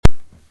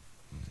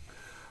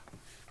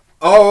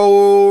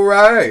All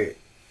right.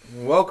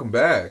 Welcome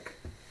back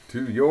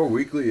to your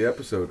weekly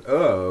episode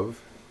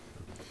of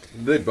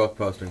the Buck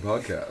Posting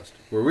Podcast,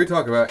 where we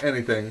talk about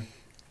anything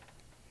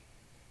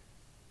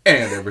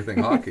and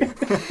everything hockey.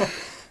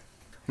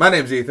 My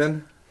name's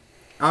Ethan.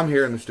 I'm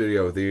here in the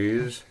studio with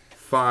these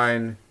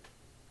fine,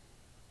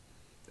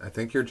 I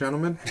think you're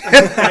gentlemen.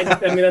 I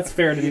mean, that's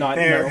fair to not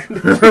know.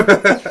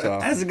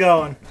 How's it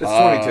going? It's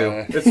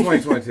 22. It's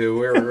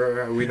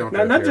 2022. We don't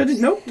Not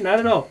judging. Nope, not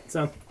at all.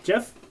 So,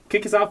 Jeff,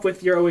 kick us off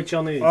with your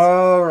OHL news.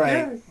 All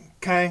right.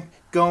 Okay.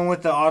 Going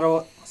with the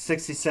Ottawa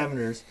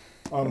 67ers.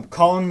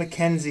 Colin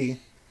McKenzie,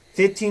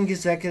 15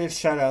 consecutive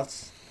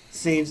shutouts,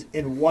 saves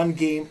in one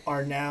game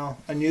are now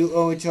a new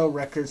OHL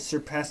record,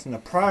 surpassing the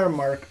prior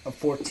mark of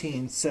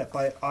 14 set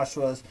by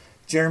Oshawa's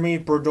Jeremy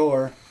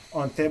Brodeur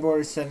on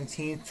February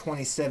 17,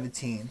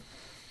 2017.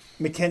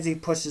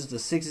 McKenzie pushes the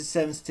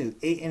 67s to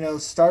 8-0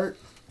 start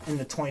in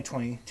the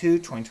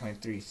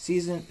 2022-2023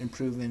 season,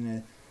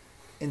 improving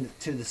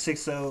to the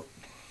 6-0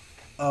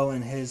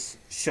 in his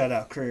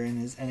shutout career, in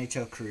his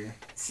NHL career.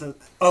 So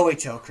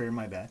OHL career,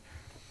 my bad.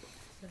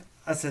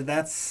 I said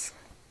that's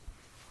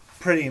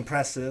pretty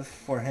impressive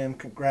for him.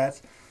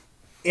 Congrats.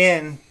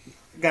 And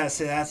gotta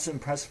say that's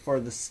impressive for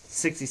the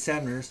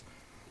 67ers,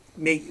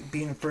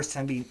 being the first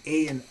time being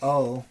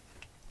 8-0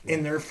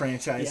 in their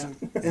franchise,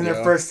 in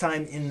their first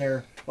time in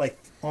their like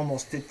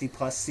almost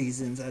 50+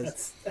 seasons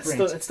as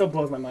it still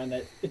blows my mind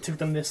that it took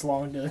them this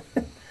long to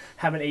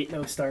have an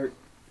 8-0 start.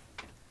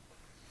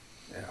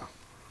 Yeah.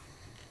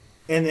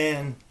 And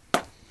then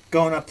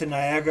going up to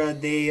Niagara,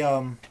 they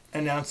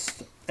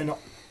announced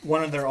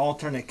one of their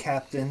alternate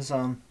captains.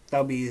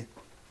 That'll be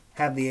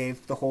have the A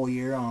the whole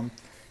year.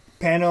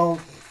 Pano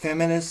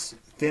Feminist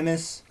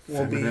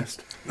will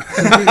Feminist. be.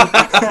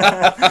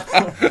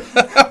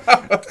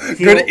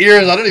 Good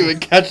ears. I didn't even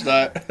catch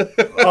that.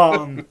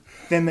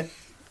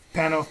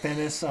 Pano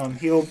Feminist.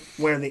 He'll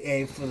wear the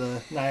A for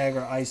the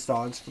Niagara Ice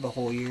Dogs for the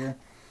whole year,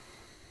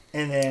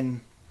 and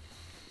then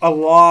a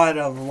lot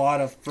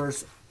of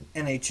first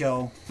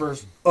OHL.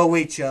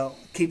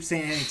 Keep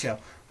saying NHL.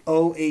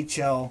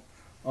 OHL.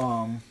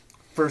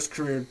 First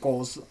career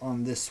goals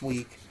this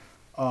week.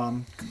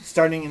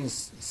 Starting in the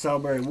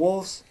Salisbury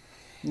Wolves,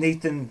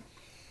 Nathan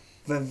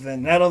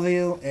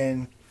Vanettelview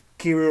and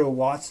Kiru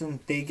Watson,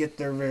 they get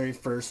their very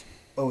first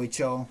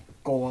OHL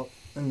goal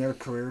in their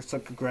career, so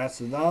congrats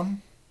to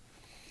them.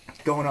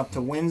 Going up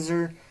to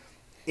Windsor,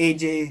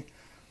 AJ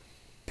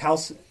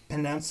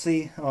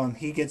Panensi,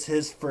 he gets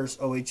his first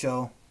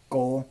OHL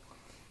goal.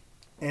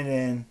 And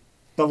then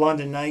the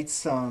London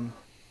Knights,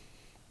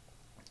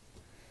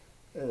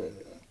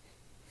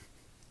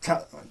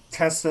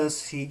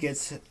 Testas, he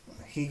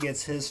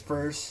gets his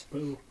first.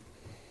 Ooh.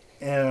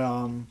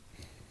 And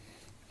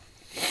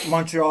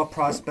Montreal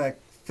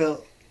prospect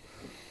Phil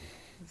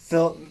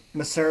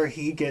Masser,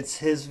 he gets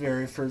his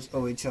very first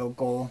OHL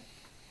goal.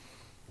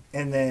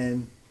 And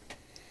then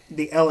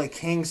the LA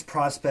Kings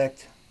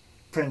prospect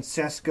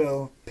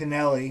Francesco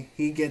Pinelli,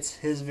 he gets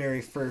his very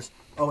first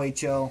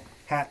OHL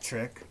hat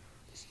trick.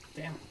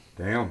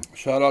 Damn.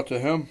 Shout out to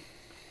him.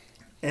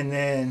 And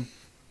then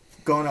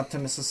going up to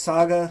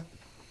Mississauga,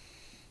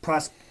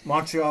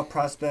 Montreal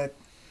prospect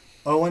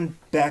Owen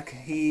Beck,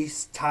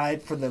 he's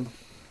tied for the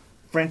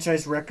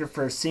franchise record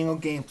for a single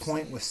game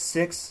point with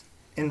 6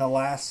 in the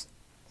last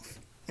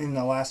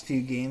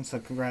few games. So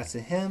congrats to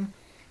him.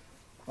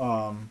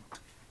 Going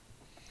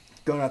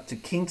up to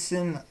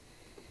Kingston,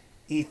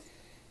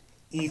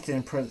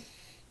 Ethan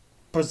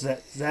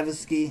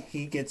Przewski,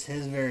 he gets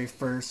his very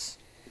first.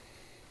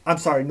 I'm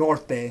sorry,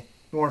 North Bay.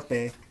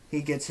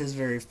 He gets his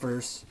very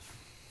first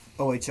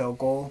OHL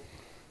goal.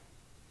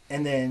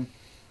 And then,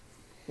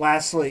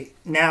 lastly,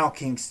 now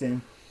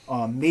Kingston,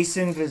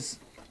 Mason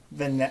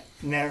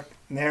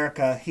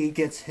Vanerica, he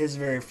gets his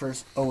very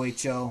first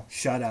OHL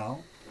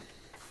shutout.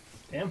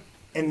 Damn.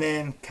 And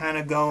then kind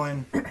of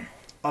going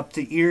up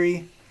to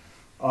Erie,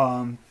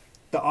 the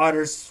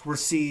Otters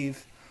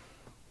receive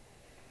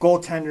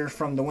goaltender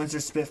from the Windsor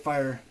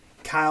Spitfire,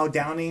 Kyle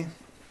Downey,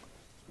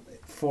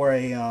 for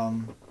a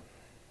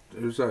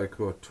It was like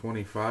a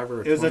 25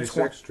 or a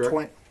 26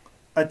 truck?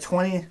 a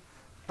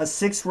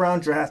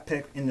 6th-round draft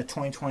pick in the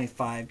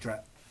 2025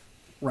 draft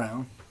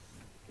round.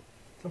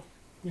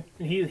 Yeah.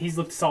 He's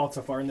looked solid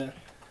so far in the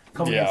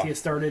couple games he has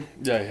started.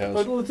 Yeah, he has.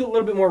 A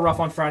little bit more rough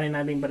on Friday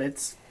night, but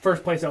it's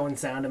first place 0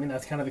 sound. I mean,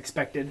 that's kind of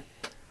expected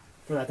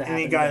for that to happen.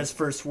 And he got his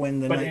first win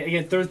the night.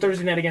 Again,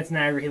 Thursday night against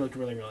Niagara, he looked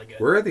really, really good.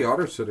 Where are the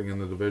Otters sitting in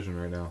the division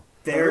right now?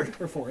 Third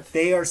or fourth?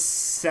 They are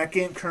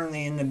second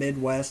currently in the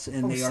Midwest,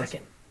 and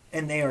second.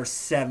 They are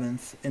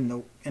 7th in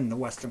the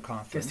Western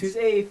Conference. Guess who's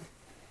 8th?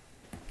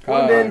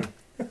 London.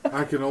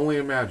 I can only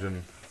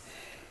imagine.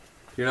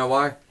 You know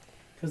why?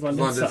 Because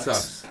London London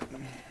sucks.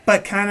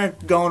 But kind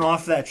of going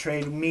off that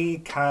trade, me,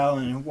 Kyle,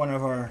 and one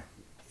of our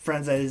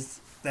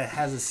friends that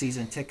has a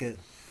season ticket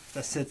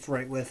that sits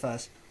right with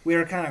us, we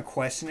were kind of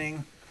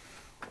questioning.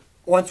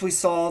 Once we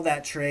saw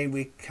that trade,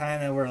 we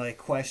kind of were like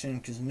questioning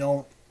because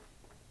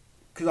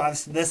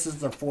obviously this is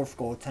the 4th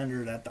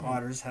goaltender that the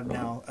Otters have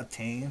now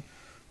obtained.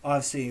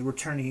 Obviously,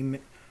 returning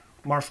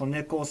Marshall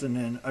Nichols, and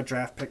then a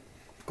draft pick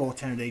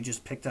goaltender. They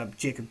just picked up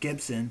Jacob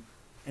Gibson.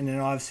 And then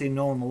obviously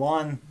Nolan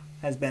Milan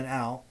has been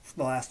out for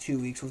the last 2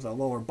 weeks with a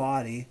lower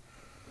body.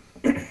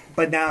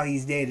 But now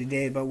he's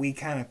day-to-day. But we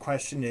kind of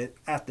questioned it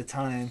at the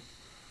time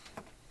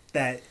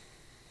that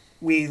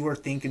we were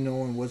thinking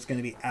Nolan was going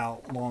to be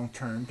out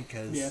long-term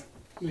because... Yeah,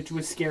 which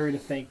was scary to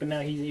think. But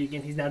now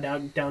he's now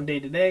down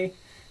day-to-day.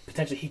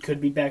 Potentially he could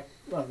be back,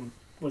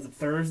 was it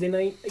Thursday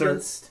night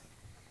against...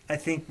 I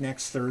think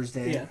next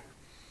Thursday. Yeah.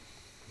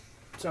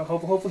 So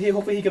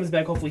hopefully he comes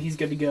back. Hopefully he's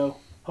good to go.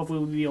 Hopefully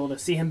we'll be able to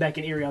see him back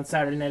in Erie on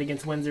Saturday night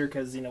against Windsor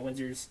because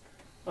Windsor's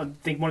I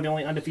think one of the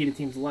only undefeated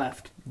teams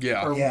left.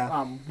 Yeah. Or,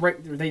 Yeah.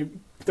 They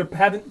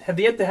have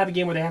yet to have a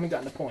game where they haven't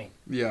gotten a point.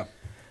 Yeah.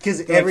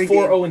 Because They're every like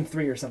 4-0 game, and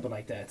 3 or something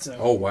like that. So.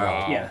 Oh,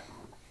 wow. Yeah.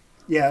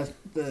 yeah,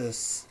 the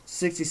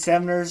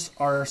 67ers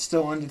are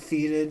still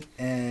undefeated,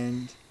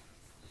 and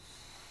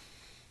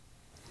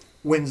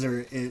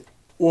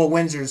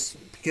Windsor's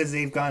because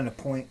they've gotten a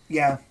point.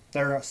 Yeah,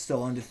 they're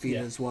still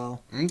undefeated as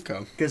well. Okay.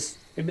 Because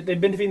They've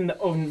been defeated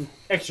in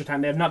extra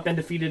time. They have not been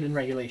defeated in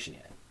regulation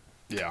yet.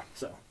 Yeah.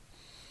 So.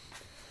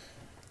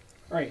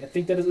 All right, I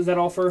think is that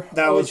all for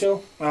that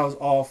OHL? was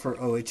all for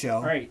OHL.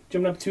 All right,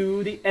 jumping up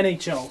to the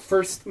NHL.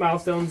 First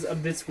milestones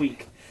of this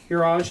week.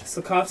 Juraj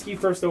Slafkovsky,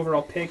 first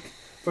overall pick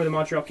for the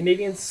Montreal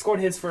Canadiens, scored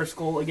his first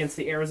goal against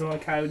the Arizona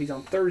Coyotes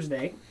on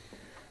Thursday.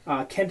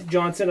 Kent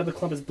Johnson of the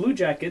Columbus Blue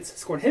Jackets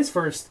scored his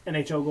first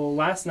NHL goal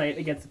last night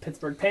against the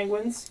Pittsburgh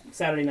Penguins,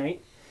 Saturday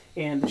night.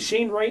 And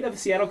Shane Wright of the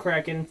Seattle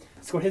Kraken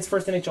scored his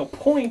first NHL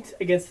point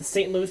against the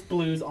St. Louis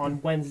Blues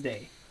on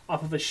Wednesday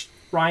off of a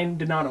Ryan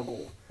Donato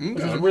goal,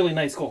 which was a really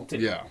nice goal, too.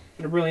 Yeah.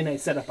 And a really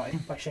nice setup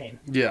by Shane.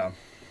 Yeah.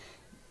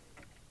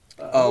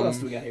 What else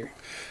do we got here?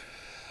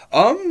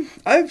 I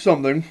have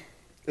something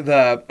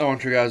that I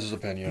want your guys'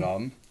 opinion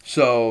on.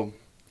 So,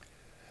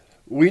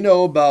 we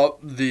know about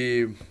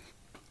the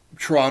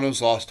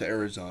Toronto's loss to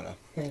Arizona.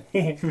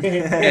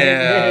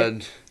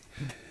 And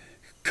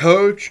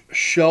Coach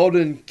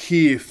Sheldon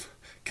Keefe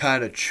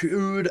kind of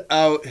chewed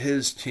out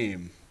his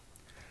team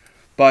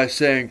by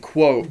saying,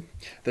 quote,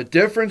 "The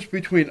difference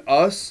between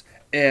us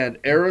and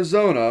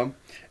Arizona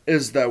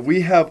is that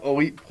we have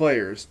elite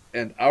players,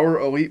 and our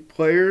elite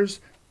players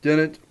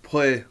didn't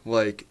play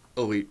like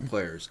elite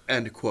players."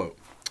 End quote.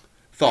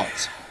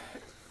 Thoughts?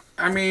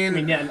 I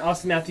mean, Yeah, and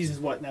Austin Matthews is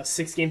what now?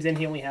 6 games in,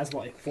 he only has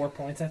 4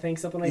 points, I think,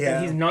 something like Yeah.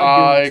 that. He's not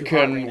I doing too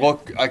hot right can now.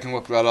 look. I can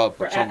look that up.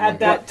 or At something like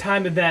that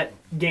time of that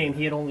game,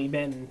 he had only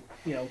been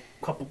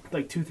couple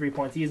 2-3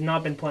 points. He has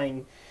not been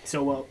playing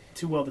too well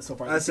so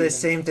far. I'd this say season.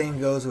 same thing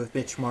goes with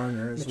Mitch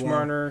Marner as Mitch well.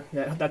 Marner,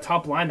 that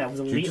top line that was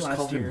did you elite just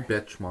call last him year.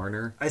 Bitch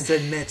Marner? I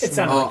said Mitch. It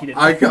sounded Marner.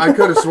 like he did. I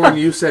could have sworn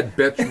you said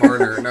Bitch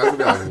Marner, and I was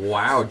gonna be like,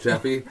 wow,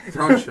 Jeffy,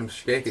 throwing some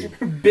shade.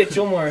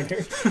 Bitchel Marner.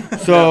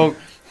 that. So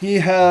he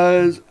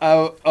has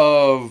out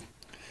of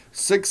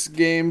 6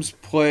 games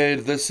played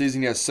this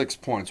season, he has 6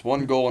 points,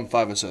 1 goal and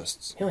 5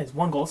 assists. He only has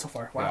 1 goal so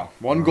far. Yeah, Wow.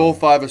 1 goal,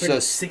 5 Compared to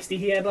assists. 60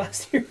 he had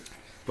last year.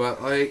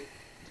 But, like,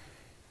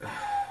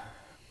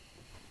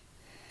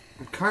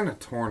 I'm kind of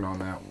torn on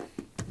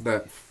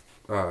that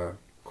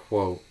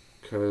quote,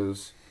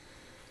 because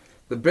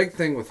the big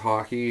thing with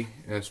hockey,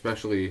 and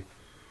especially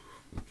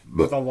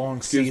with a long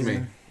excuse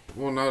season. me,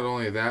 well, not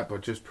only that,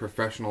 but just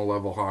professional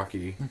level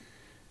hockey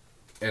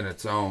in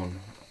its own.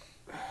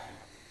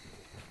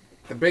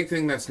 The big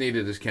thing that's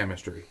needed is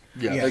chemistry.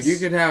 Yeah. Yes. Like, you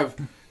could have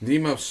the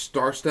most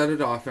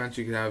star-studded offense,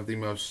 you could have the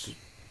most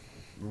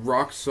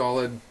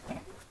rock-solid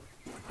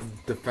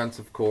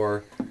defensive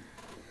core,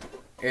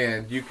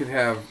 and you could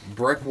have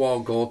brick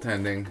wall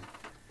goaltending,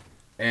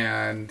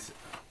 and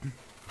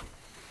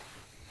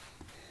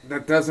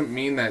that doesn't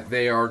mean that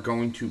they are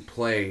going to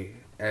play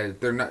as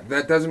they're not.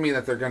 That doesn't mean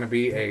that they're going to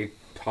be a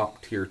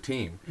top-tier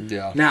team.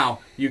 Yeah. Now,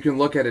 you can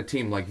look at a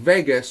team like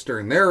Vegas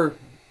during their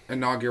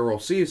inaugural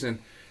season.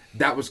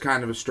 That was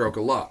kind of a stroke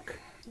of luck.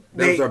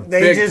 That was a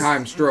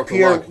big-time stroke of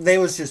luck. They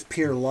was just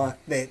pure luck.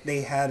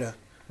 They had a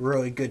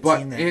really good But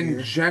team that in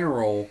year.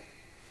 general,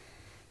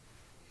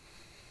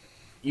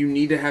 you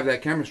need to have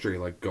that chemistry.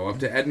 Like, go up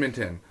to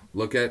Edmonton.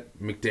 Look at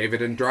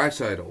McDavid and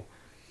Draisaitl.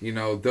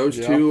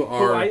 Those two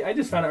are... I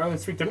just found out earlier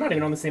this week they're not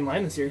even on the same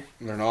line this year.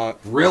 They're not.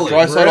 Really?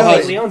 Draisaitl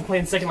has. Leon's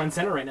playing second line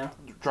center right now.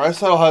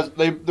 Draisaitl has.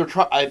 They're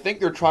trying. I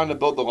think they're trying to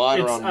build the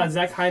line It's around.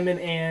 Zach Hyman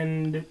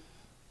and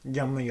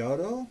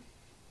Yamamoto?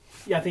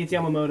 I think it's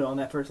Yamamoto on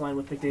that first line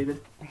with McDavid.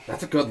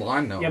 That's a good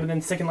line, though. Yeah, but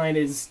then second line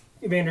is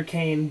Evander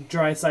Kane,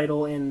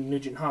 Draisaitl, and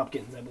Nugent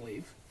Hopkins, I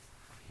believe.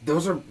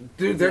 Those are...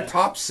 Dude, their Yeah.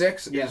 top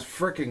 6 Yeah. is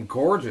freaking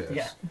gorgeous.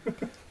 Yeah.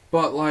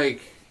 But,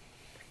 like...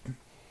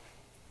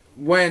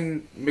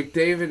 When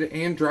McDavid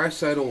and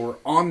Draisaitl were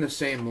on the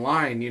same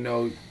line,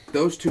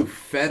 those two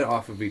fed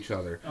off of each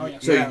other. Oh, yeah.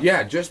 So, Yeah.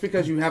 yeah, just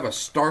because you have a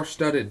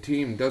star-studded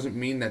team doesn't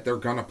mean that they're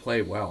going to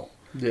play well.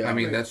 Yeah. I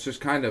mean, that's just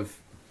kind of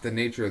the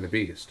nature of the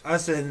beast. I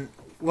said,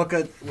 look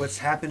at what's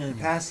happened in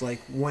the past. Like,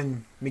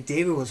 when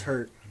McDavid was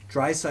hurt,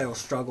 Draisaitl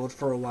struggled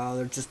for a while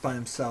there just by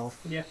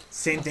himself. Yeah.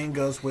 Same thing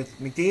goes with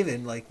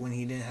McDavid, like, when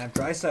he didn't have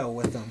Draisaitl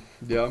with him.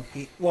 Yeah.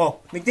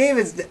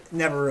 McDavid's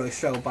never really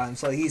struggled by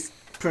himself. He's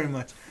pretty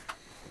much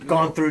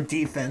gone through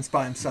defense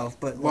by himself.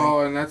 But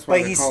Well, and that's why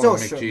but they he's call him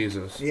still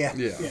McJesus. yeah.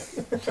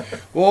 Yeah.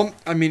 Well,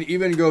 I mean,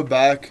 even go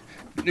back,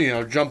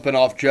 jumping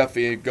off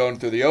Jeffy and going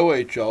through the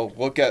OHL,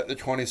 look at the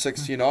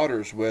 2016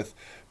 Otters with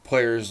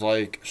players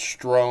like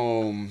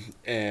Strome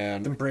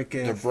and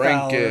DeBrincat,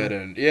 DeBrincat Fowler.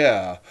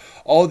 and,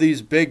 all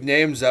these big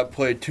names that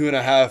played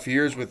 2.5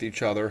 years with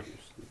each other.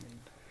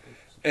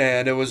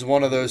 And it was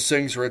one of those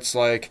things where it's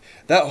like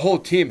that whole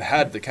team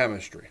had the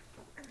chemistry.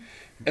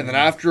 And then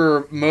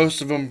after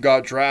most of them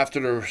got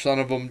drafted or some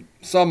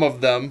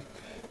of them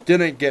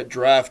didn't get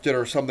drafted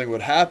or something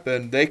would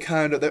happen, they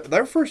kind of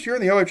their first year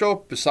in the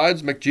OHL,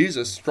 besides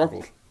McJesus,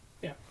 struggled.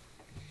 Yeah.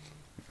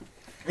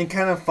 And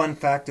kind of fun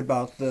fact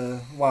about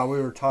while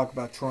we were talking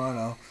about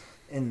Toronto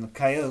and the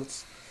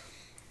Coyotes,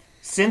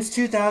 since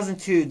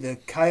 2002, the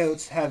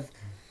Coyotes have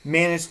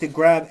managed to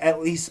grab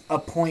at least a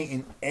point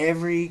in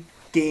every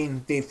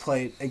game they've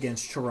played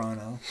against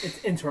Toronto. It's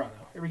in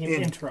Toronto. Every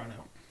game in Toronto.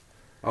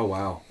 Oh,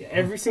 wow. Yeah,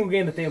 every single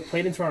game that they have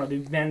played in Toronto,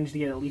 they've managed to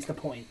get at least a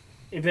point.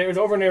 If it was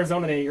over in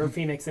Arizona or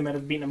Phoenix, they might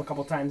have beaten them a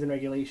couple times in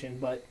regulation.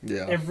 But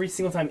every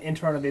single time in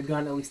Toronto, they've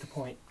gotten at least a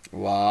point.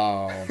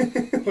 Wow.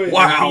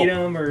 Wow. Beat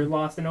them or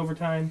lost in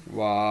overtime.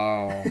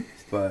 Wow.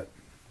 But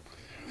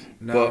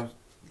no.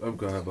 Oh,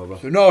 go ahead,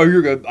 Bubba. So, no,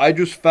 you're good. I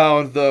just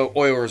found the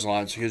Oilers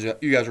lines because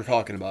you guys were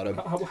talking about it.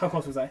 How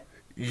close was I?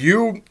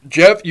 You and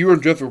Jeff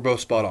were both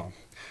spot on.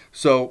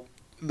 So,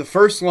 the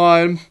first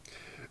line,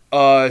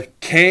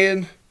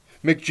 Kane,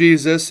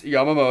 McJesus,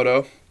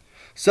 Yamamoto.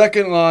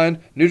 Second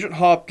line, Nugent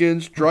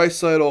Hopkins,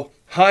 Draisaitl,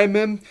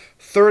 Hyman.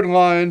 Third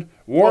line,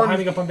 Warren.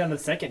 Hyman got bumped down to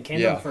the second.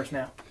 Kane's on the first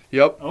now.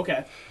 Yep.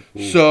 Okay.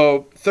 Ooh.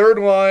 So, third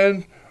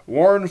line,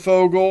 Warren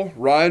Fogle,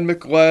 Ryan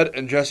McLeod,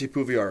 and Jesse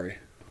Pugliari.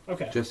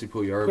 Okay. Jesse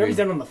Pugliari. Whoever's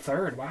down on the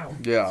third. Wow.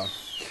 Yeah.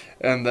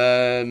 And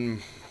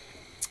then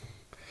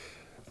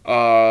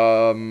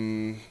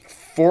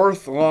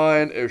fourth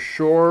line is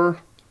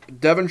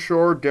Devin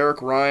Shore,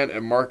 Derek Ryan,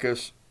 and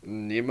Marcus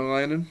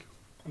Niemelainen.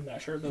 I'm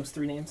not sure of those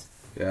three names.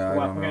 Yeah, I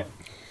don't know.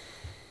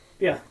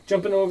 Yeah,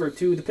 jumping over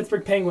to the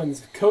Pittsburgh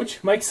Penguins.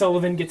 Coach Mike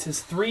Sullivan gets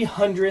his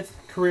 300th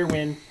career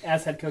win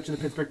as head coach of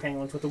the Pittsburgh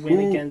Penguins with a win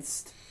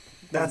against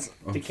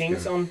the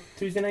Kings on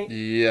Tuesday night.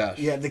 Yes.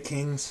 Yeah, the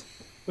Kings.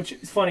 Which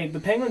is funny. The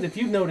Penguins, if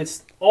you've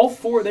noticed, they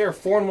are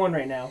 4-1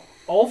 right now.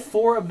 All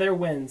four of their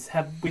wins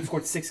we've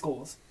scored 6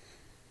 goals.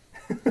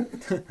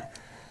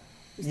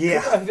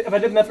 Yeah. If I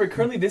did math right,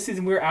 currently this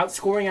season we're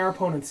outscoring our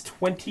opponents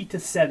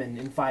 20-7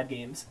 in 5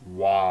 games.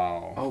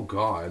 Wow. Oh,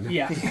 God.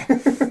 Yeah.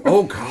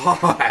 Oh,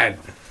 God.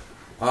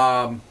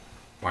 Wow.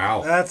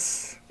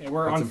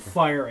 We're on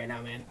fire right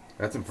now, man.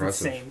 That's It's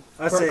impressive.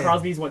 insane.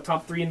 Crosby's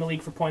top 3 in the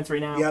league for points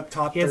right now. Yep,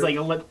 top He has 3.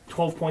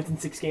 12 points in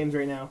 6 games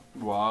right now.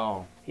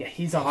 Wow. Yeah,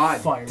 he's on Hot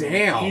fire. damn.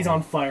 Man. He's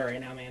on fire right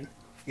now, man.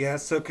 Yeah,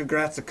 so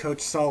congrats to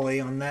Coach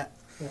Sully on that.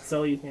 Yeah,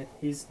 so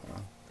he's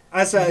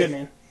I said good,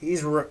 man.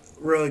 he's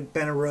really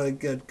been a really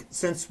good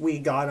since we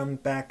got him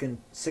back in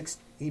 6.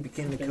 He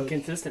became the Been coach.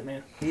 consistent,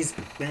 man. He's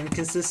been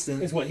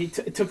consistent. Is what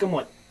it took him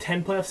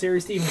 10 playoff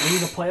series to even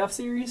win a playoff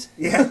series?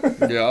 Yeah.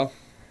 Yeah.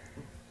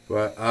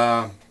 But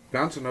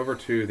bouncing over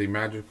to the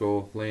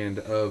magical land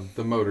of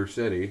the Motor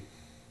City,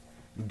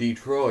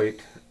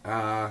 Detroit.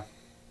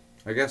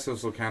 I guess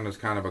this will count as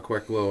kind of a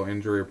quick little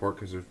injury report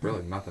because there's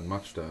really nothing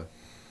much to.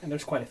 And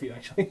there's quite a few,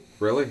 actually.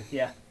 Really?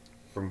 Yeah.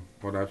 From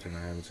what I've seen,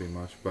 I haven't seen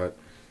much. But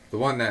the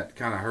one that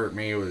kind of hurt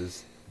me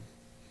was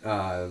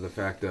the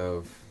fact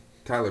of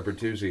Tyler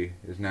Bertuzzi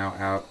is now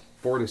out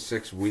 4 to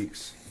 6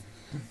 weeks.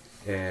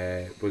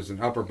 It was an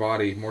upper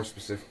body, more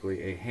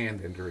specifically a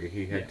hand injury.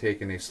 He had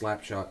taken a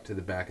slap shot to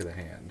the back of the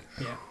hand.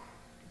 Yeah.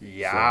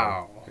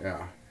 Yeah.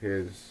 So,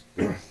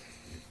 yeah.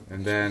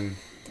 And then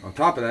on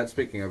top of that,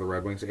 speaking of the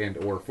Red Wings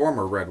or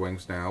former Red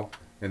Wings now,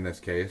 in this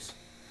case,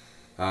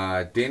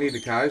 Danny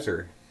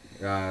DeKeyser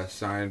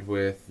signed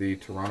with the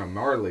Toronto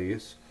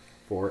Marlies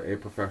for a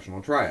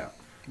professional tryout.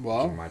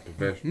 Wow. In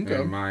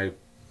my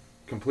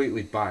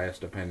completely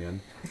biased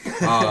opinion.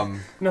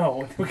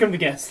 No, we come to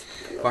guess.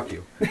 Fuck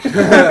you.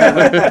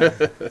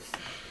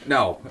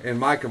 No, in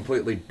my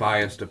completely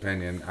biased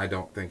opinion, I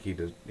don't think he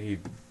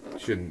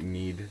shouldn't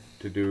need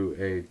to do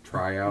a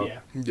tryout.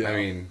 Yeah. I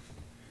mean,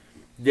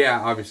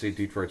 yeah, obviously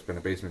Detroit's been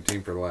a basement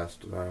team for the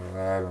last,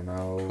 I don't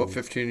know. What,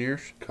 15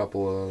 years?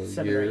 Couple of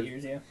 7 or 8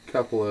 years, yeah.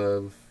 Couple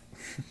of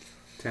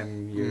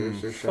 10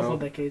 years or so. Couple of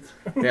decades.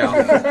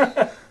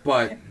 Yeah.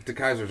 But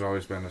DeKeyser's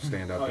always been a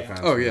stand-up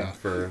defenseman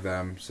for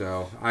them,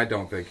 so I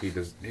don't think he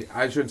does.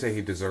 I shouldn't say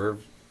he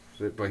deserves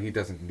it, but he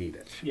doesn't need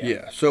it.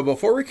 Yeah. So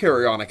before we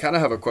carry on, I kind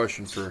of have a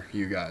question for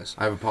you guys.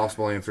 I have a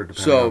possible answer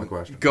depending on the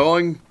question.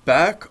 Going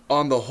back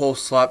on the whole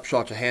slap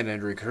shot to hand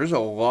injury, because there's a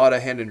lot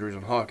of hand injuries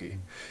in hockey,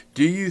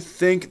 do you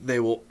think they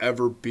will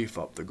ever beef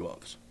up the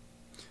gloves?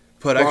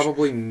 because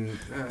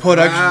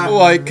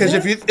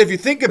if you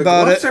think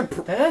about it,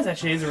 That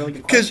actually is a really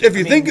good because question. if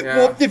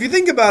you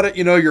think about it,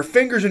 your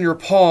fingers in your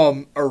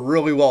palm are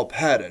really well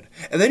padded,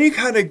 and then you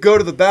kind of go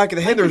to the back of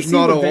the hand. There's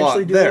not a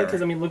lot there.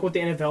 Because look what the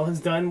NFL has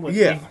done.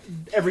 Yeah.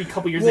 Every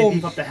couple years they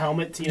beef up the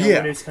helmet to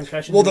reduce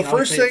concussions. Well, the I mean,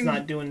 first obviously thing, it's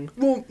not doing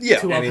yeah,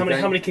 too well.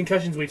 How many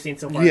concussions we've seen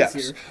so far yes,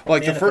 this year?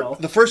 like in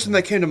the first thing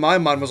that came to my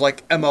mind was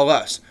like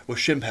MLS with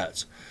shin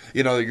pads.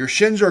 Your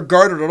shins are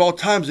guarded at all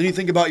times, and you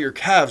think about your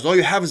calves. All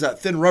you have is that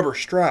thin rubber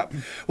strap.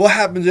 What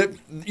happens if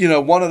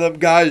one of them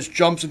guys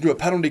jumps into a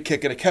penalty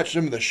kick and it catches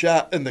him in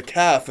the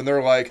calf, and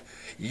they're like,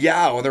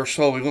 "Yow!" and they're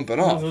slowly limping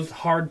off. Those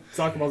hard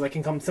soccer balls that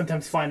can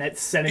sometimes find at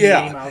 70,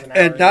 80 miles an hour.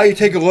 And now you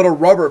take a little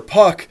rubber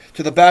puck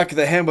to the back of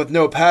the hand with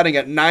no padding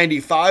at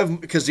 95,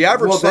 because the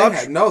average they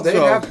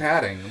have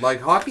padding.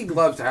 Like hockey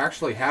gloves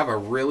actually have a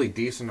really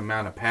decent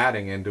amount of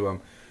padding into them,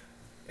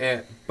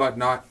 but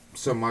not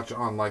so much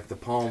on like the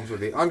palms or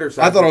the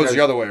underside. I thought it was the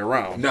other way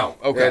around. No.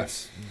 Okay.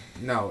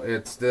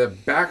 It's the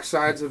back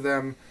sides of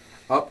them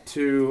up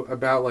to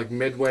about like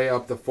midway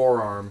up the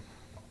forearm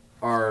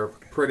are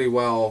pretty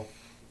well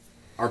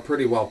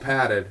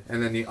padded,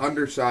 and then the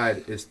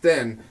underside is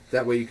thin.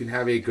 That way you can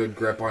have a good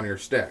grip on your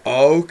stick.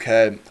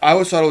 Okay. I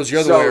always thought it was the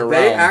other way around. So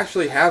they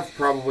actually have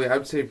probably, I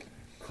would say,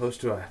 close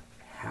to a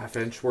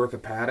half-inch worth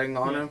of padding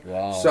on them.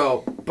 Wow.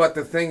 So, but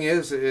the thing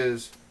is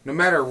no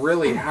matter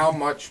really how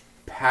much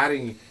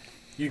padding,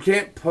 you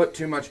can't put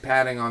too much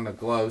padding on the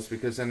gloves,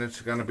 because then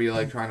it's going to be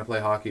like trying to play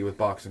hockey with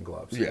boxing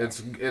gloves. Yeah.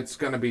 It's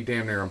going to be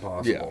damn near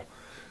impossible.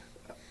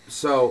 Yeah.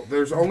 So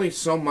there's only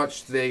so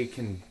much they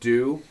can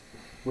do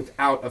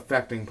without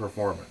affecting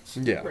performance.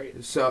 Yeah.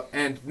 Right. So,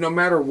 and no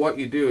matter what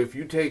you do, if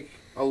you take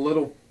a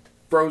little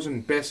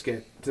frozen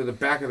biscuit to the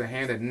back of the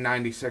hand at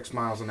 96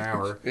 miles an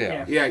hour,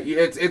 Yeah.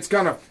 it's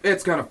gonna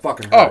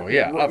fucking hurt. Oh,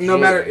 yeah, absolutely. No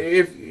matter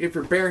if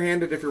you're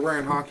barehanded, if you're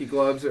wearing hockey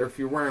gloves, or if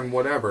you're wearing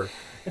whatever,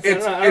 I don't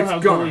know how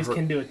gonna goalies hurt.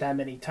 can do it that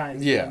many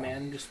times. Yeah.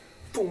 Man, just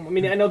boom. I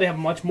mean, I know they have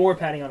much more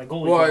padding on a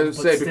goalie. Well, I glove, would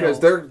but say still. because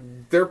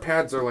their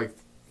pads are like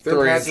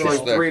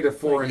 3 to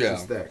 4 inches Yeah.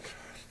 thick.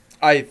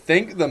 I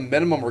think the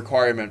minimum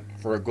requirement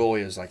for a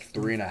goalie is like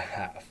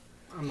 3.5.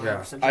 I'm not Yeah.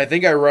 100% I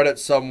think I read it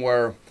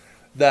somewhere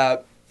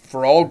that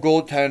for all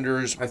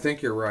goaltenders, I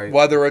think you're right.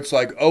 whether it's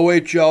like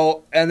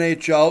OHL,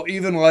 NHL,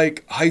 even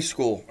like high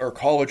school or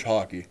college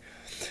hockey.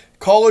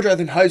 College, I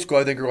think high school,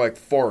 I think are like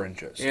 4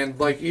 inches. And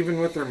like even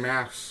with their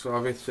masks,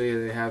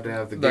 obviously they have to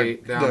have the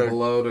gate down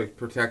below to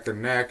protect their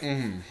neck.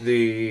 Mm-hmm.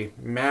 The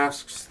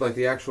masks, like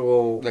the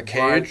actual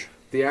cage,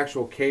 the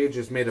actual cage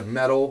is made of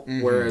metal,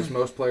 Mm-hmm. whereas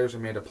most players are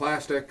made of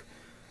plastic,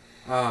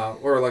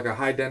 or like a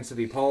high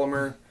density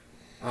polymer.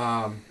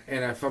 And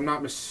if I'm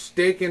not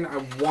mistaken, I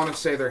want to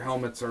say their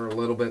helmets are a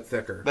little bit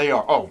thicker. They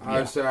are. Oh, I yeah.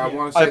 want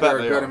to say they're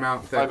a good are.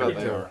 amount I thicker bet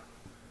they too. are.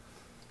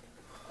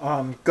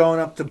 Going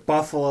up to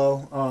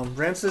Buffalo,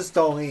 Ramses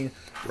Dahlin,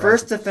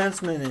 first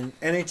defenseman in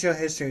NHL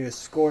history to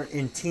score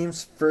in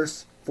team's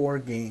first 4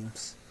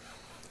 games.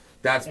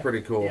 That's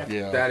pretty cool.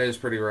 Yeah. That is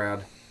pretty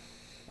rad.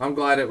 I'm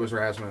glad it was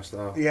Rasmus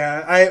though.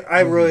 Yeah,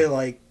 I really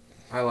like.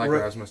 I like Ra-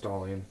 Rasmus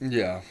Dahlin.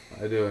 Yeah.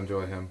 I do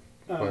enjoy him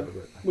quite a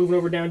bit. Moving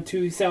over down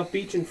to South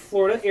Beach in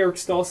Florida, Eric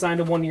Stahl signed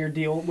a 1-year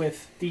deal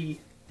with the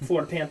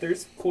Florida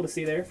Panthers. Cool to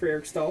see there for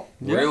Eric Stahl.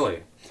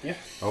 Really? Yeah.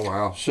 Oh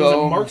wow.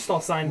 So, Mark Stahl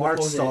signed. Mark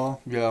what was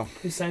Stahl. yeah. It?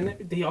 Who signed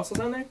it? Did he also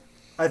sign there?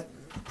 I'm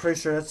pretty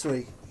sure that's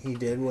what he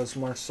did, was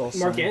Mark Stahl.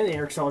 Mark and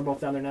Eric Stahl are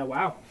both down there now.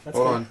 Wow. That's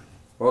Hold cool. on.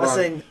 Hold I on.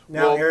 say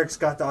now Well- Eric's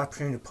got the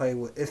opportunity to play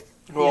with. If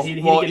Well,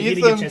 he well, didn't get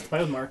a chance Ethan. to play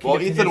with Mark. well,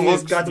 He Ethan just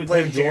looks- got to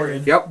play with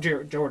Jordan. Yep.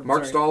 Jordan.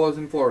 Mark sorry. Stahl is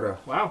in Florida.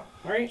 Wow.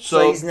 All right. So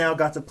So he's now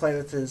got to play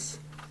with his.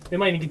 They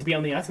might even get to be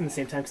on the ice at the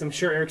same time, because I'm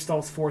sure Eric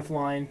Stahl's 4th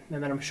line,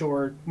 and then I'm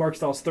sure Mark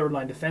Stahl's 3rd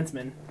line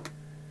defenseman.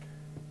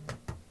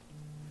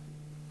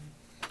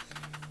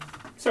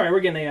 Sorry, we're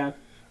getting a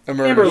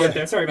Amber alert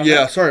there. Sorry about Yeah,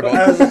 that. sorry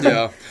about that.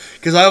 Yeah,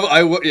 because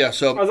yeah.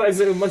 So I was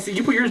once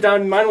you put yours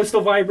down, mine was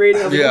still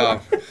vibrating. I was like,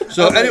 yeah.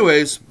 So,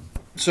 anyways,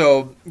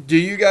 so do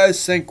you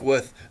guys think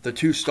with the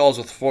 2 stalls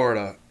with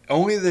Florida,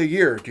 only the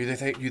year, do you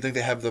think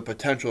they have the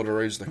potential to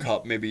raise the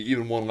cup, maybe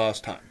even one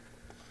last time?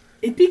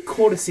 It'd be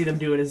cool to see them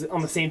do it as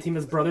on the same team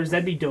as brothers.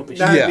 That'd be dope as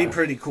shit. That'd Yeah. be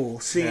pretty cool.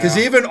 See, Because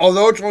even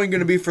although it's only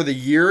going to be for the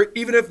year,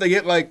 even if they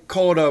get like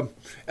call it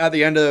at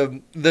the end of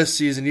this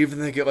season, even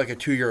if they get like a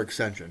 2-year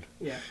extension,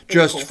 Yeah. that'd be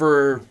just cool.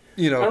 for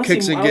I don't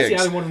kicks see, and I don't see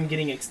gigs. either one of them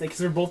getting extended because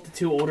they're both the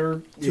two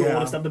Yeah.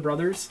 oldest of the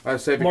brothers. I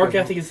say Mark,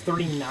 because I think, is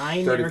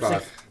 39. 35.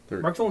 Eric's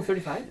like, Mark's only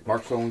 35?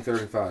 Mark's only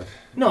 35.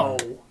 No.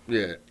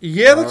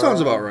 Yeah, that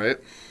sounds about right.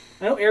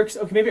 I know Eric's...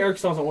 Okay, maybe Eric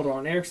Stahl's the older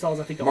one. Eric Stahl's,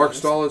 I think, the Mark oldest.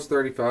 Stahl is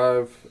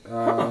 35.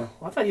 Well,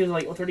 I thought he was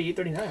like 38,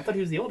 39. I thought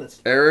he was the oldest.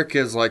 Eric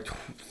is like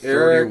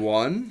Eric-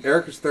 31.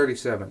 Eric is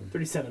 37.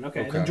 37, okay.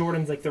 And Okay. then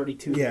Jordan's like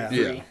 32. Yeah.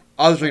 33. Yeah,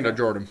 I was thinking of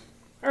Jordan.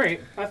 All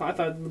right. I thought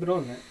a little bit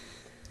older than that.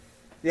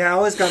 yeah, I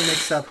always got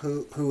mixed up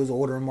who was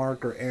older,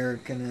 Mark or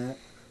Eric, in it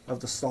of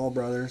the Stahl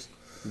brothers.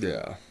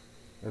 Yeah.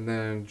 And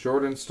then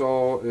Jordan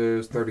Stahl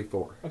is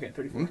 34. Okay,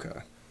 34. Okay.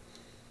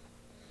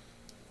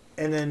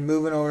 And then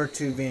moving over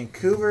to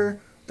Vancouver,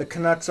 the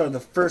Canucks are the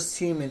first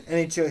team in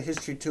NHL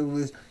history to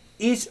lose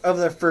each of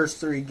their first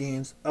 3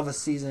 games of a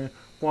season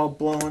while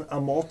blowing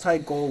a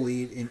multi-goal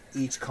lead in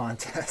each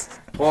contest.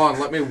 Hold on,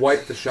 let me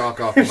wipe the shock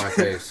off of my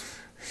face.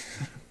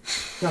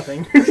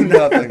 Nothing.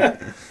 Nothing. All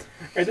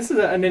right, this is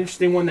an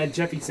interesting one that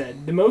Jeffy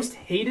said. The most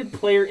hated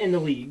player in the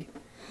league: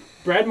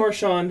 Brad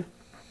Marchand,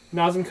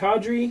 Nazem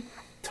Kadri,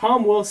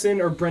 Tom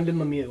Wilson, or Brendan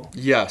Lemieux.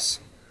 Yes.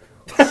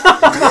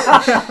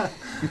 I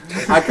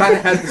kind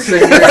of had the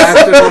same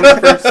reaction when I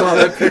first saw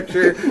that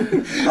picture.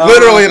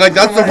 Literally, like,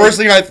 that's the first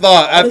thing I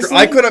thought. After Honestly,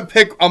 I couldn't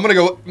pick, I'm going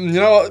to go, you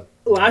know what?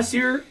 Last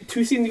year,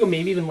 2 seasons ago,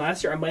 maybe even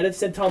last year, I might have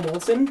said Tom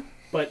Wilson,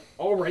 but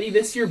already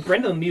this year,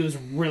 Brendan Lemieux is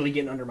really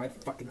getting under my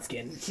fucking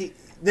skin.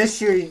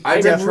 This year, I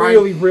I def-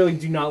 really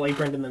do not like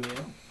Brendan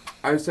Lemieux.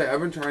 I would say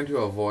I've been trying to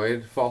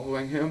avoid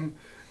following him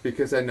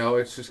because I know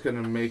it's just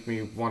going to make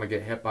me want to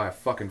get hit by a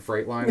fucking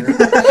Freightliner.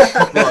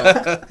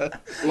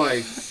 But,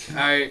 like,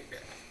 I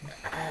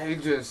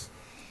just...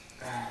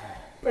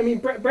 I mean,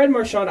 Brad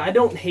Marchand, I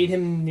don't hate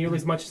him nearly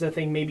as much as I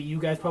think maybe you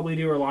guys probably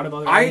do or a lot of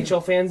other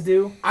NHL fans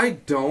do. I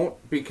don't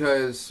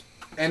because...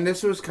 And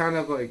this was kind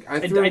of like... I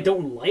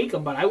don't like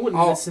him, but I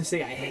wouldn't necessarily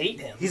say I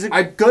hate him. he's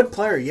a good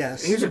player,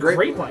 yes. He's a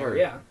great player,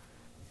 yeah.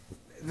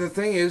 The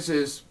thing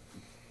is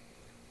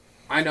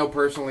I know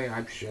personally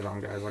I've shit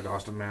on guys like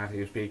Austin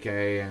Matthews,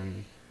 PK,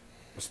 and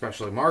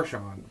especially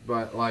Marchand,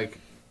 but like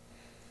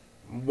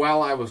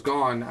while I was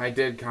gone, I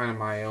did kind of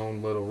my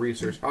own little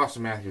research.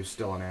 Austin Matthews is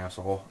still an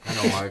asshole. I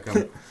don't like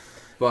him.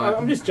 But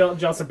I'm just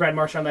jealous of Brad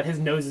Marchand that his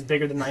nose is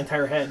bigger than my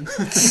entire head.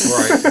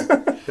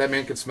 right. That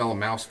man could smell a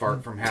mouse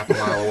fart from half a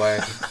mile away.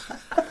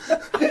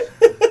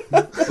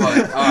 But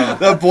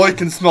That boy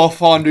can smell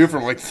fondue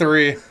from like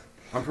 3.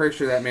 I'm pretty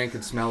sure that man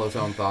can smell his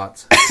own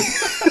thoughts.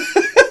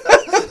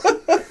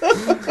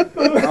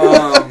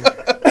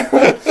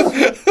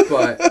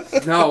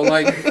 But no,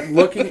 like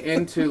looking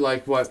into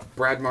like what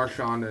Brad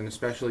Marchand and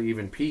especially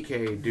even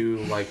PK do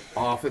like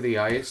off of the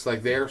ice,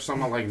 like they're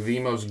some of like the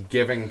most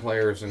giving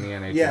players in the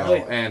NHL,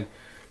 Yeah. and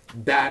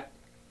that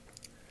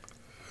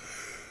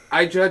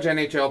I judge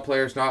NHL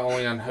players not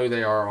only on who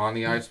they are on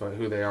the ice, but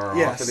who they are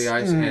off of the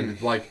ice,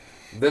 and like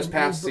this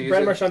past season,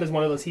 Brad Marchand is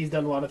one of those. He's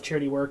done a lot of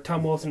charity work.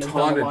 Tom Wilson has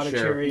done a lot of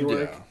charity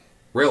work. Yeah.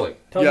 really.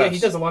 Yeah, Yes. he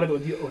does a lot of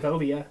it with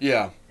Ovi. Yeah.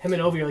 Yeah. Him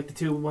and Ovi are like the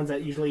two ones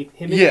that usually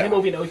him,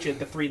 Ovi, and Ochi are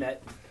the 3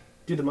 that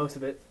do the most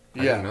of it. I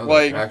didn't know that,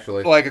 like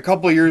actually. like a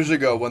couple of years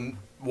ago when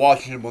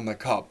Washington won the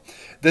cup.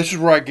 This is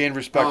where I gained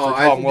respect for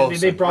Tom Wilson.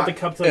 They brought the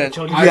cup to like, the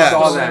children's I saw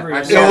hospital that. every I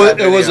year. saw that.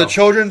 It was a video.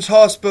 children's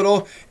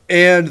hospital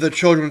and the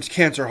children's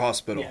cancer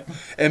hospital. Yeah.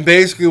 And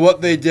basically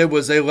what they did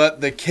was they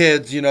let the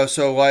kids,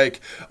 so like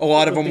a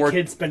lot of them the were...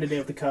 kids spend a day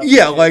with the cup.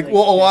 Yeah, and like,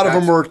 well, a lot of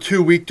them that's- were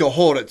too weak to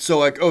hold it. So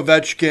like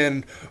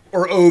Ovechkin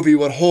or Ovi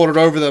would hold it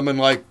over them and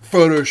like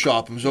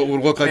Photoshop them so it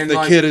would look like And, the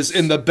like, kid is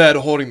in the bed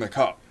holding the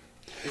cup.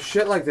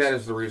 Shit like that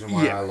is the reason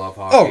why Yeah. I love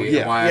hockey. Oh, yeah.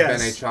 And why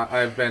Yes.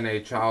 I've been a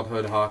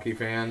childhood hockey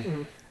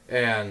fan,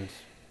 and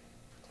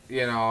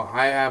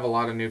I have a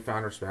lot of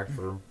newfound respect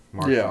for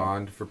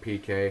Marchand, for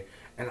PK,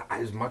 and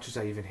as much as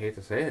I even hate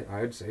to say it,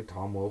 I'd say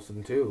Tom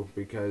Wilson too,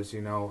 because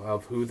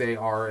of who they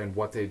are and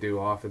what they do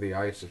off of the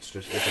ice. It's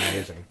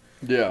amazing.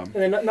 Yeah. And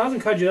then Nazem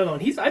Kadri, the other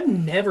one. I've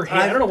never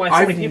hated. I don't know why so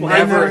I've many people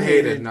never hate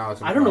him. hated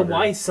Nazem. I don't know Kadri.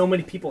 why so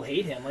many people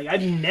hate him. Like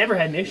I've never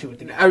had an issue with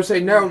the guy. I would say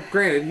no.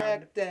 Granted,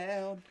 Back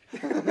down.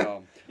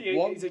 No.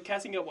 He's like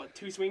casting out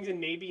 2 swings and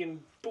maybe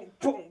and boom,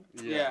 boom.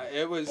 Yeah,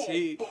 it was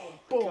he.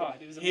 God,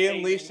 it was He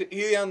amazing.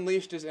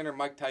 unleashed his inner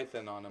Mike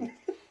Tyson on him.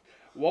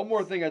 One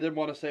more thing I did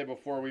want to say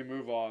before we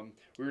move on.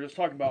 We were just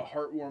talking about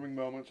heartwarming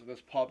moments, and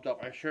this popped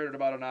up. I shared it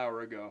about an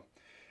hour ago.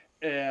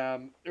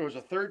 And it was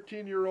a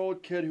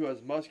 13-year-old kid who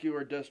has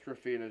muscular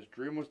dystrophy, and his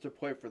dream was to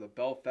play for the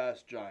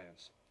Belfast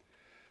Giants.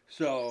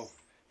 So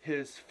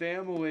his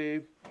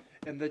family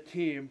and the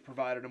team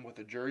provided him with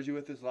a jersey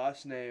with his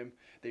last name.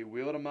 They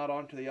wheeled him out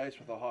onto the ice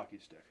with a hockey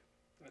stick.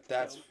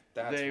 That's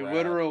They rad.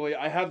 literally,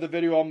 I have the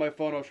video on my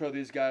phone. I'll show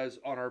these guys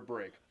on our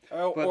break.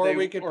 Oh, but or they-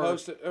 we could or-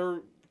 post it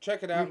or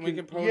check it out and we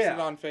can post it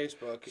on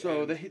Facebook.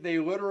 So and- they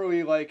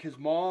literally, like, his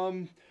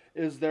mom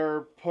is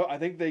there. I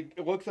think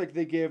it looks like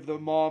they gave the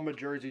mom a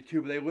jersey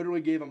too, but they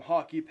literally gave him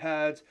hockey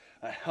pads,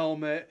 a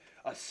helmet,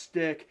 a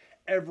stick,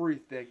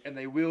 everything, and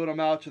they wheeled him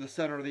out to the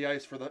center of the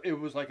ice it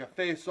was like a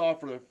face-off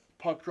for the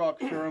puck drop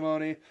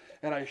ceremony,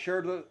 and I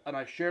shared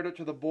it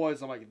to the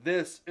boys. I'm like,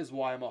 this is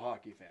why I'm a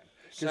hockey fan.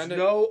 Because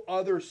no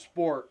other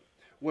sport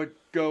would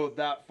go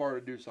that far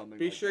to do something.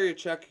 Be like sure you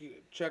check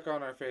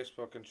on our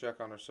Facebook and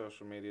check on our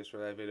social medias for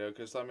that video,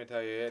 because let me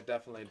tell you, it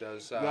definitely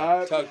does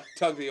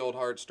tug the old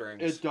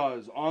heartstrings. It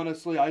does.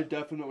 Honestly, I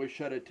definitely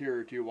shed a tear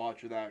or two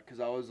watching that because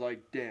I was like,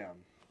 damn.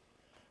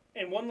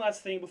 And one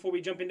last thing before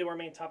we jump into our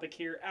main topic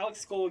here.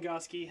 Alex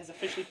Goligoski has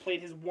officially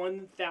played his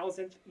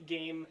 1,000th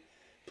game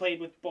played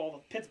with all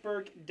of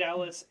Pittsburgh,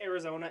 Dallas,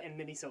 Arizona, and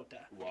Minnesota.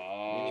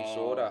 Wow.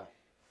 Minnesota.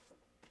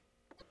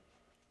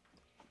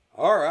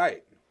 All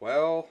right.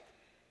 Well,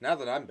 now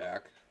that I'm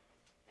back,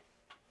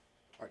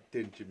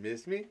 didn't you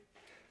miss me?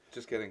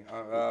 Just kidding.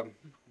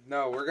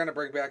 No, we're gonna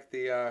bring back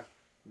the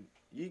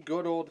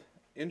good old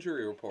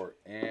injury report.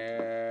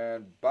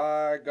 And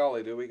by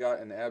golly, do we got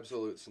an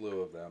absolute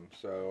slew of them.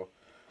 So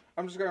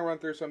I'm just going to run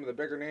through some of the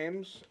bigger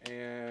names,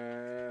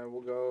 and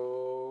we'll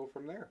go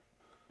from there.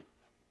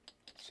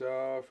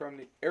 So from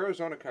the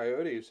Arizona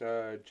Coyotes,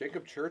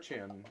 Jacob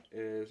Churchian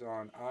is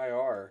on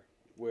IR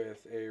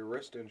with a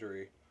wrist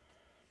injury.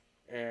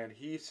 And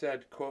he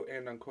said, quote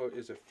and unquote,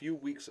 is a few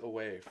weeks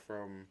away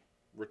from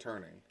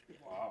returning.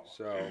 Wow.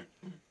 So,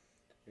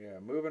 yeah,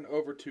 moving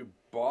over to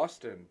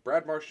Boston.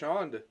 Brad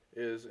Marchand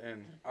is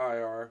in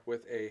IR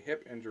with a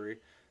hip injury,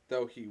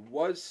 though he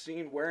was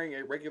seen wearing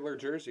a regular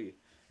jersey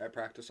at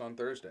practice on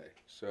Thursday.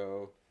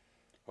 So,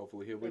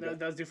 hopefully he'll be back.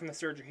 That was due from the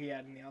surgery he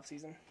had in the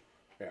offseason.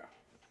 Yeah.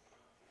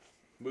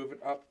 Moving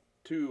up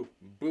to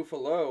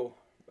Buffalo,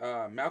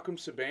 Malcolm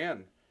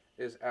Saban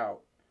is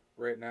out.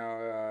 Right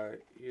now,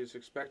 he is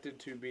expected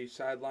to be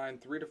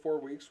sidelined 3 to 4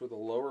 weeks with a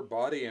lower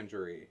body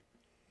injury.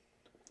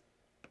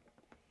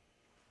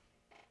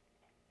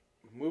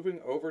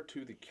 Moving over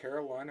to the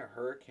Carolina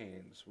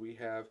Hurricanes, we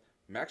have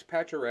Max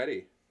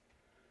Pacioretty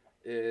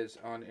is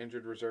on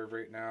injured reserve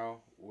right now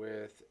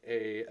with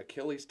a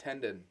Achilles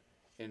tendon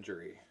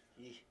injury.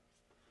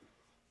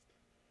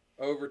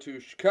 Over to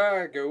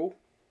Chicago,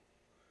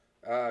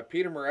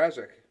 Peter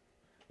Mrazek,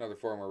 another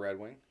former Red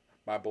Wing,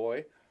 my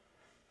boy.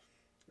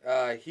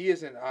 He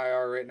is in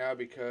IR right now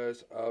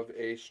because of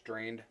a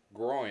strained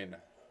groin,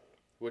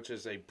 which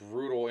is a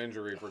brutal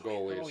injury for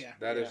goalies. Oh, yeah.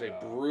 That is a Yeah.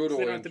 brutal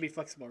They don't have injury. to be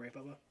flexible, right,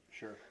 Bubba?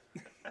 Sure.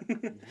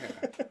 Yeah.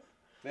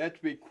 They have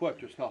to be quick,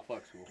 just not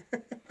flexible.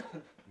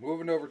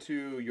 Moving over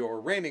to your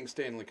reigning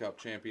Stanley Cup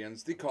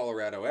champions, the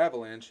Colorado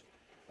Avalanche.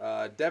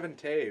 Devin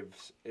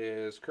Taves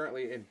is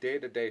currently in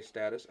day-to-day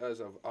status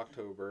as of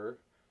October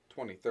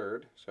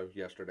 23rd, so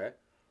yesterday.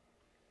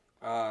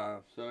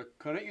 So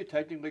couldn't you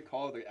technically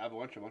call the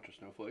Avalanche a bunch of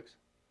snowflakes?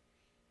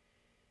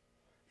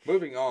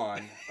 Moving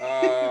on.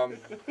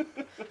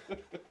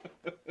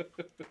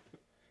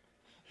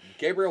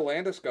 Gabriel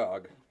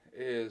Landeskog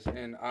is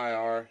in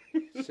IR,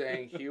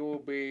 saying he will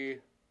be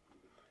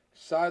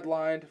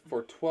sidelined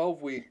for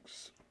 12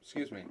 weeks,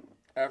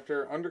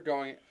 after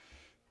undergoing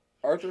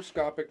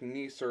arthroscopic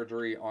knee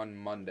surgery on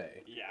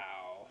Monday.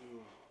 Yow.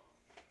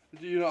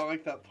 Did you not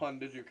like that pun,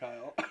 did you,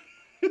 Kyle?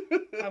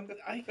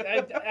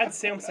 I'd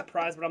say I'm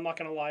surprised, but I'm not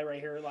going to lie right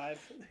here live.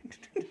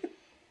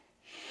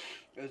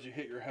 As you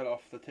hit your head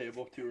off the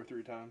table 2 or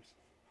 3 times.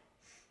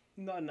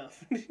 Not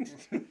enough.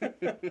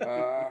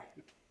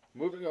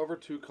 Moving over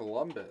to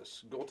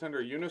Columbus,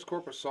 goaltender Eunice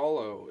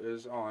Korpisalo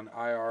is on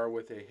IR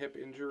with a hip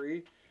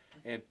injury,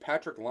 and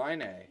Patrick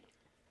Laine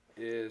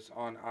is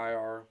on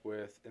IR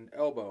with an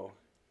elbow.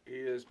 He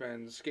has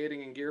been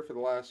skating in gear for the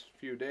last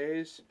few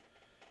days,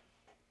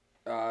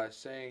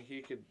 saying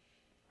he could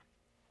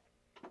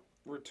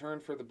return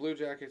for the Blue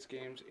Jackets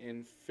games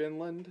in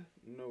Finland,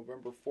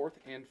 November 4th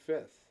and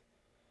 5th.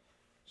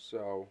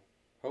 So,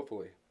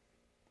 hopefully.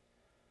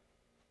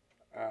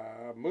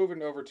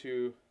 Moving over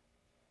to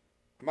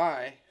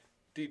my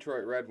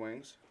Detroit Red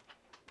Wings.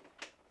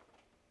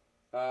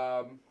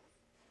 Robbie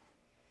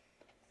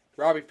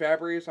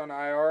Fabry is on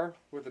IR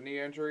with a knee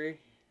injury.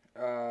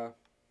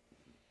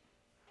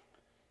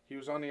 He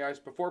was on the ice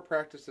before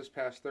practice this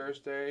past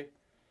Thursday,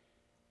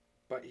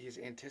 but he's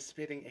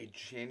anticipating a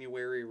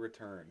January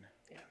return.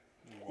 Yeah.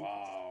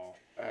 Wow.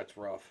 That's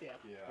rough. Yeah.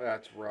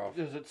 That's rough.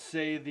 Does it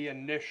say the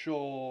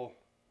initial,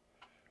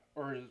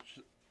 or is it,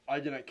 I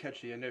didn't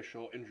catch the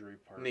initial injury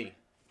part. Knee.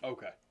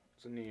 Okay.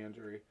 It's a knee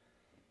injury.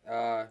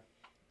 Jakub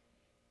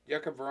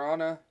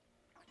Vrana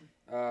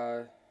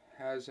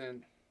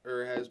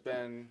has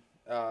been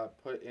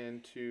put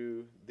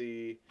into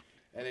the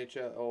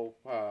NHL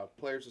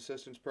Players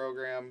Assistance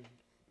Program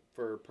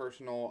for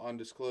personal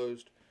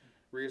undisclosed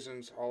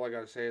reasons. All I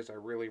gotta say is I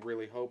really,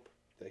 really hope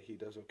that he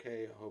does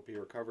okay. I hope he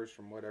recovers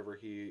from whatever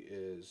he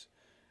is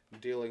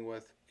dealing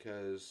with,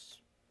 because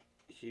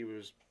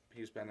he's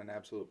been an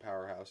absolute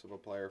powerhouse of a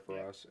player for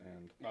us.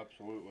 And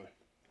Absolutely.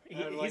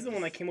 He's the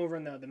one that came over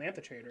in the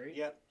Mantha trade, right?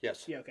 Yep.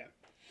 yes, Yeah, okay.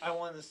 I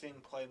wanted to see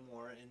him play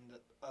more in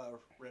the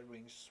Red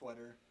Wings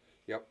sweater.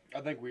 yep.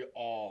 I think we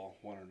all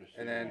wanted to see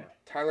And then more.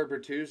 Tyler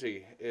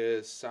Bertuzzi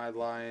is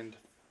sidelined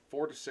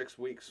 4 to 6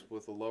 weeks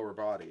with a lower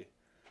body,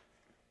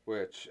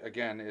 which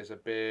again is a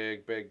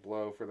big, big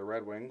blow for the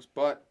Red Wings.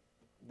 But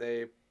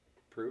they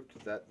proved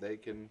that they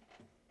can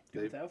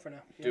Do without for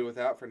now. Yeah. do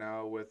without for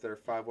now with their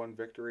 5-1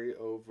 victory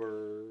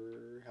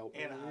over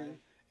Anaheim.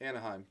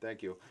 Anaheim,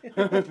 thank you.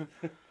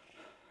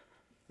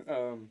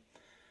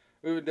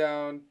 Moving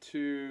down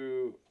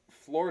to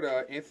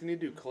Florida, Anthony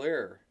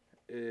Duclair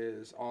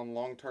is on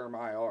long-term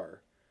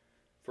IR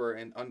for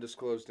an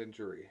undisclosed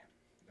injury.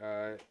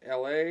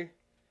 LA,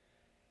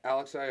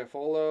 Alex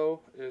Iafolo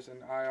is in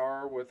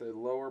IR with a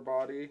lower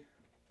body,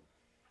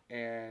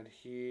 and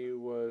he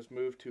was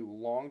moved to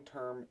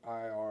long-term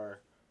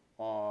IR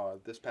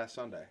this past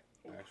Sunday,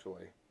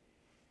 actually.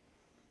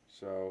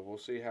 So we'll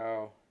see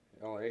how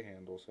LA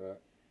handles that.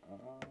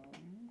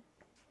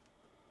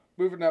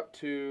 Moving up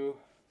to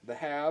the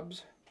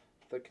Habs,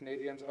 the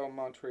Canadiens of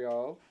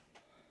Montreal.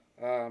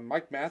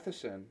 Mike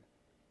Matheson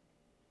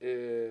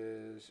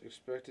is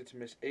expected to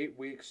miss 8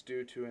 weeks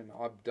due to an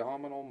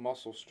abdominal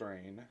muscle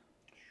strain.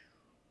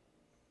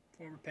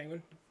 Former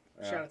Penguin.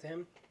 Yeah. Shout out to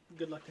him.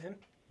 Good luck to him.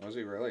 Was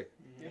he really?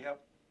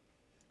 Yep.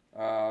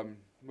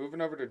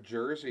 Moving over to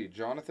Jersey,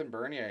 Jonathan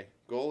Bernier,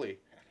 goalie.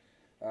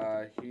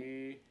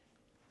 He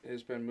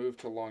has been moved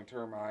to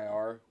long-term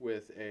IR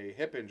with a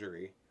hip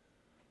injury.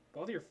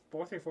 Both your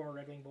former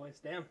Red Wing boys.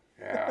 Damn.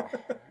 Yeah,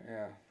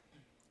 yeah.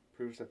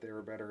 Proves that they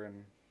were better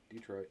in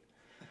Detroit.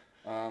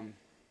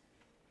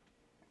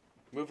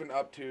 Moving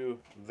up to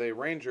the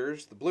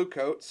Rangers, the Blue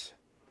Coats.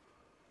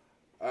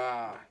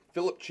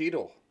 Philip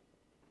Cheadle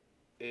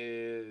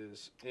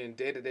is in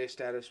day-to-day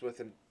status with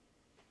an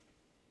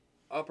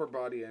upper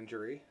body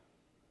injury.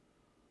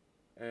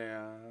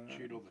 And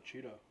Cheeto the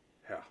Cheeto.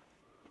 yeah.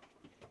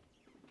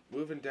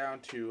 Moving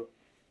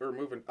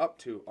up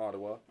to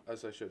Ottawa,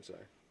 as I should say.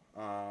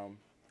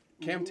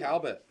 Cam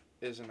Talbot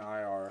is an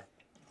IR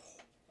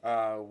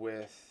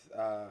with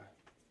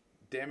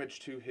damage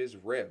to his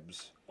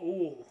ribs.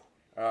 Oh.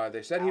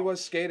 They said he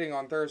was skating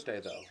on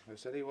Thursday, though. They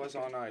said he was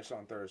on ice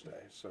on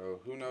Thursday, so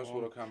who knows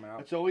what'll come out.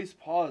 It's always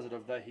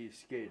positive that he's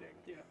skating.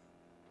 Yeah.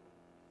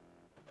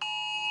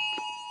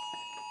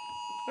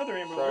 Another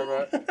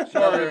Amber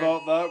Sorry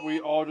about that.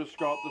 We all just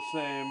got the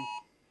same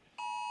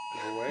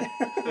Away.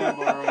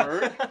 Amber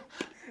Alert.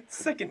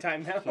 Second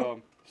time now.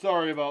 So,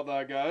 sorry about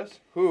that, guys.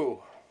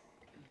 Who?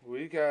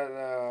 We got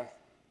a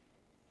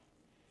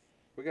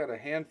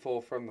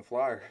handful from the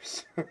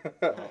Flyers.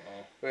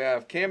 We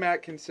have Cam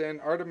Atkinson,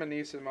 Artem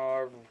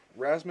Anisimov,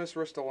 Rasmus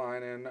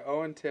Ristolainen,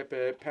 Owen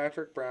Tippett,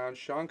 Patrick Brown,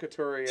 Sean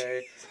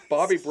Couturier,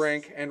 Bobby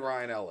Brink, and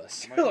Ryan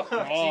Ellis.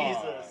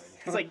 Jesus.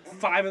 It's like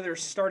 5 of their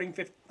starting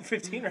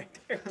 15 right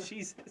there.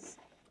 Jesus.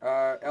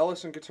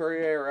 Ellis and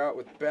Couturier are out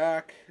with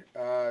back.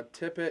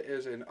 Tippett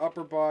is an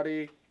upper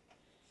body,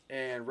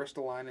 and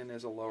Ristolainen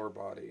is a lower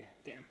body.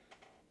 Damn.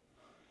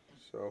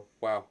 So,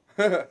 wow.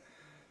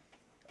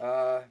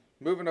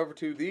 Moving over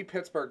to the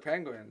Pittsburgh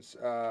Penguins.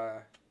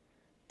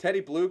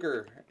 Teddy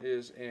Bluger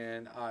is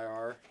in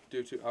IR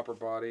due to upper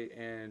body,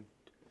 and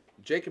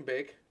Jake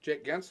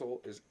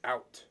Gensel is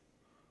out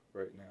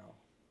right now.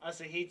 I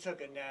say he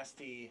took a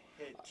nasty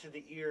hit to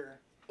the ear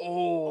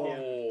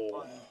Oh.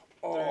 on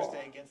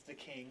Thursday against the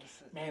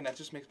Kings. Man, that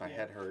just makes my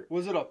head hurt.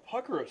 Was it a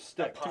puck or a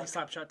stick? Took a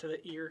slap shot to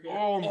the ear. Yeah.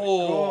 Oh my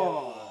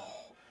god!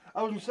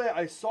 I was gonna say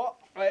I saw.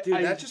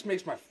 Dude, that just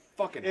makes my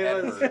fucking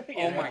head hurt.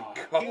 Yeah. Oh my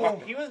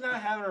god. He was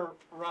not having a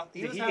rough.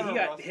 He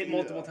got hit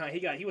multiple times.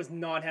 He was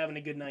not having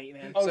a good night,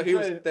 man. Oh, So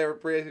they were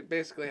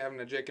basically having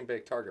a Jake and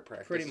Bake target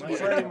practice. Pretty much.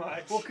 Pretty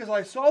much. Well, because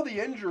I saw the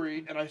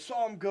injury and I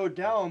saw him go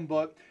down,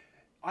 but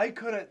I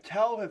couldn't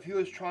tell if he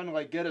was trying to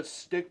like get a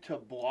stick to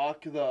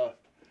block the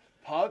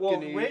puck. Well,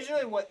 and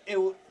originally what it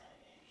was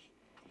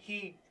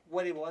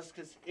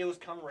because it was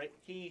coming right.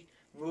 He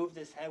moved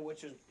his head,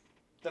 which was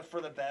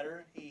for the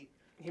better. He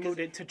moved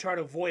it to try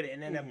to avoid it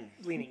and ended up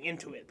leaning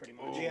into it, pretty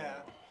much.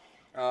 Yeah.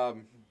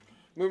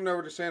 Moving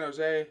over to San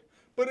Jose.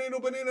 Bonino.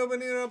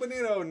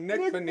 Nick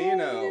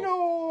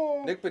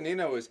Bonino. Nick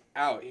Bonino is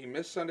out. He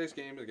missed Sunday's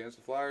games against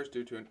the Flyers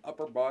due to an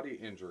upper body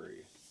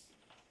injury.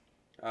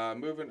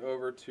 Moving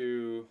over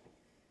to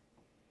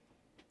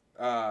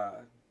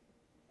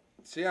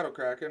Seattle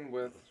Kraken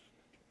with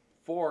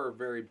 4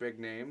 very big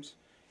names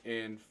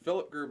in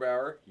Philip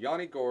Grubauer,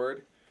 Yanni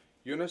Gord,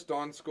 Jonas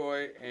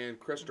Donskoy, and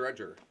Chris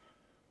Dredger.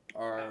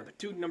 The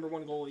 2 number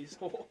 1 goalies.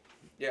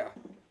 Yeah.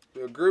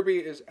 So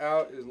Gruby is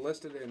out, is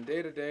listed in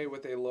day-to-day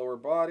with a lower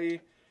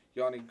body.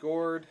 Yanni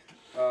Gord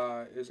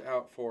is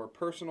out for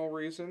personal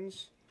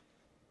reasons.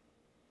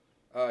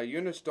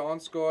 Jonas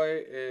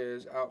Donskoy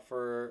is out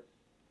for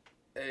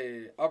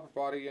a upper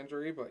body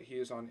injury, but he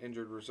is on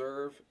injured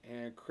reserve.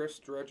 And Chris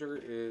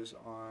Dredger is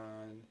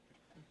on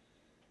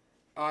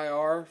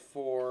IR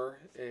for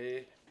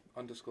a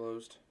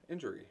undisclosed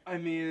injury. I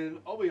mean,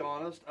 I'll be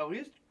honest. At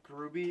least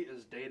Gruby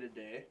is day to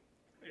day,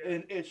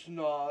 and it's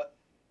not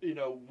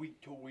week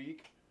to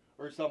week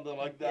or something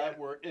like that.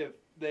 Where if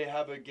they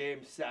have a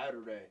game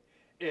Saturday,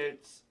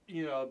 it's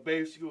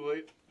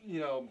basically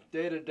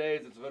day to day.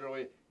 It's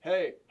literally,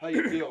 hey, how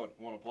you feeling?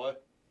 Want to play?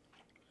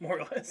 More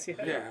or less,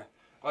 yeah. Yeah.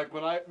 Like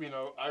when I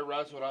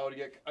wrestled, I would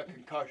get a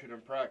concussion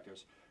in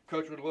practice.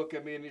 Coach would look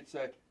at me and he'd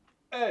say,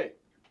 "Hey,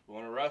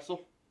 want to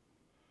wrestle?"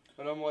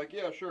 And I'm like,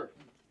 "Yeah, sure."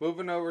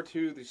 Moving over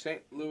to the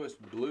St. Louis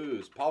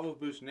Blues, Pavel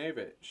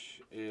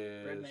Buchnevich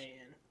is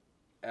Breadman.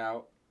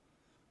 out.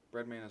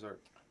 Breadman is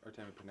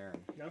Artemi Panarin.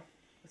 No,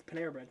 it's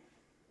Panera Bread.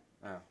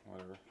 Oh,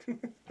 whatever.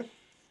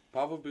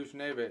 Pavel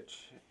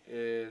Buchnevich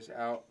is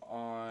out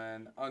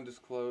on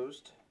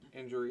undisclosed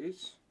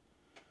injuries.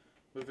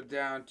 Moving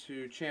down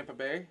to Tampa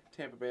Bay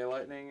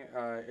Lightning.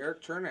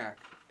 Eric Chernak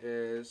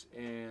is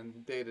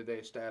in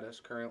day-to-day status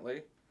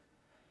currently.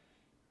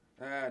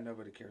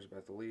 Nobody cares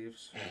about the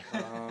Leafs.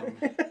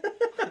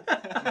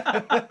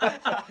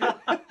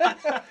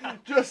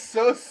 Just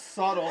so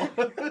subtle.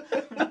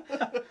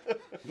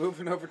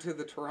 Moving over to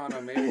the Toronto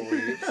Maple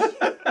Leafs.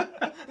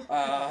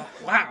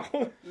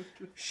 Wow.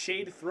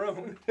 Shade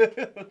thrown.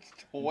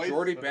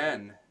 Jordy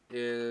Benn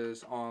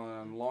is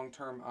on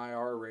long-term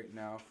IR right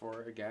now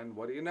for, again,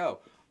 what do you know?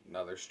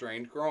 Another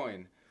strained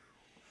groin.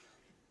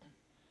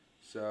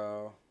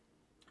 So,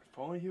 If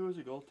only he was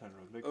a goaltender.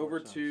 It would make over more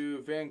sense.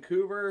 to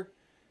Vancouver.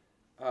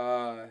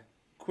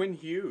 Quinn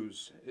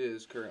Hughes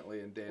is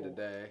currently in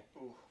day-to-day.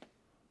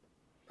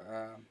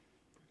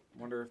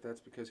 Wonder if that's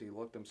because he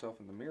looked himself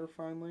in the mirror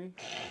finally.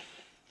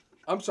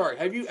 I'm sorry.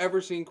 Have you ever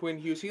seen Quinn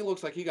Hughes? He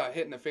looks like he got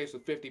hit in the face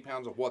with 50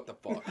 pounds of what the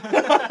fuck.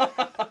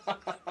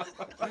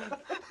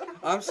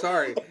 I'm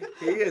sorry.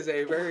 He is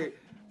a very,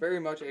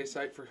 very much a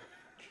sight for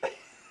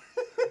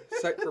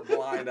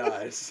blind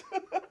eyes.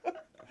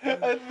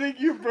 I think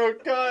you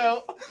broke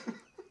Kyle.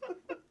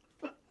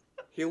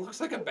 He looks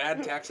like a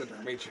bad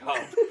taxidermy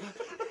job.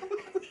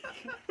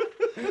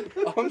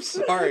 I'm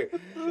sorry.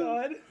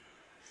 God.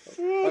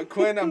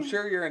 Quinn, I'm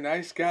sure you're a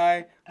nice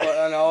guy,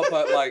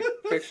 but like,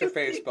 fix your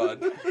face,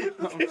 bud.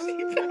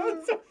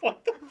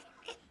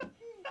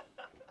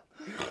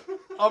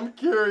 I'm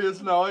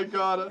curious now. I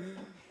got it.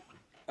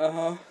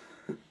 Uh-huh.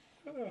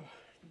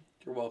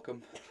 You're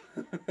welcome.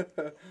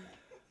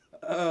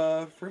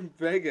 From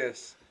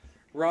Vegas,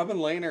 Robin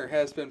Lehner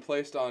has been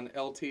placed on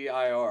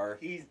LTIR.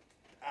 He's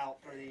out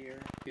for the year.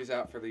 He's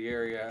out for the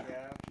year, yeah.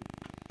 Yeah.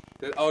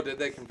 Did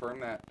they confirm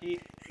that?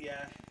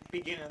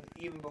 Beginning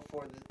even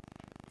before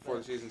Before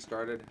the season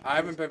started? I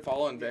haven't been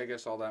following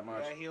Vegas all that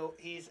much. Yeah,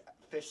 he's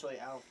officially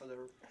out for the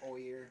whole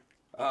year.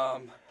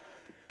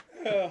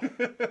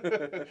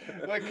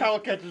 Like Kyle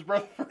catches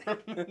breath for a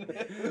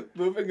minute.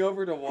 Moving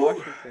over to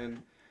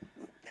Washington.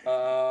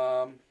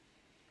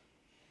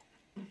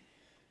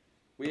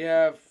 We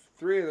have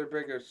three of their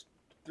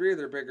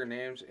bigger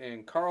names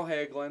in Carl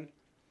Hagelin,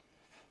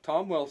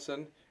 Tom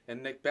Wilson,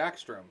 and Nick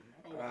Backstrom.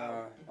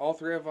 All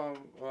three of them.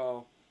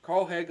 Well,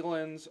 Carl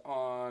Hagelin's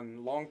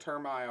on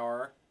long-term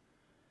IR.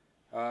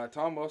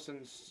 Tom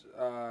Wilson's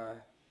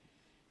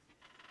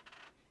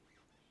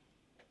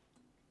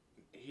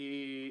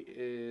he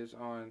is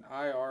on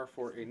IR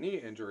for a knee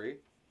injury.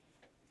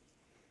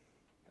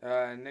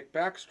 Nick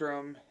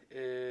Backstrom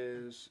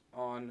is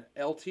on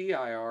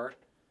LTIR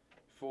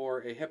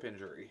for a hip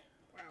injury.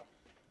 Wow.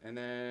 And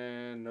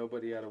then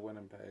nobody out of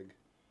Winnipeg.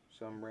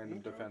 Some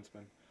random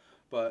defenseman.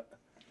 But,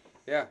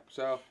 yeah,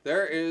 so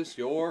there is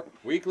your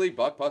weekly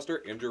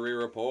Buckbuster injury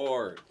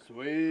report.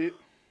 Sweet.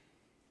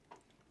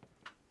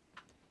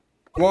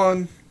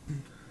 One.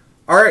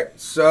 All right,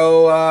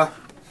 so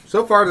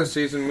far this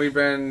season we've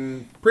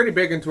been pretty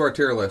big into our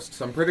tier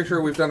lists. I'm pretty sure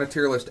we've done a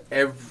tier list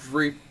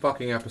every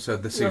fucking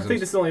episode this I season.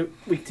 think this is only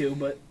week 2,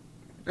 but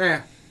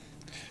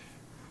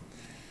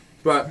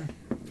But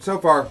so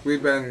far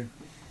we've been.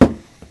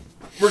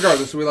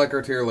 Regardless, we like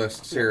our tier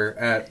lists here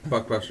at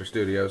Buckbuster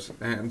Studios,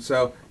 and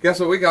so guess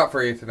what we got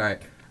for you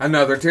tonight?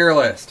 Another tier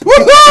list.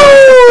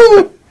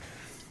 Woohoo!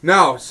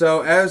 No,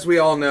 so as we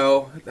all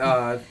know,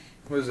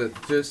 was it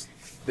just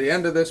the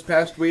end of this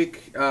past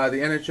week? The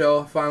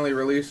NHL finally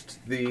released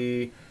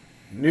the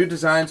new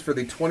designs for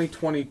the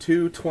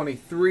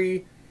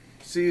 2022-23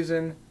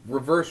 season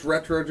reverse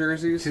retro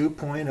jerseys.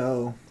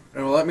 2.0.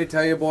 And well, let me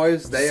tell you,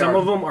 boys, some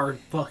of them are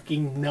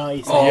fucking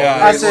nice. Oh,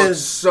 Yeah. they look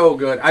so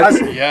good.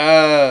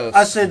 Yes.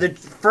 I said the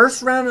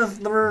first round of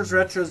the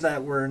retros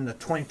that were in the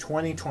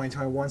 2020,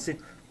 2021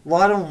 season, a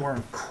lot of them were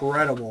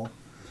incredible.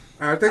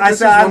 I think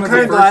this is one of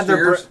the first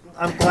years.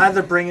 I'm glad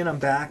they're bringing them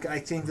back. I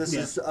think this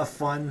is a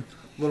fun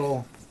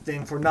little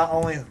thing for not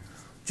only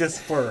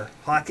just for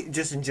hockey,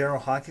 just in general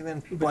hockey,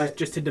 but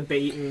just to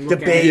debate and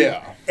look at.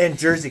 Yeah. and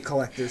jersey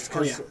collectors.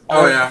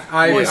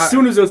 As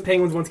soon as those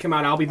Penguins ones come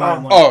out, I'll be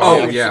buying one.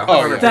 Oh, yeah.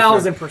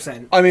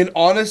 1,000%. I mean,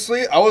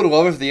 honestly, I would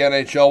love if the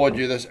NHL would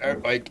do this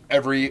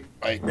every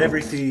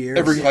few years,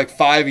 every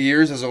 5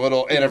 years as a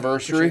little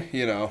anniversary.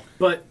 You know.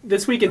 But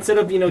this week, instead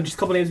of just a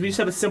couple names, we just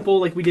have a simple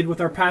like we did with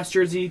our past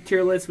jersey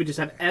tier list. We just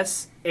have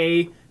S,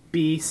 A,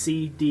 B,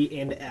 C, D,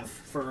 and F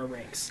for our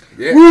ranks.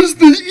 Yeah. Where's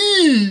the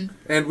E?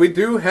 And we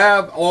do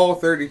have all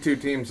 32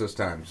 teams this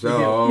time.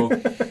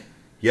 So,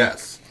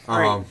 yes.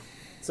 Right.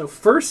 So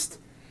first,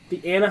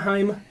 the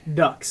Anaheim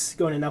Ducks,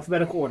 going in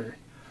alphabetical order.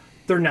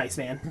 They're nice,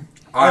 man.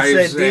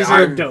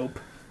 They're dope.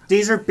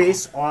 These are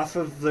based off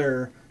of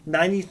their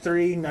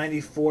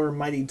 93-94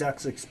 Mighty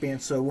Ducks expansion.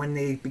 So when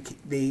they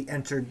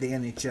entered the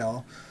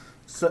NHL.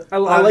 So I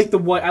like the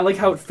white. I like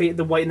how it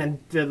the white and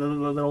then the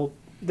little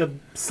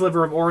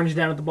sliver of orange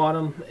down at the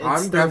bottom.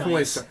 I'm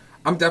definitely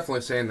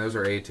saying those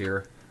are A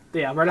tier.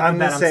 Yeah, right off the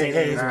bat, I'm saying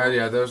A.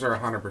 Yeah, those are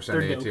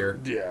 100% A tier.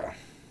 Yeah.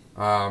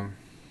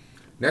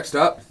 Next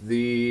up,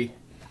 the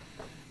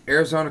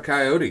Arizona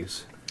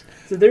Coyotes.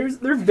 So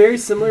they're very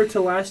similar to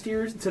last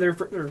year's,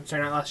 not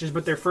last year's,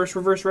 but their first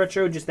reverse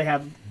retro. Just they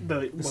have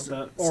the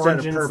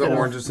orange instead of the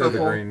orange instead of the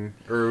purple. green,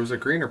 or was it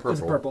green or purple? It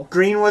was purple.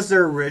 Green was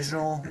their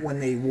original when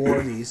they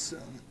wore these,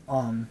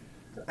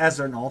 as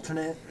an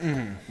alternate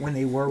when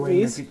they were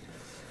wearing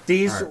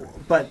these.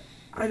 Right. But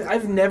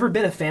I've never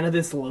been a fan of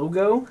this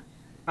logo.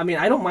 I mean,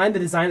 I don't mind the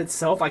design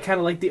itself. I kind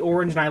of like the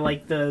orange, and I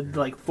like the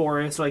like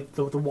forest, like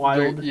the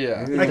wild.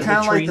 Yeah. the I kind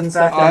of like trees the and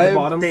fact stuff at the that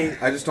bottom. they.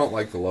 I just don't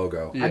like the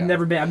logo. Yeah. I've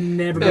never been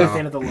a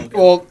fan of the logo.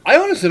 Well, I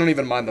honestly don't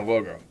even mind the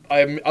logo.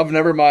 I've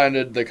never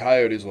minded the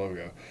Coyotes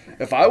logo.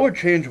 If I would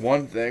change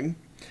one thing,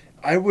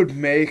 I would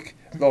make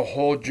the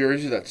whole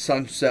jersey that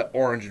sunset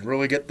orange and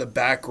really get the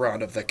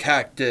background of the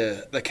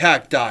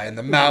cacti and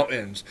the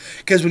mountains.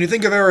 Because when you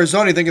think of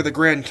Arizona, you think of the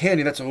Grand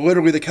Canyon. That's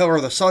literally the color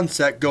of the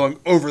sunset going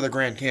over the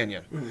Grand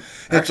Canyon.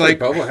 It's Actually, like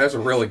Bubba has a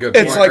really good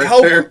it's point like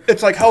right there.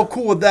 it's like how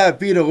cool would that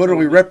be to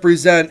literally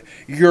represent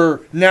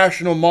your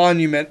national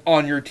monument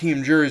on your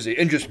team jersey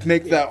and just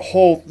make that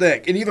whole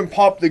thing and even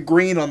pop the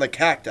green on the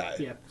cacti.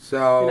 Yeah.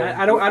 So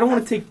And I don't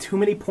want to take too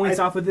many points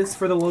off of this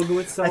for the logo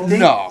I itself. think,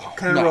 No,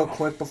 kind of no. real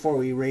quick before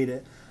we rate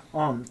it,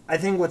 I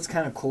think what's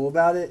kind of cool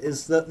about it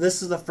is that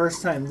this is the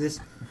first time this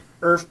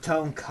earth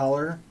tone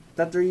color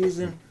that they're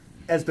using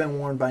has been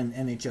worn by an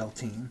NHL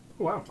team.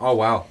 Wow. oh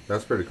wow,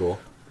 that's pretty cool.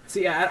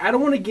 See, I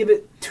don't want to give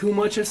it too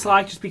much of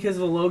slack just because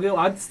of the logo.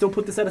 I'd still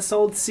put this at a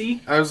solid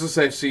C. I was gonna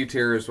say C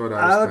tier is what I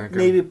I was would thinking.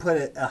 maybe put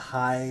it a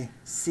high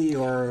C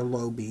or a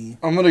low B.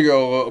 I'm gonna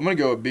go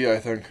with B. I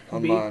think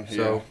on B? mine.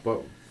 So,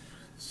 but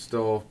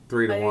still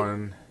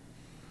 3-1.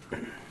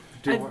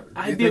 Do you want-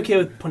 I'd you be think- okay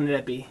with putting it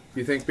at B.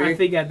 You think B? I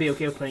think I'd be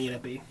okay with putting it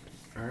at B.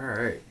 All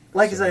right.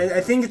 Like I said,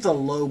 I think it's a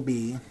low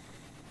B.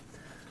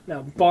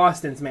 No,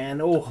 Boston's,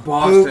 man. Oh,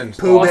 Boston's.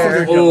 Pooh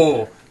Boston's. Bear.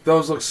 Oh,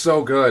 those look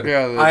so good.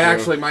 Yeah, they I do.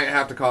 actually might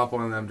have to cop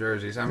one of them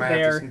jerseys. I might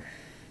have to.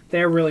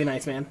 they're really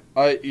nice, man.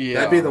 Yeah.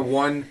 That'd be the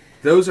one.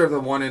 Those are the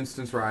one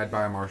instance where I'd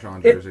buy a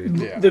Marchand It, jersey.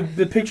 Yeah.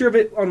 the picture of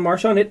it on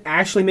Marchand, it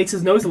actually makes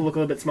his nose look a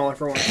little bit smaller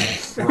for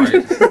once.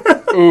 Right.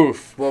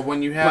 Oof. Well,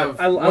 when you have,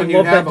 I when you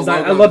love that have a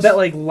design. I logo love that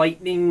like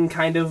lightning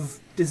kind of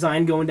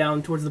design going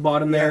down towards the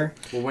bottom there.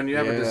 Well, when you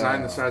have a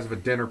design the Yeah. size of a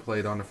dinner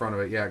plate on the front of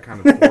it, yeah, it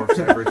kind of dwarfs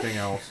everything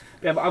else.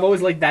 Yeah, I've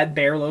always liked that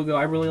bear logo.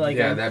 I really like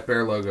Yeah, it. that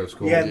bear logo's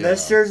cool. Yeah,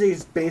 this jersey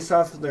is based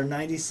off of their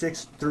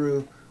 96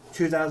 through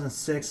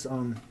 2006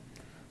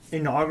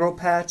 inaugural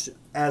patch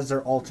as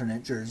their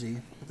alternate jersey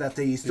that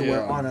they used to wear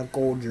Yeah. on a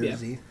gold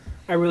jersey.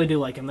 I really do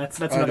like him. That's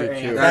I another do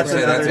A. too. That's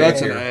another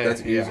That's A an tier. A.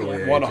 That's easily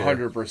yeah. A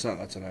 100%.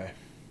 That's an A.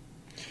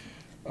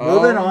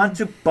 Moving on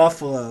to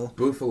Buffalo.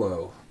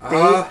 Buffalo.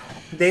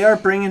 They are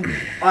bringing.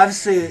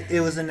 Obviously, it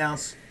was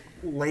announced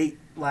late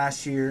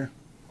last year.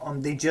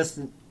 They just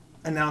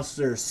announced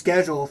their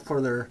schedule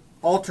for their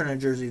alternate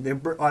jersey. They're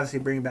obviously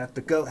bringing back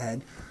the goat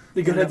head.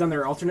 The good heads on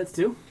their alternates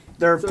too.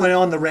 They're putting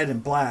on the red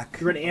and black.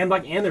 The red and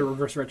black and their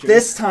reverse retro.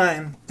 This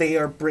time, they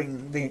are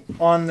bringing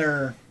on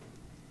their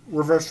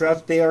reverse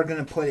reps. They are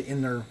going to put it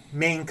in their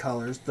main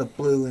colors, the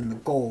blue and the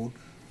gold.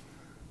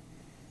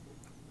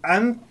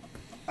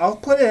 I'll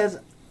put it as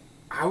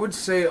I would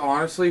say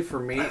honestly, for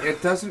me,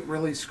 it doesn't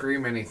really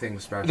scream anything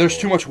special. There's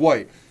too much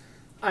white.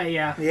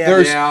 Yeah.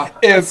 There's Yeah.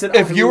 if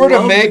I you were to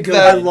love make the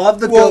that, goat. I love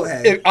the well, goat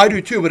head. I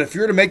do too. But if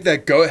you were to make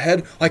that goat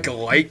head like a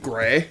light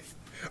gray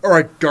or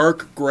a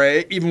dark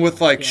gray, even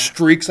with like Yeah.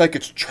 streaks like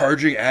it's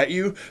charging at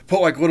you,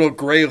 put like little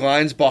gray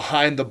lines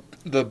behind the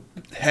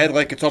head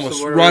like it's almost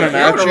So what are running we-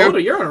 You're at on a roll.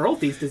 you. You're on a roll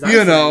with these designs.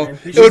 You know, man.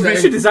 it would You be-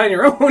 should design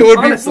your own. It would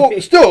be honestly.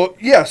 well, still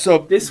yeah.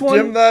 So This one,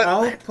 dim that.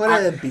 I'll put it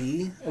at a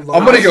B. I'm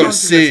gonna I go was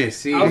C. gonna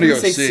say C. I I'm was gonna gonna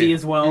go say C. C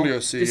as well. I'm gonna go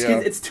C. Just Yeah.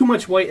 'cause it's too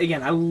much white.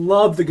 Again, I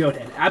love the goat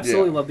head.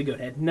 Absolutely Yeah. love the goat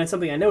head, and that's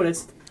something I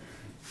noticed.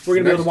 We're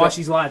gonna be able Next to watch up-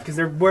 these live because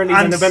they're wearing these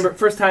on I'm s- November.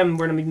 First time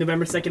we're gonna be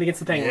November 2nd against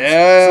the Penguins.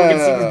 Yeah. So we're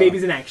gonna see these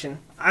babies in action.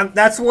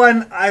 That's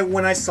when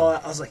I saw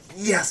it, I was like,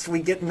 yes, we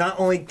get not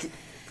only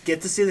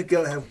get to see the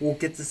goat head, we'll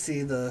get to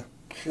see the.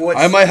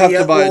 I might have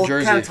to buy a we'll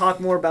jersey. kind of talk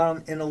more about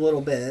them in a little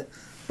bit,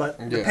 but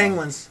the Yeah.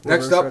 Penguins.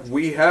 Next up,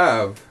 we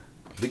have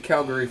the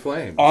Calgary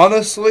Flames.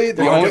 Honestly,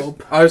 the They're only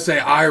dope. I would say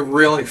I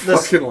really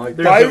fucking like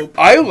they're that. dope.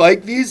 I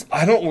like these.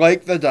 I don't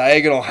like the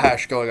diagonal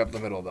hash going up the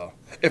middle though.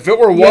 If it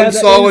were Yeah, one that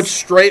solid is-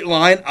 straight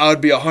line, I would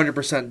be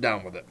 100%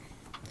 down with it.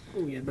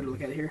 Oh yeah, better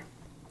look at it here.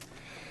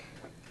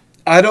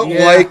 I don't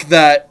Yeah. like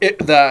that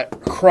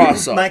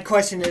cross up. My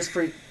question is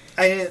for.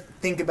 I didn't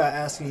think about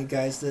asking you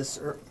guys this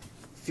a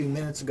few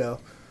minutes ago.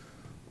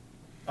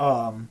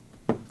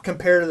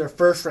 Compared to their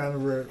first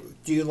round,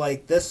 do you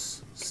like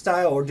this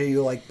style or do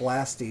you like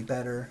Blasty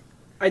better?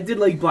 I did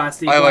like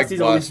Blasty. I like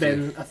Blasty's always Blasty.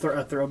 been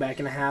a throwback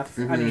and a half.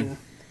 I mean,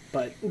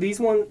 but this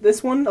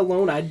one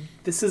alone,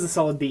 this is a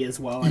solid B as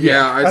well.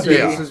 Yeah, I'd say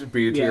Yeah. this is a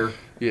B tier.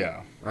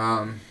 Yeah.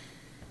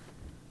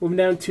 Moving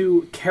down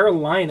to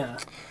Carolina.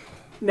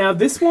 Now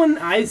this one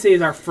I'd say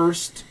is our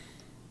first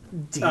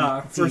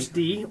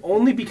D,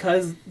 only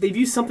because they've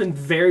used something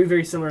very,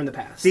 very similar in the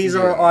past. These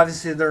are Yeah.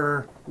 obviously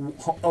their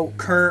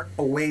current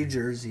away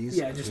jerseys.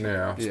 Yeah, just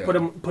Yeah. Yeah.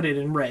 put it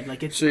in red.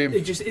 Like See-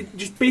 it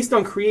just based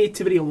on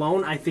creativity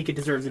alone, I think it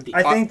deserves a D.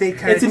 I think they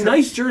kind It's of. a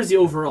nice jersey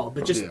overall,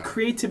 but just Yeah.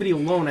 creativity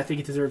alone, I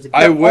think it deserves a D.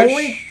 I The wish.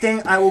 only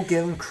thing I will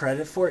give them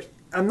credit for,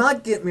 I'm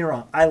not getting me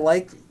wrong. I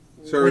like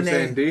So we're when they-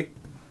 saying D?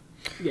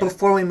 Yeah.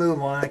 Before we move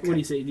on, What do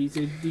you say? Do you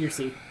say D or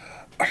C?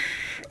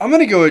 I'm going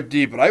to go with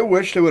D, but I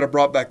wish they would have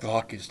brought back the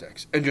hockey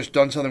sticks and just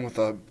done something with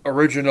the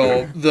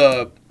original,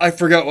 I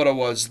forgot what it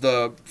was,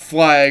 the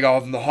flag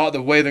on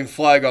the waving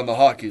flag on the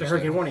hockey The stick.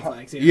 hurricane warning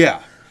flags. Yeah.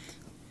 Yeah.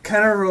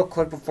 Kind of real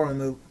quick before we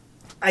move,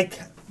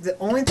 the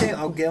only thing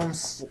I'll give them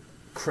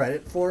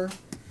credit for,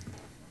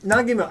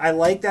 not give them, I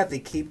like that they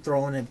keep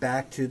throwing it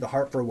back to the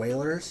Hartford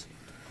Whalers,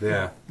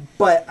 Yeah.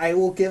 but I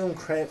will give them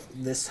credit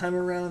this time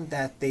around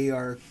that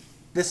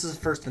this is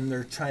the first time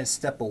they're trying to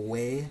step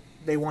away.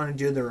 They want to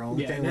do their own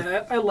Yeah, thing.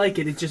 and I like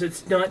it.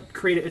 It's not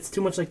creative. It's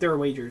too much like their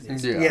away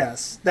jerseys. Yeah.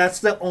 Yes, that's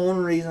the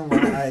only reason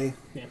why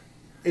Yeah.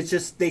 It's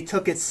just they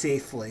took it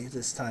safely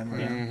this time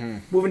around. Mm-hmm.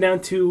 Moving down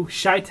to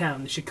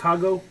Chi-Town, the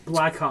Chicago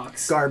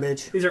Blackhawks.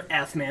 Garbage. These are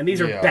F, man. These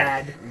are Yeah.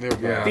 bad. They're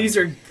bad. These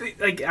are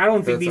like I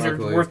don't think That's these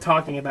ugly. are worth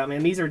talking about,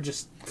 man. These are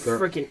just They're-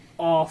 freaking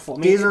awful. I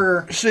mean, These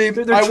are See,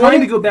 they're I trying to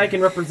wouldn't- go back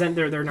and represent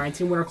their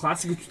 19 winter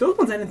classic. Which those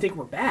ones I didn't think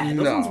were bad.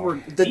 Those No. ones were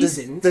the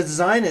decent.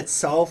 design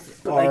itself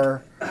But, like,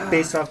 are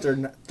based off their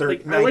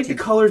like, 19. I like the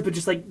colors, but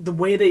just like the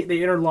way they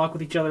interlock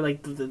with each other,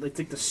 like it's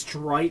like the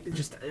stripe. It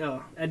just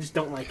I just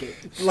don't like it.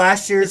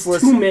 Last year's It's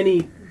was too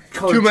many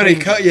color Too many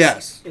changes.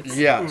 yes. It's-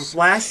 Yes.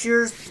 last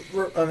year's.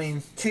 I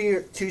mean,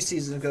 2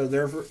 seasons ago,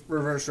 their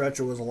reverse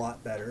retro was a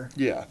lot better.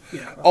 Yeah.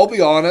 Yeah. I'll be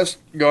honest,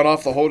 going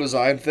off the whole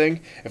design thing,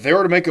 if they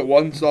were to make it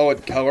one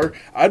solid color,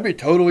 I'd be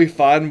totally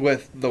fine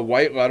with the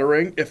white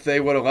lettering if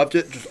they would have left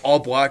it just all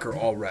black or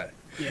all red.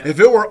 Yeah. If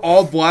it were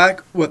all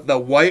black with the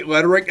white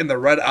lettering and the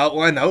red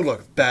outline, that would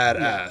look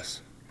badass.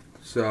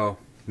 So,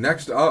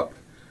 next up,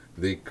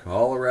 the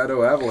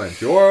Colorado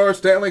Avalanche, your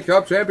Stanley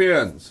Cup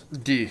champions.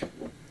 D.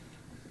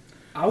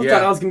 I thought Yeah.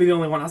 I was gonna be the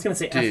only one. I was gonna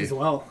say F D. as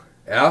well.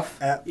 F?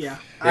 Yeah.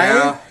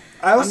 Yeah.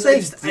 I will I'm say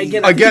just- D.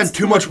 again, I think Again, it's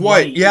too much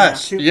white.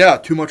 Yes. yeah. Yeah,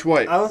 too much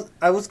white.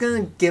 I was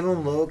gonna give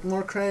them a little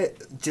more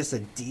credit, just a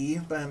D,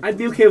 but I'd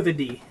be okay with a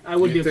D. I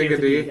would You be okay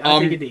think with a a D? D. I'd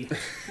take a D.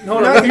 No,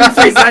 no, No, look at your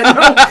face. I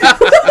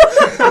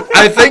know.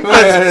 I think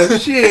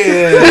that's,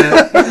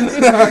 Shit.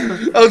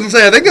 I was gonna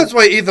say, I think that's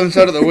why Ethan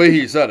said it the way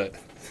he said it.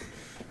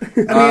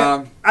 I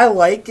mean, I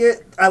like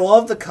it. I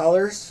love the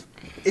colors.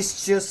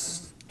 It's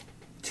just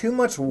too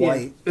much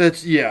white.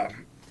 It's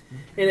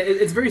And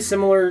it's very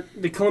similar.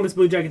 The Columbus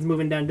Blue Jackets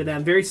moving down to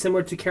them. Very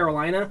similar to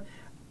Carolina.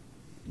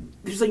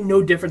 There's like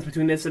no difference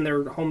between this and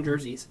their home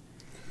jerseys.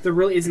 There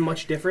really isn't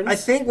much difference. I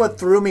think what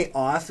threw me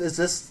off is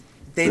this: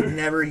 they've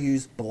never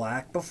used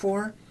black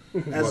before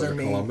as Was their it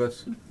main.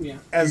 Columbus? Yeah,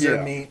 Their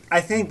Yeah. main. I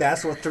think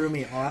that's what threw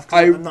me off. 'Cause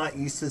I'm not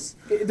used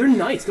to. they're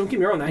nice. Don't get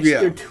me wrong. Actually,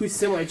 Yeah. they're too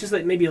similar. It's just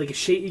like maybe like a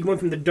shade. You went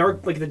from the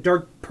dark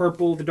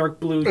purple, the dark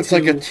blue. It's to,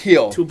 like a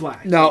teal. to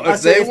black. Now, I'd if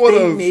say they would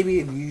have, maybe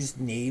have used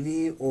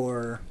navy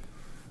or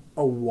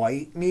a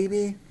white,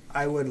 maybe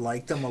I would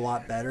like them a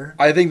lot better.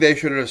 I think they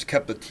should have just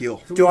kept the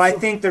teal. Do I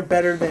think they're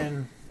better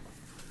than?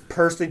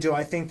 Personally, do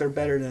I think they're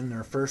better than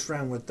their first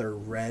round with their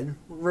red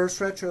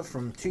reverse retro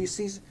from 2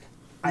 seasons?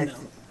 No.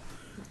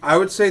 I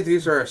would say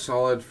these are a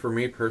solid, for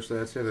me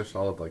personally, I'd say they're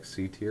solid like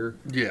C tier.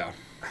 Yeah.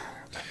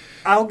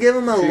 I'll give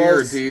them a C low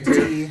or D tier?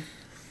 D.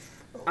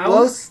 I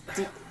Low would-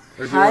 D.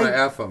 Or do you want to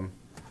High- F them?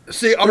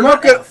 See, I'm They're not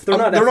not good. F. They're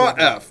not They're F not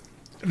level. F.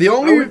 The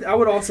only, I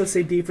would also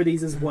say D for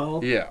these as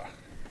well. yeah.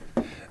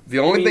 The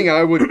only mean, thing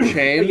I would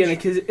change, Again,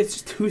 because it's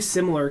just too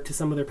similar to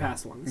some of their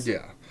past ones.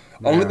 yeah.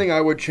 Only Yeah. thing I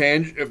would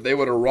change if they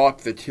would have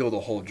rocked the teal the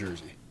whole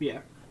jersey. Yeah.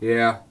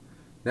 Yeah.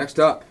 Next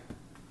up,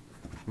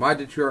 my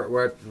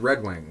Detroit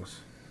Red Wings.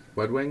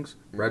 Red Wings?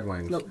 Red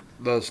Wings. Nope.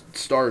 The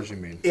stars, you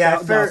mean? Yeah,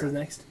 Dallas fair. is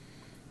next.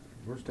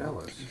 Where's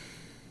Dallas?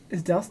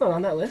 Is Dallas not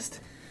on that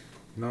list?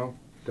 No,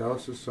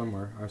 Dallas is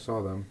somewhere. I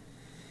saw them.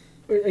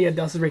 Yeah,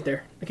 Dallas is right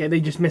there. Okay, they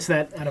just missed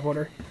that out of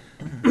order.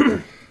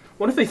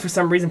 What if they, for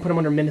some reason, put them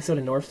under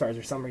Minnesota North Stars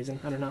or some reason?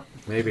 I don't know.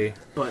 Maybe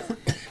But,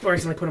 or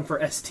accidentally put them for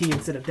ST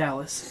instead of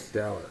Dallas.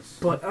 Dallas.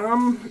 But,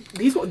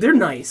 they're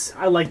nice.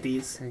 I like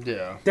these.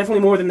 Yeah.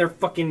 Definitely more than their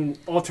fucking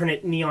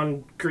alternate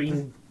neon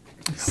green.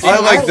 I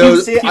like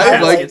those. See, I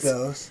I like like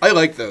those. I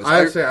like those.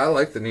 I say I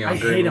like the neon I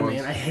green hate them, ones.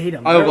 man. I hate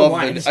them. I don't know love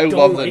why, the just I don't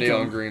love the like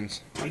neon 'em.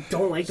 greens. I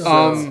don't like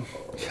those.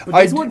 But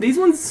I these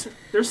ones,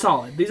 they're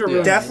solid. These are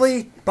really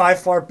Definitely by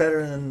far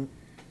better than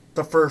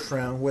the first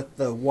round with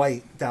the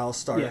white Dallas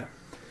Star. nice. Yeah.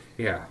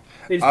 Yeah.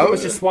 They just I pretty much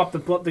would- just swapped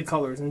the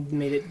colors and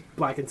made it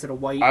black instead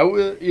of white. I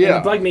would. And Yeah.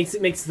 the black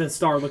makes the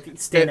star look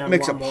stand out It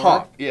makes a it lot more.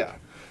 pop. Yeah.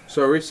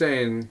 So are we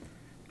saying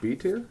B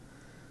tier?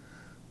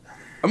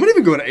 I'm gonna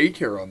even go an A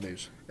tier on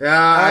these.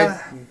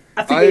 Yeah,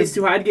 I think I- A's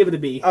too high. I'd give it a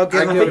B. I'll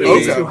give I'd them give a it I a think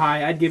B. A's B. too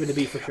high. I'd give it a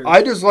B for sure.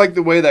 I just like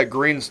the way that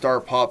green star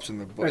pops in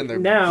the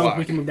Now black.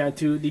 we can move down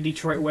to the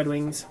Detroit Red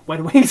Wings. Red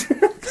Wings.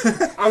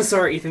 I'm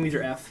sorry, Ethan. These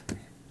are F.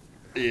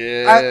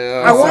 Yeah.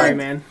 I I'm wanna- sorry,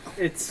 man.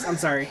 I'm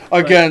sorry.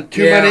 but Again,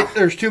 too Yeah. many.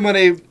 There's too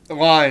many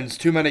lines.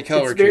 Too many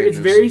color it's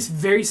changes.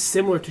 very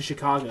similar to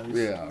Chicago's.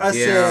 Yeah. I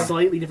Yeah. say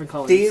Slightly different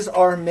colors. these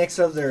are a mix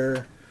of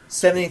their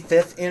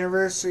 75th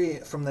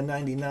anniversary from the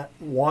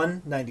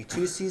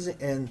 91-92 season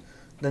and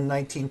the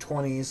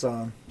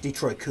 1920s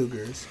Detroit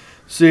Cougars.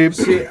 See,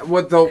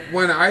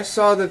 when I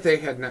saw that they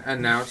had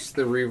announced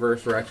the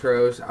reverse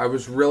retros, I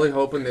was really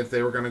hoping that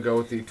they were going to go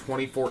with the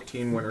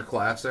 2014 Winter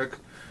Classic.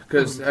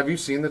 Because have you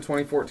seen the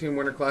 2014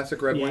 Winter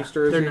Classic Red Wings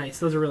jersey? They're nice.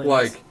 Those are really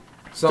like, nice.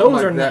 Something Those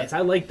like are that. nice. I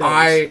like those.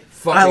 I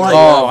fucking like-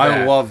 love I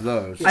that. love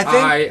those.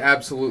 I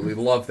absolutely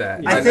love that. I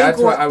And think that's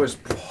what- what I was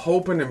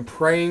hoping and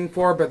praying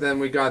for, but then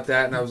we got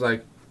that, and I was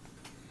like,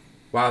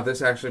 wow,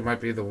 this actually might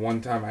be the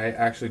one time I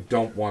actually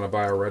don't want to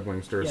buy a Red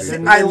Wings jersey. they're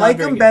I not like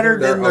very them good. better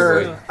They're than their.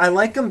 ugly. I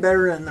like them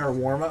better than their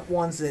warm-up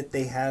ones that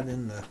they had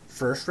in the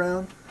first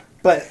round.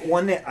 But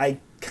one that I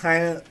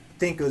kind of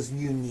think was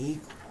unique,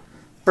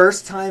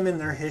 first time in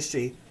their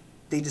history,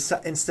 they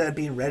decided instead of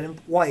being red and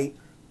white,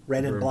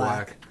 red and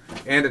black.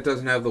 And it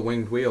doesn't have the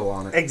winged wheel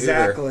on it.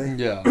 Exactly.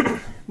 Yeah.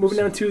 Moving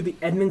on to the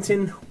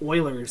Edmonton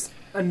Oilers.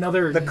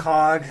 Another The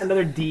cog.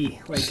 another D.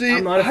 Like, See,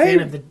 I'm not a fan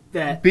of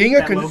that Being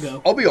that a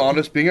logo. I'll be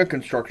honest, being a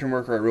construction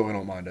worker, I really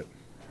don't mind it.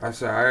 I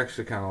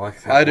actually kind of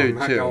like that. I one, do,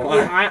 not too. gonna I,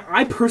 mean, lie.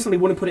 I personally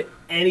wouldn't put it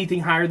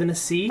anything higher than a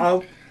C.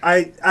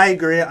 I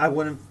agree. I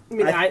wouldn't.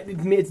 I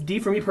mean, it's D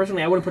for me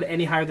personally. I wouldn't put it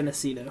any higher than a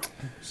C, though.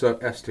 So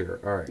S tier.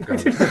 All right,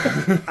 got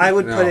it. I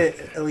would No. put it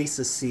at least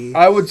a C.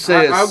 I would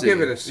say I'll a C. give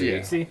it a C.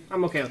 Yeah. See,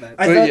 I'm okay with that.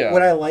 I But thought yeah.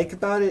 what I like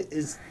about it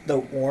is the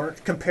orange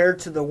compared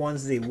to the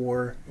ones they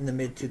wore in the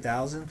mid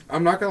 2000s.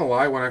 I'm not gonna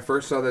lie. When I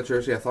first saw that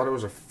jersey, I thought it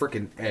was a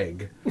freaking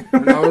egg,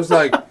 and I was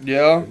like,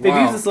 Yeah. They've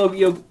wow. used this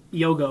logo,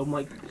 Yogo. I'm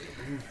like,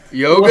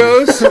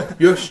 Yogos?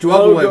 You're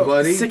struggling, logo.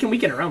 buddy. Second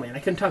week in a row, man. I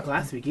couldn't talk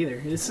last week either.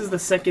 This is the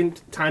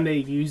second time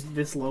they've used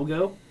this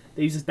logo.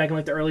 They used this back in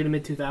like the early to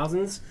mid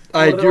 2000s.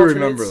 I One of do their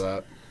remember alternates.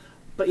 that.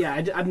 But yeah,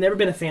 I've never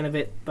been a fan of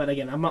it. But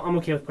again, I'm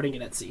okay with putting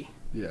it at C.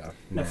 Yeah.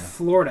 Now,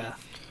 Florida.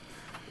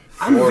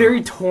 I'm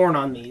very torn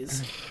on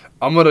these.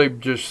 I'm going to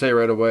just say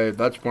right away,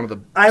 that's one of the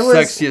I was-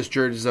 sexiest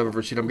jerseys I've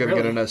ever seen. I'm giving it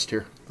Really? an S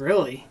tier.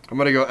 Really? I'm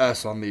going to go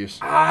S on these.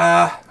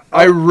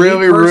 I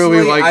really,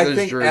 really like I this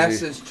think jersey.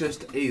 S is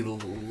just a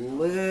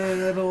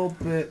little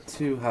bit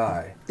too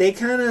high. They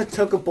kind of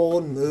took a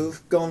bold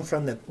move going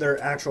from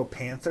their actual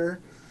Panther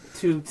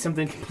To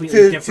something completely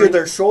to different.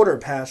 their shoulder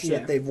patch Yeah.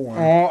 that they've worn.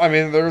 Oh, I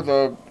mean, they're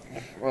the...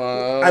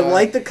 I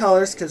like the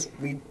colors because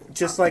we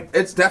just like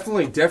It's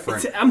definitely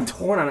different. I'm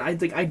torn on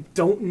it. I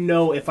don't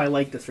know if I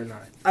like this or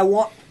not. I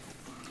want.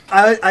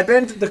 I've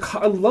been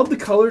I love the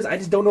colors. I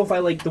just don't know if I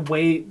like the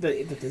way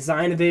the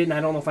design of it, and I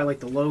don't know if I like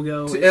the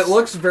logo. It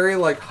looks very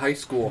like high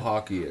school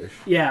hockey-ish.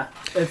 Yeah,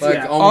 it's, Like,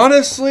 yeah. almost-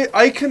 Honestly,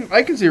 I can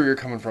see where you're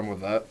coming from with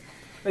that.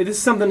 Like, this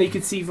is something you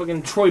could see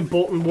fucking Troy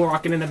Bolton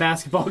walking in a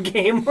basketball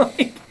game.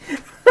 Like,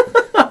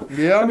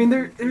 Yeah. I mean,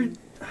 they're.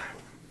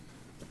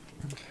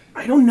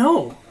 I don't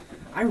know.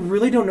 I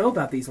really don't know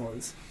about these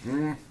ones.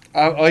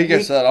 like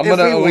I said, I'm if going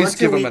to we at want least to,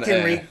 give we them an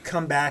can A.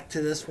 come back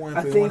to this one if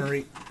I we think- want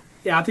to.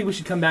 Yeah, I think we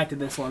should come back to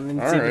this one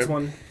and All save this right.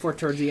 one for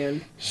towards the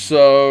end.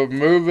 So,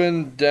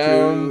 moving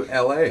down...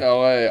 To LA.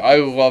 LA. I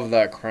love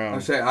that crown.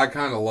 I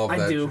kind of love I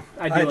that. do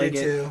I like do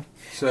it. too.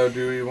 So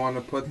do we want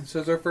to put this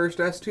as our first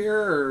S tier,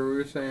 or are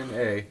we saying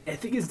A? I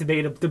think it's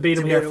debatably our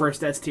Debatable.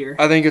 first S tier.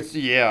 I think it's...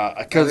 Yeah,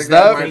 because think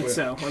that I that... think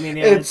so. I mean,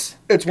 yeah,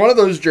 It's one of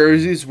those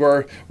jerseys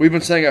where we've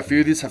been saying a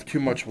few of these have too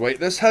much white.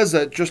 This has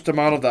that just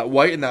amount of that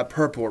white and that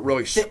purple. It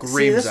really screams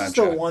See, this at is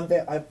you. the one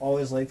that I've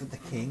always liked with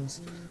the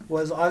Kings.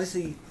 Was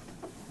obviously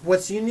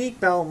what's unique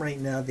about them right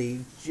now. They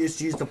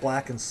just use the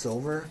black and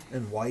silver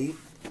and white,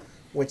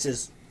 which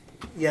is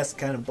yes,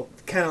 kind of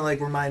like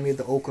remind me of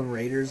the Oakland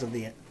Raiders of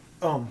the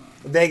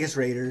Vegas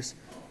Raiders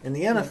in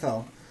the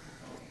NFL.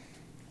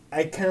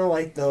 I kind of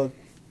like though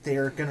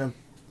they're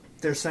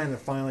starting to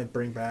finally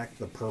bring back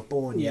the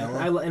purple and Yeah,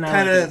 yellow, I kind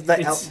like of it. the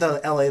It's- the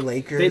LA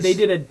Lakers. they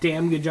did a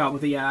damn good job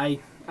with it. Yeah,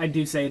 I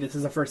do say this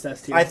is a first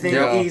S tier. I think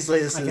Yeah. easily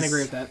this I is. can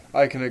agree with that.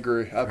 I can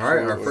agree. All Absolutely.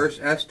 right, our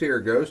first S tier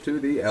goes to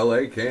the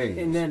LA Kings.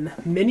 And then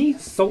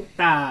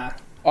Minnesota.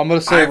 I'm going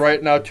to say I've-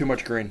 right now, too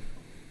much green.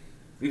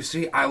 You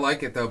see, I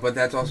like it though, but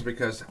that's also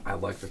because I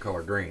like the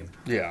color green.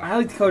 Yeah. I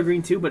like the color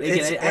green too, but again,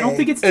 It's I don't A.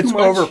 think it's too It's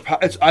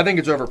much. I think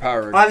it's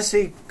overpowered.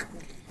 Obviously,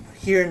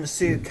 here in the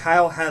suit,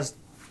 Kyle has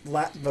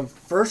the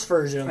first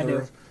version I of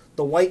do.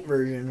 the white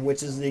version,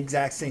 which is the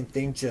exact same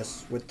thing,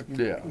 just with the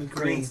Yeah. Green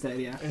green instead,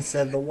 yeah.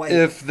 instead of the white.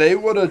 If they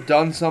would have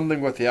done something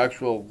with the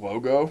actual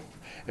logo,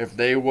 if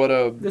they would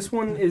have This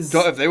one is.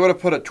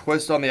 put a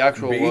twist on the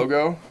actual B?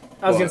 logo,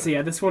 I was gonna what? say,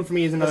 yeah. This one for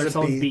me is another That's a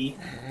solid B.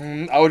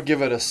 B. I would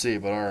give it a C.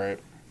 But all right,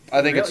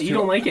 I think it's Really? too. You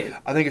don't like it?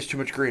 I think it's too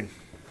much green.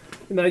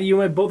 No,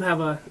 you and I both have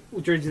a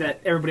jersey that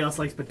everybody else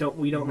likes, but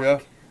we don't Yeah.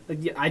 like. Like,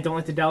 yeah, I don't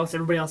like the Dallas.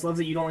 Everybody else loves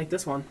it. You don't like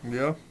this one.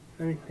 Yeah.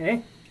 I mean,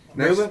 hey,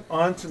 Next, Moving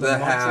on to the the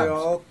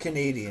Montreal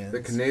Canadiens.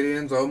 the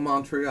Canadians of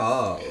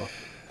Montreal.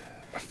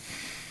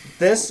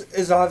 This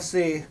is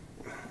obviously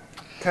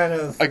kind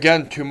of.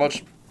 Again, too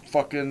much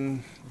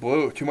fucking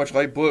blue. Too much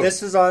light blue.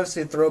 This is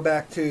obviously a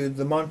throwback to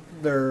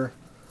their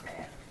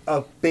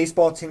a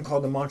baseball team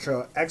called the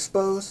Montreal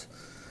Expos.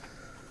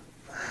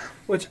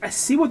 which I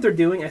see what they're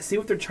doing. I see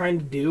what they're trying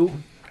to do.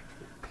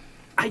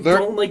 I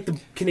don't like the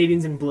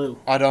Canadians in blue.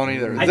 I don't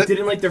either. I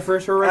didn't like their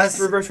first reverse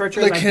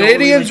retros. The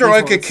Canadians are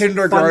like a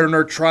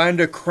kindergartner trying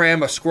to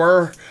cram a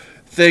square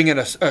thing in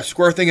a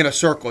square thing in a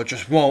circle. It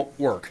just won't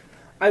work.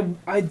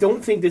 I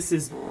don't think this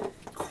is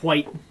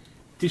quite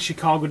the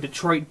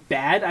Chicago-Detroit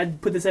bad.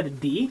 I'd put this at a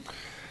D.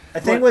 I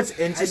think what's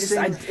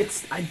interesting...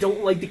 I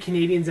don't like the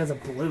Canadians as a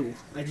blue.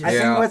 I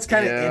think what's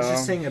kind of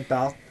interesting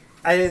about...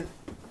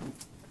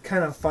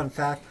 kind of fun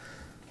fact,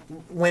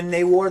 when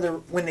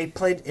they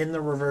played in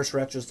the reverse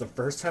retros the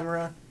first time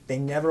around, they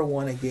never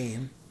won a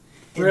game.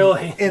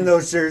 In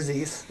those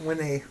jerseys,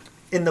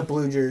 in the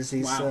blue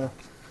jerseys. Wow. So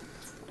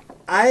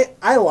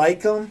I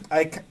like them.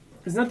 Isn't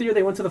that the year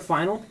they went to the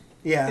final?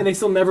 Yeah. And they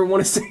still never won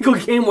a single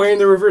game wearing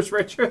the reverse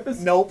retros?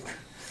 Nope.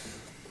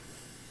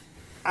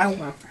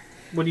 Wow.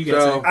 What do you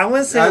guys say? I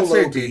want to say I'd a low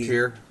say B. D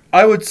tier.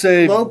 I would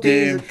say Low B D.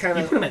 is kind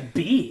You put them at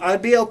B.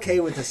 I'd be okay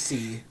with a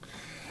C.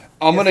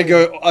 I'm going to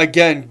go,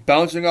 again,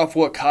 bouncing off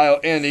what Kyle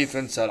and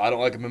Ethan said. I don't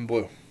like him in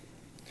blue.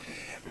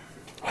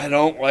 I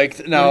don't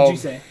like... Now, What did you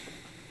say?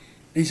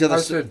 He said I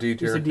this. said D You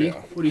tier. said D? Yeah.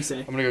 What do you say?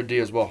 I'm going to go D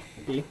as well.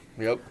 D?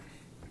 Yep.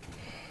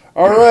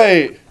 All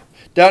right.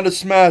 Down to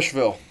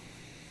Smashville.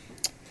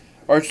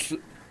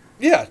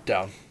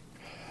 Down.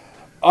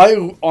 I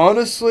love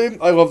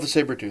the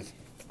Sabretooth.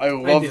 I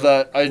love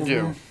that. I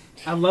do.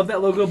 I love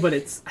that logo, but I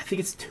think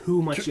it's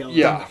too much yellow.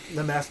 Yeah.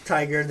 The meth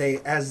tiger,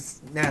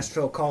 as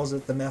Nashville calls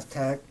it, the meth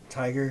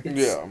tiger.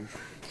 Yeah.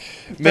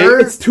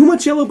 It's too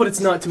much yellow, but it's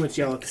not too much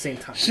yellow at the same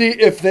time. See,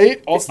 if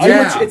they...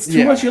 It's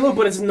too much yellow,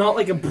 but it's not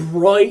like a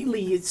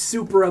brightly,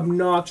 super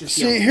obnoxious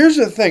yellow. See, here's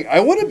the thing. I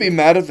wouldn't be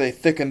mad if they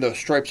thickened those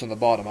stripes on the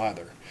bottom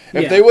either.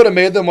 If Yeah. they would have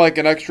made them like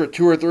an extra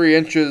 2 or 3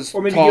 inches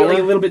Or maybe taller. get like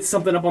a little bit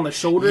something up on the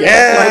shoulder.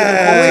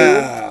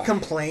 Yeah. My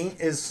complaint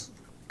is,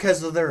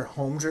 because of their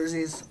home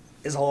jerseys,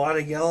 is a lot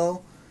of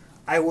yellow.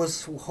 I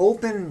was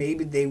hoping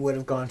maybe they would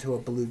have gone to a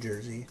blue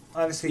jersey.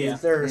 Obviously,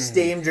 their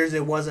stadium jersey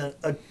wasn't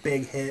a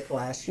big hit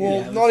last year.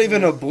 Well, not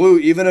even a blue.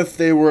 Even if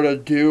they were to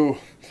do,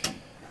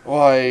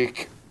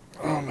 like,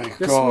 oh my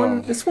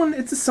god. This one,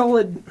 it's a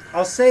solid...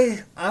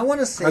 I want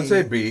to say... I'd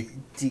say B.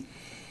 D.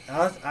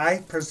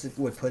 I personally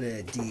would put it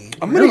at D.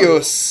 I'm going to go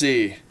with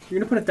C. You're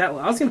going to put it that low.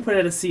 I was going to put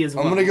it at a C as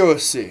well. I'm going to go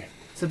with C.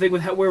 So I think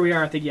with where we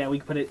are, I think, we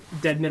can put it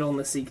dead middle in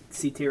the C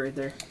tier right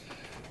there.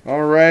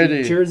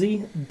 Alrighty.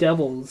 Jersey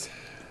Devils.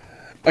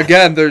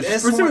 Again, there's...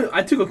 First time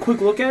I took a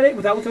quick look at it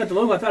without looking at the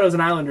logo. I thought it was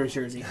an Islanders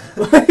jersey.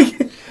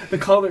 Like the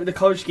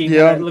color scheme.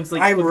 Yeah. It looks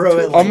like I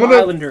really I'm gonna...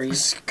 Islanders.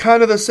 It's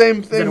kind of the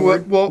same thing. Is that a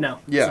word? Well, No,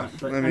 yeah.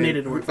 it's not, but I made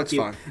it a word. That's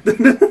Fuck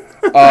fine.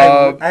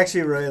 I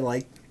actually really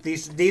like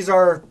these. These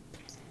are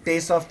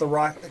based off the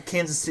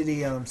Kansas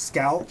City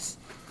Scouts.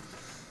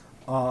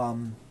 I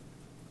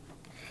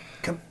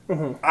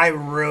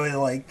really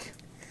like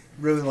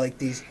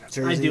these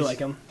jerseys. I do like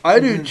them. I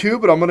do too,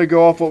 but I'm going to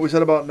go off what we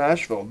said about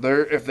Nashville.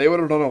 If they would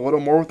have done a little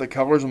more with the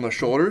colors on the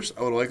shoulders,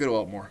 I would like it a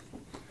lot more.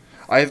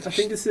 I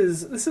think this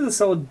is a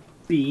solid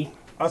B.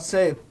 I'd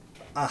say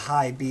a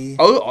high B.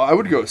 I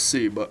would go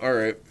C, but all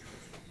right.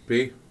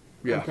 B.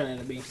 Yeah. I'm kind of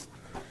at a B.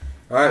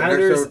 All right,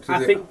 Islanders, next over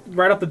to I think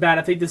right off the bat,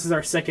 I think this is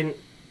our second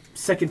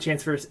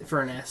chance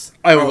for an S.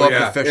 I love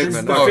yeah. the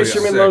fisherman. The Oh, yeah.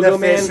 fisherman Sick. logo, The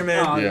man.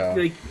 fisherman. Yeah.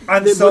 Like,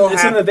 I'm it's so something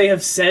happy. that they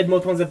have said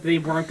multiple times that they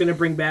weren't going to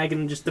bring back,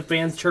 and just the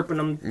fans chirping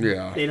them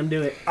Yeah. made them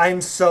do it.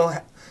 I'm so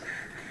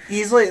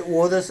easily.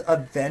 Will this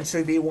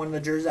eventually be one of the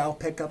jerseys I'll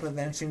pick up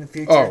eventually in the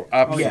future? Oh,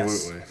 absolutely.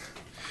 Yes.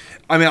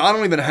 I mean, I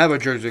don't even have a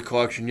jersey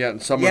collection yet,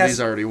 and some of these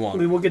I already We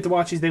won. will get to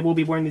watch these. They will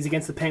be wearing these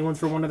against the Penguins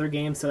for one of their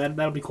games, so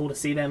that'll be cool to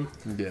see them.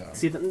 Yeah.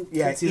 See them,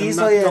 Yeah, see them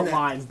easily not in-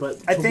 live, but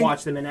I to think-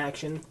 watch them in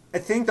action. I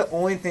think the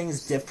only thing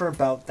that's different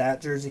about that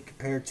jersey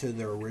compared to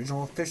the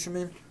original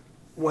Fisherman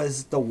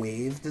was the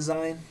wave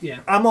design.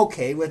 Yeah. I'm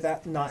okay with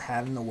that, not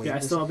having the wave. Yeah, I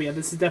still be.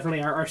 This is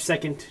definitely our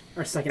second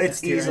It's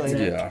S tier, I'd easily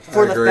say. Yeah.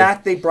 for I the agree.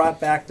 fact they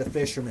brought back the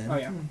Fisherman. Oh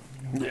yeah.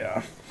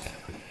 Yeah.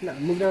 Now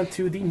moving on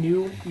to the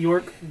New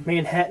York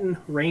Manhattan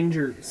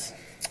Rangers.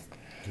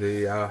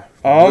 the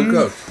Um, blue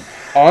coat.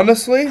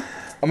 Honestly, I'm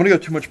going to go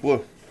too much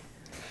blue.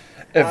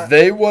 If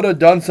they would have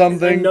done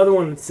something... Another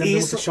one with the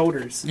Easy-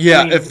 shoulders.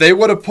 Yeah, I mean, if they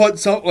would have put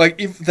some... Like,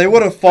 if they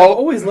would have I followed...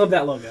 always love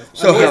that logo.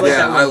 So- I always like Yeah,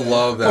 that I logo.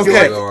 love that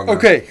Okay, logo on there.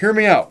 okay, hear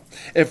me out.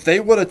 If they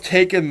would have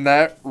taken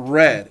that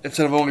red,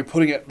 instead of only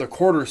putting it the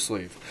quarter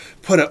sleeve,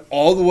 put it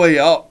all the way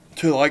up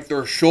to, like,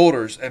 their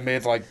shoulders and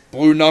made, like,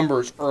 blue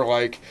numbers or,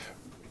 like,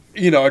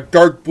 you know, a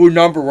dark blue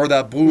number where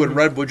that blue and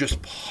red would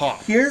just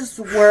pop. Here's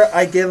where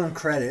I give them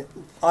credit.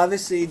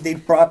 Obviously, they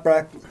brought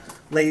back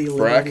Lady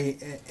Liberty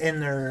in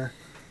their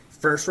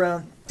first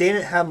round. They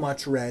didn't have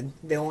much red.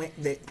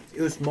 It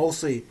was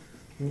mostly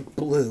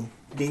blue,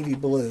 navy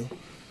blue.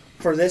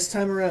 For this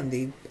time around,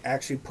 they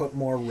actually put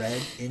more red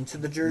into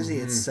the jersey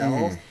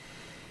itself.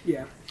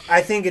 Yeah.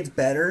 I think it's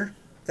better.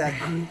 That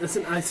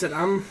Listen, I said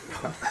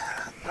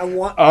I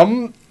want.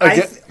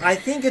 I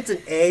think it's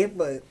an A,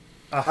 but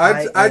a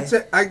high I'd A.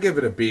 say I'd give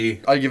it a B.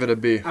 I'd give it a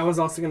B. I was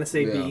also gonna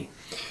say B.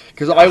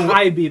 Because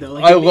High B though.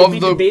 Like, I it'd love be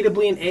the-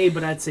 debatably an A,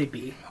 but I'd say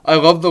B. I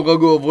love the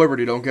logo of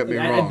Liberty, don't get me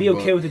Like, wrong. I'd be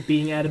okay but- with it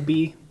being at a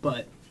B,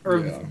 but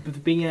Yeah. with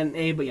it being at an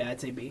A, but yeah, I'd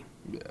say B.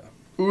 Yeah.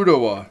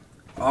 Ottawa.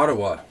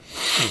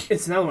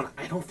 It's another one.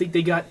 I don't think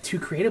they got too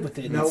creative with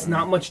it. Nope. It's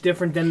not much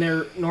different than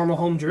their normal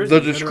home jersey.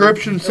 The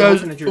description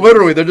says,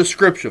 literally, the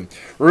description.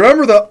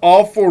 Remember the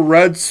awful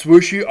red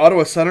swooshy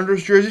Ottawa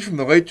Senators jerseys from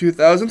the late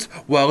 2000s?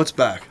 Well, it's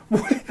back.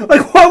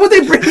 Like, why would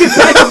they bring it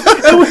back?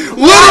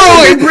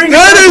 Literally,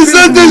 that is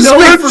the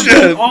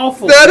description.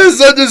 Awful. That is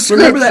the description.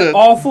 Remember that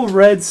awful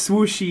red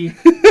swooshy?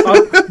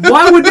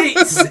 Why would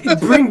they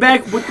bring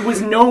back what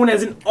was known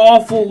as an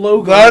awful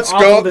logo,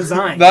 awful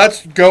design?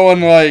 That's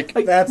going like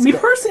me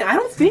personally, I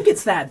don't think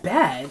it's that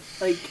bad.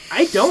 Like,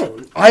 I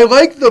don't. I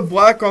like the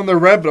black on the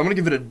red, but I'm gonna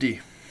give it a D.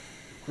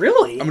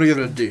 Really? I'm gonna give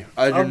it a D.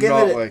 I'll give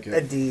not it like it.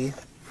 a D.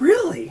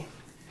 Really?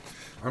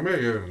 I'm gonna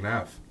give it an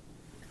F.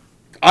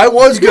 I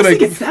was You gonna.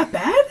 think it's that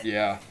bad?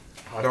 Yeah.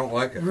 I don't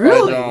like it.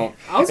 Really? I don't.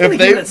 I was gonna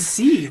give it a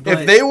C. But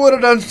If they would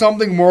have done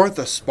something more with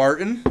the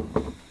Spartan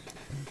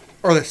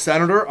or the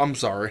Senator, I'm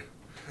sorry.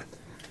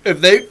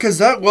 Because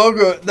that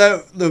logo,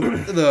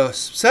 the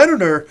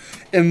Senator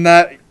in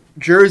that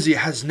jersey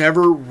has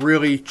never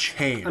really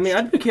changed. I mean,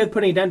 I'd be okay with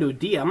putting it down to a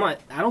D. I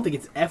don't think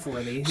it's F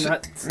worthy.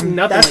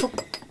 Nothing.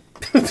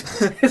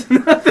 It's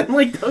nothing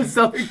like those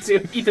other two.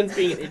 Ethan's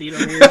being an idiot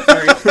over here.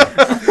 Sorry.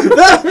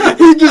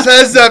 He just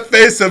has that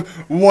face of,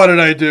 what did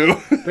I do?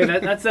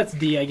 But that's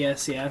D, I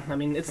guess. Yeah. I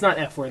mean, it's not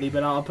F worthy,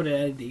 but I'll put it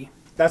at a D.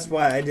 That's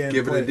why I didn't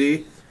Give it a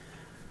D.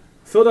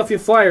 Philadelphia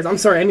Flyers. I'm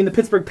sorry. I mean the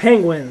Pittsburgh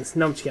Penguins.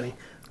 No, I'm just kidding.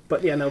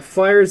 But yeah, no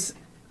Flyers.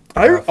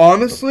 I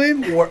honestly,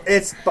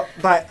 It's,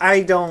 but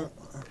I don't.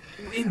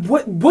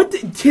 What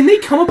can they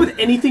come up with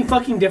anything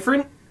fucking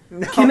different?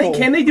 No.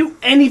 Can they do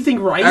anything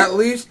right? At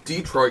least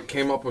Detroit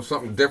came up with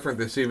something different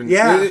this even.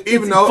 Yeah. Even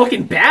It's though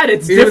fucking bad.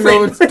 It's even different.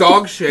 though it's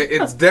dog shit,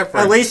 it's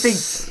different. At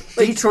least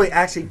Detroit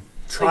actually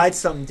tried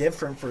something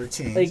different for a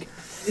change. Like,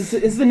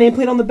 is the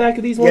nameplate on the back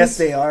of these ones? Yes,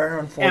 they are. F.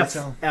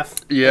 Unfortunately, F.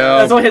 Yeah.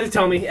 That's all I had to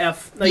tell me.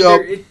 F. Like,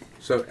 Yup.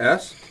 So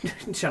S.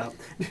 shut up.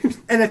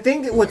 and I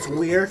think that what's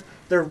weird,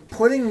 they're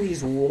putting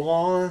these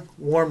long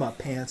warm-up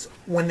pants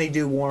when they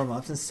do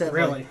warm-ups instead of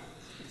Really? like,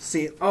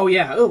 see. Oh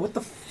yeah. Oh, what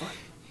the fuck?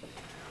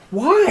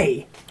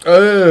 Why?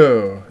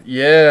 Oh,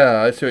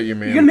 yeah, I see what you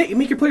mean. You're gonna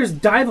make your players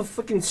die of a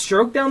fucking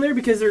stroke down there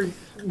because they're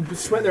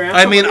sweating their ass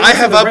I off? mean, They're I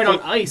have right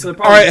up- on ice, so they're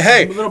All probably right,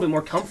 hey, a little bit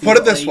more comfy. Put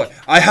it but, this like, way.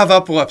 I have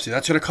epilepsy.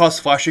 That's going to cause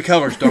flashy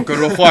colors. Don't go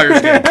to a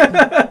Flyers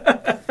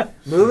game.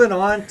 Moving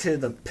on to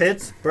the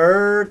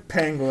Pittsburgh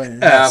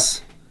Penguins.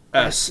 S.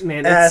 S.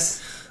 Man,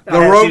 S. The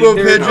Robo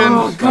they're- Pigeon.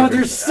 Oh god,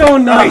 they're so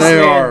nice.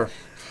 They man. are.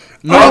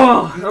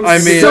 Oh, I'm I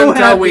mean- so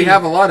Until we happy.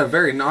 have a lot of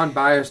very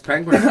non-biased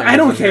Penguin fans. I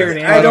don't in here. care,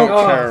 man. I don't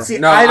Oh. care. See,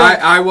 No, I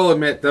don't. I will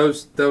admit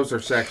those are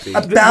sexy.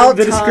 About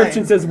the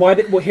description time.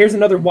 says here's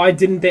another why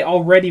didn't they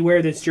already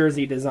wear this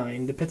jersey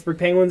design? The Pittsburgh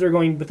Penguins are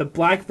going with a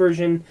black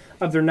version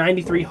of their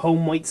 93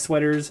 home white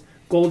sweaters,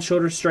 gold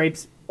shoulder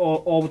stripes,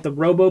 all with the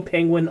Robo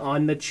Penguin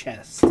on the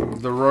chest.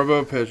 The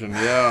Robo Pigeon,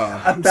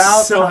 yeah. I'm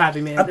About so time.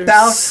 happy, man. They're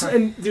About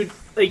and dude,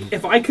 like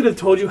if I could have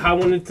told you how I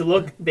wanted it to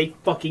look, they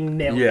fucking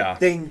nailed it. Yeah.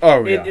 They,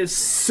 Oh, It yeah. is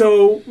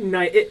so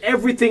nice.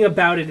 Everything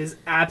about it is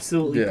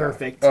absolutely Yeah.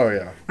 perfect. Oh,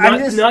 yeah. I'm Not,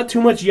 just- not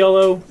too much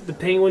yellow. The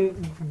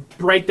penguin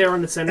right there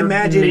on the center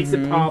Imagine- makes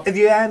it pop. if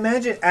you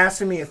imagine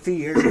asking me a few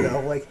years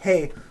ago, like,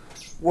 hey,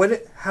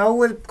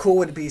 how cool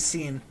would it be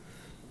seeing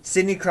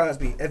Sidney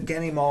Crosby,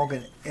 Evgeny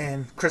Malkin,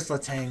 and Chris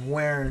Letang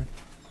wearing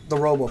the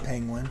Robo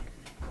Penguin?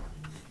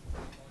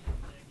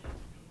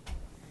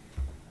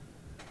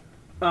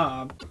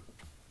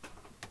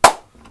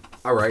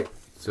 All right.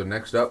 So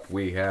next up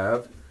we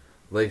have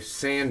the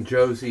San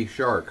Jose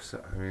Sharks.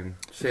 I mean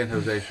San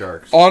Jose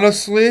Sharks.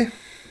 Honestly,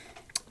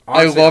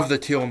 I Honestly, love the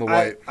teal and the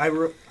white.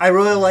 I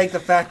really like the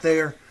fact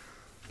they're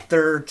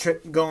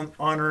going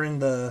honoring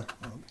the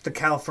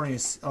California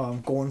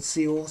Golden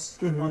Seals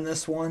on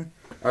this one.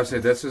 I would say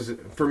this is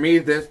for me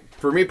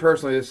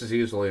personally. This is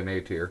easily an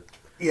A tier.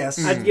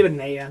 Yes, I'd give it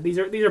an A. Yeah. These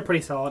are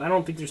pretty solid. I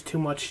don't think there's too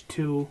much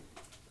to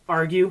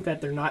argue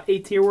that they're not A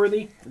tier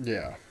worthy.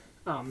 Yeah.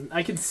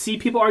 I could see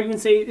people arguing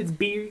and say it's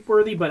B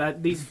worthy,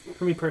 but these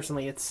for me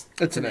personally, it's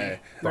It's an A.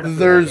 Right up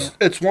There's,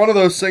 it's one of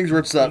those things where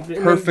it's that the-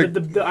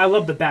 perfect. I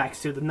love the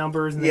backs too, the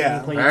numbers and the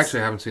Yeah. nameplates. I actually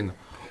haven't seen them.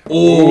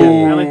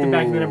 I like the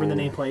back and the number and the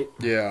nameplate.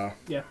 Yeah.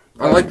 Yeah.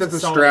 I like that It's a the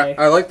solid strap.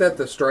 A. I like that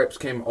the stripes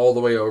came all the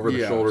way over the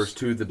Yes. shoulders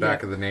to the back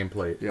Yeah. of the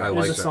nameplate. Yeah. I It's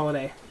like a that. solid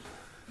A.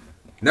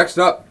 Next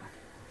up,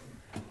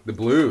 the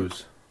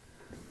Blues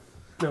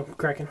No,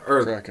 Kraken.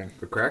 or Kraken.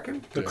 the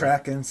Kraken. the Yeah.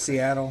 Kraken,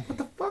 Seattle.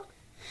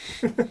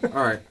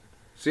 All right,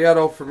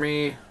 Seattle for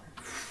me.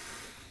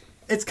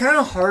 It's kind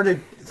of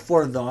hard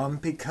for them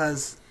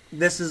because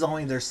this is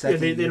only their Yeah, second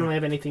they year. don't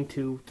have anything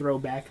to throw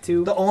back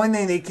to. The only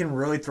thing they can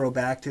really throw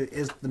back to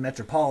is the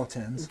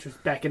Metropolitans. Which was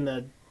back in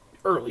the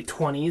early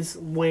 20s,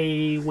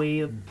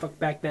 way fuck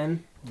back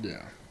then.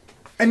 Yeah.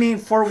 I mean,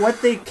 for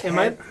what they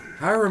can,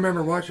 I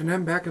remember watching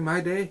them back in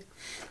my day.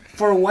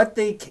 for what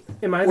they can,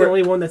 Am I the We're-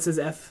 only one that says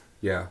F?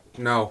 Yeah,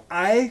 no,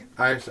 I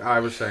I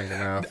was saying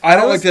no. I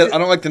don't I like was- that. I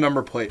don't like the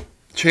number plate.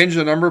 Change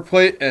the number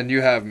plate, and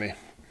you have me.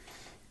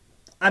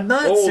 I'm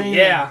not Oh saying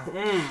yeah.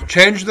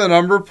 Change the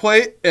number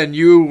plate, and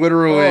you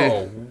literally.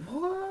 Oh,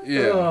 what?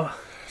 Yeah.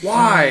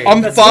 Why?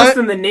 I'm That's fine. less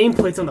than the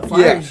nameplates on the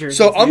Flyers Yeah, jerseys.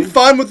 so I'm dude.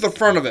 fine with the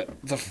front of it.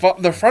 The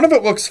front of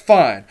it looks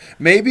fine.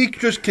 Maybe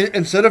just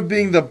instead of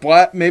being the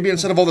black, maybe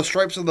instead of all the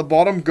stripes at the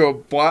bottom, go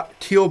black,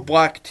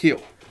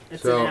 teal.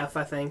 It's So, an F,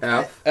 I think.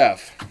 F.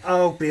 F.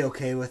 I'll be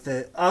okay with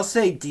it. I'll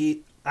say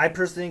D. I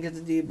personally think it's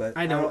a D, but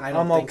I don't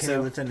I'm think okay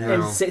so. with an No.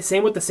 And F.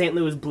 same with the St.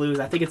 Louis Blues.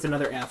 I think it's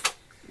another F.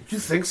 You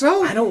think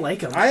so? I don't like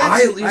them. I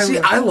I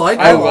like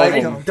I them. like I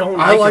 'em. don't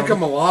I like like them.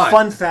 them a lot.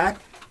 Fun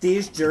fact: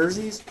 these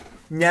jerseys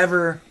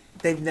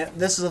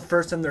this is the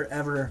first time they're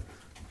ever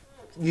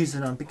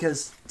using them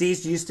because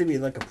these used to be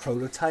like a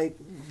prototype,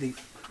 the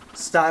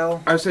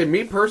style. I would say,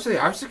 me personally,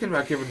 I was thinking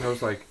about giving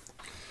those like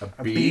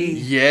a B. B.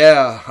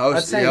 Yeah, I I'd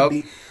was. say Yep.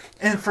 B.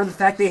 And for the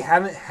fact they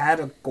haven't had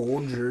a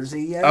gold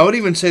jersey yet. I would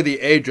even say the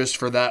A just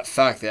for that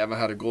fact they haven't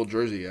had a gold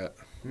jersey yet.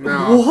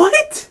 No,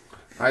 What?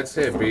 I'd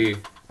say a B.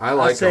 I I'd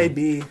like say them.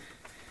 B.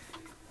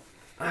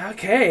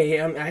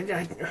 Okay,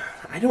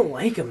 I don't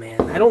like them,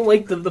 man. I don't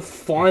like the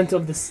font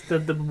of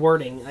the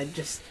wording. I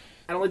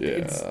don't like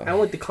I don't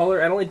like the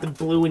color. I don't like the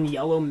blue and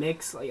yellow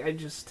mix. Like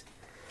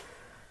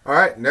All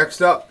right,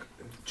 next up,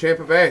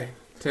 Tampa Bay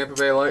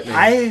Lightning.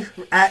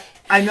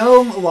 I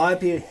know a lot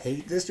of people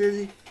hate this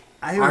jersey.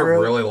 I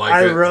really like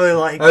I it. really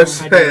like I was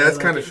them. saying, really that's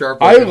like kind it. of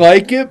sharp. I looking.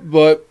 like it,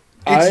 but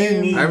It's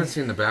unique. I haven't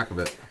seen the back of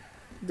it.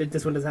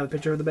 this one doesn't have a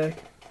picture of the back.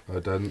 Oh,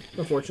 it doesn't.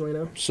 Unfortunately,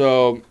 no.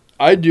 So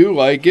I do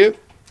like it,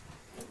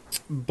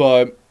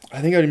 but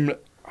I think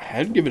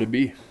I'd give it a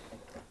B.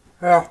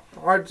 Yeah,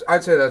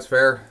 I'd say that's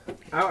fair.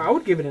 I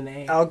would give it an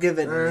A. I'll give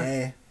it an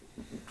A.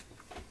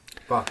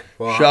 Fuck.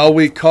 Well, Shall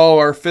we call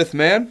our fifth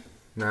man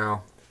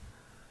no.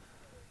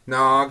 No,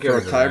 I'll give for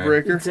a it an A.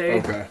 tiebreaker? It's A.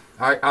 Okay.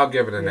 I'll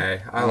give it an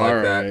A. I like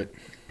All that.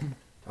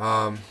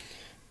 right.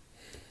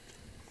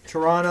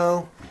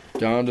 Toronto,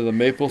 Down to the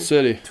Maple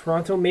City.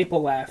 Toronto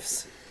Maple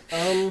Laughs.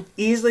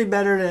 easily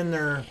better than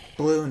their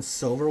blue and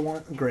silver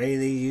one, gray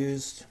they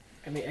used.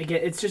 I mean, I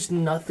get it's just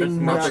nothing, It's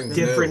nothing much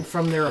different new.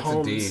 from their It's a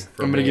homes. D.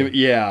 For I'm gonna me. give it.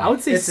 Yeah. I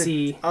would say It's a-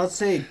 C. I would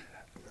say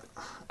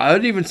I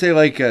would even say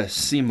like a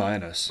C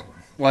minus,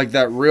 like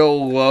that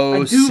real low I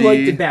do C. like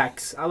the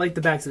backs. I like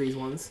the backs of these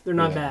ones. They're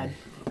not Yeah.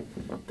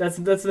 bad.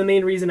 That's the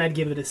main reason I'd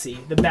give it a C.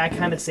 The back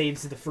kind of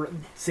saves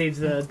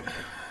the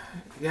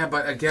Yeah,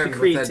 but again, The with that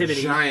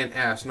creativity. giant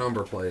ass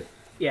number plate,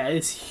 yeah.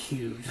 It's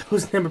huge.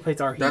 Those number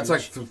plates are huge.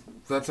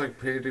 that's like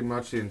pretty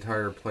much the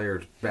entire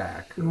player's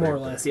back. more or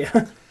right less.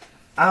 Yeah.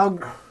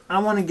 I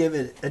want to give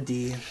it a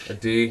D. there. A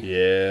D.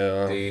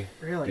 Yeah. D.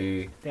 Really.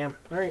 D. Damn.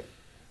 All right.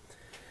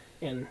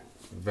 And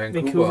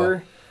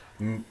Vancouver.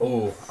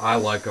 Oh, I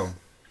like them.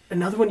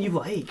 another one you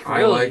like. I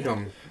Really? like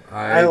them.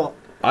 I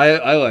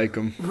I like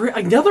them.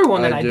 Another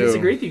one that I I do.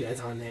 disagree with you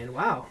guys on, man.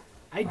 Wow.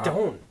 I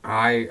don't.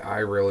 I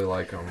really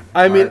like them.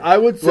 I mean, I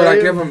would say. Would I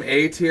give them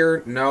A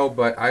tier? No,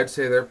 but I'd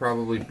say they're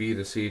probably B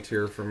to C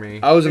tier for me.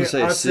 I was gonna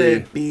say I'd C.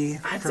 say B.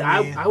 I'd, for me.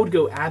 I would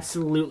go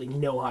absolutely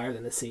no higher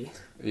than a C.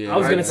 Yeah. I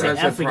was gonna I'd say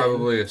F again.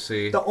 probably a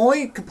C. The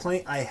only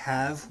complaint I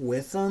have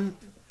with them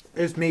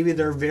is maybe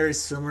they're very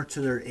similar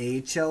to their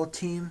AHL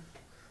team,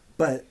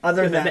 but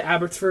other The than that,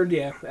 Abbotsford,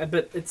 yeah,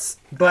 but it's.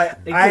 but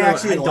I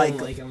actually don't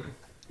like like them. them.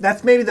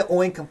 That's maybe the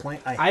only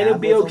complaint I have. I'd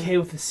be with okay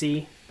with a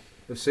C.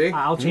 A C?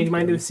 I'll change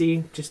mine to a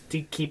C just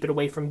to keep it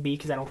away from B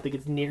because I don't think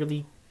it's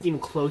nearly even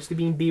close to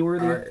being B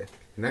worthy. All right.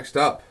 Next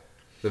up,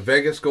 the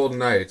Vegas Golden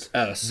Knights.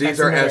 S. These That's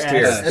are another S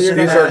tier. S. That's These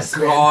another are S,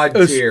 God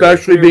tier.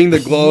 Especially being the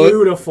glow,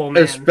 Beautiful,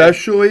 man.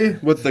 especially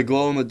with the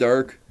glow in the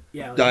dark.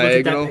 Yeah, look at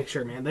diagonal. that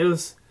picture, man.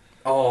 Those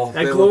Oh,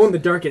 that they glow look- in the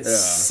dark is Yeah.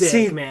 sick,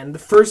 See- man. The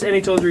first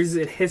NHL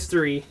jersey in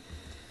history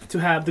to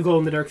have the glow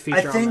in the dark feature.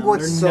 I think on them.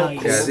 what's They're so nice.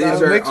 cool Yeah, Well, these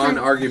that are makes me-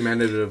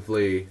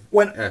 unargumentatively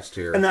when S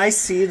tier. and I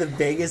see the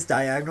Vegas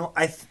diagonal,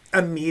 I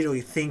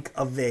immediately think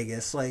of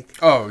Vegas, like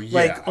Oh yeah.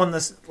 like on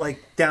this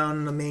like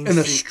down the main in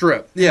the street,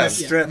 strip. Yeah. the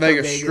strip, of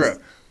Vegas Vegas.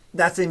 strip.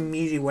 That's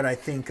immediately what I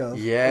think of when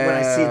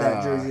I see that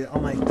Yeah. jersey.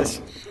 I'm like the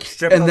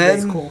strip And of then-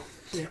 Vegas. Cool.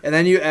 And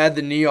then you add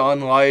the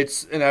neon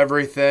lights and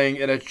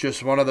everything, and it's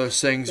just one of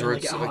those things Yeah, where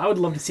like, it's oh, like, I would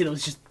love to see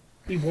those just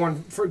be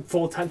worn for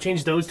full time.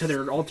 Change those to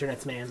their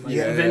alternates, man. Like,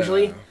 Yeah.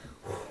 eventually.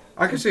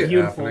 I can see it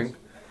Beautiful. happening.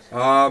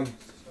 All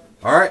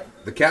right,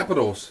 the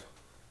Capitals.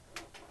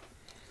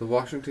 The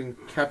Washington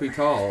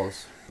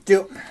Capitals.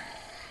 Dude,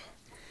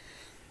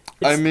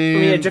 I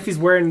mean, yeah, Jeffy's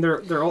wearing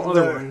their other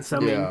The- ones. So,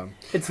 I yeah. mean,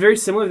 it's very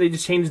similar. They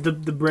just changed the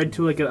bread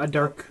to like a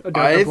darker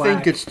I black.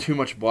 think it's too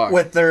much black.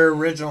 with their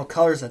original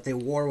colors that they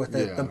wore with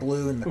it, Yeah. the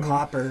blue and the Mm-hmm.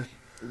 copper.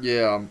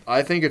 Yeah,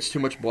 I think it's too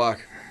much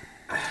black.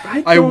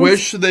 I I don't-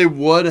 wish they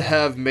would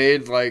have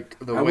made like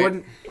the I way.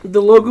 wouldn't.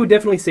 the logo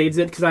definitely saves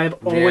it because I've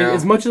always, Yeah.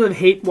 as much as I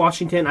hate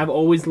Washington, I've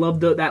always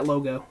loved that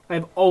logo.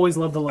 I've always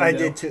loved the logo. I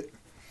did too.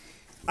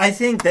 I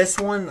think this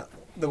one,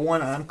 the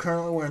one I'm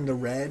currently wearing, the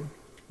red.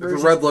 The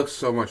version, red looks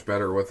so much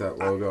better with that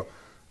logo.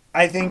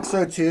 I think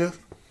so too.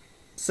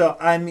 So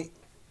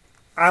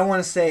I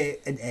want to say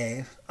an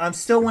A. I'm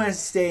still want to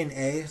stay an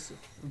A.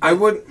 I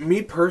would,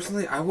 me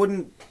personally, I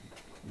wouldn't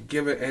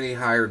give it any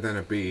higher than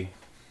a B.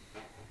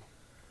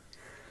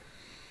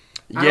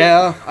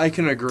 Yeah, I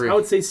can agree. I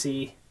would say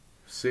C.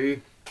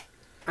 See?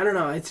 I don't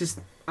know. It's just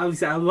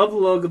obviously I love the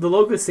logo. The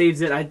logo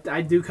saves it.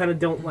 I do kind of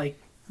don't like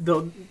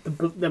the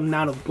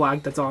amount of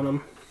black that's on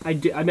them. I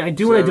do and I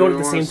don't at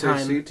the same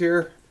time. C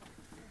tier?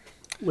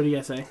 What do you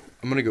guys say?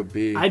 I'm gonna go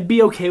B. I'd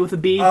be okay with a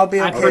B. I'll be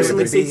I okay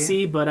personally with a say B.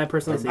 C, but I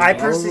personally say I B.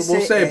 personally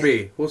We'll say A.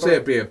 B. We'll say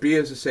a B. A B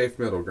is a safe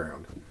middle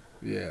ground.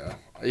 Yeah.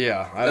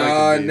 I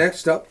like a B.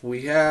 Next up,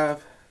 we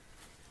have.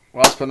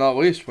 Last but not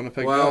least,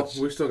 Winnipeg Well, Jets.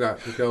 we still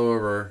got to go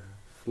over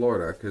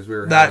Florida because we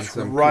were having That's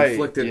some right.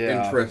 conflicted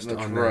interest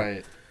that's on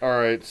right. All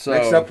right. So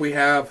that. Next up, we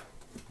have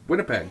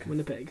Winnipeg.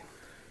 Winnipeg.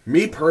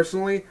 Me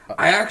personally,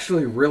 I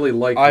actually really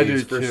like I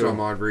these do for too. some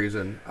odd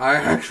reason. I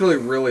actually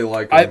really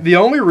like them. the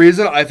only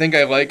reason I think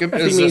I like him I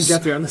think is me and this.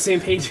 Jeffrey are on the same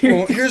page here.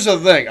 Well, here's the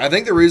thing. I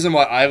think the reason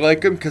why I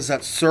like him because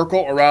that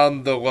circle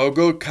around the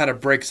logo kind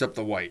of breaks up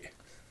the white.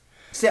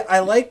 See, I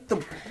like the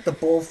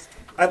both.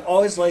 I've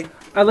always liked.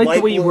 I like the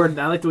light way you blue. worded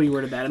that. I like the way you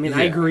worded that. I mean,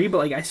 I Yeah. agree, but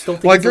like I still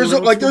think Like it's there's a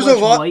a, little like too there's a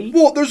much lot. white.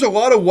 Well, there's a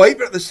lot of white,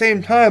 but at the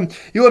same time,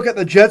 you look at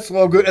the Jets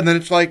logo, and then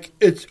it's like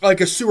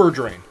a sewer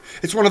drain.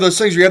 It's one of those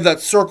things where you have that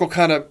circle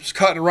kind of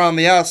cutting around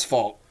the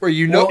asphalt, where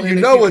you know Well, you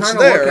and know if you it's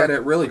kinda look there. at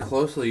it really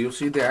closely, you'll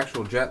see the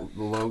actual Jet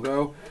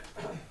logo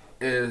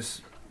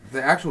is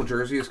the actual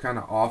jersey is kind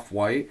of off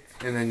white,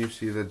 and then you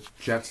see the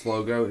Jets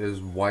logo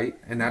is white,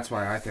 and that's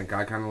why I think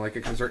I kind of like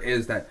it because there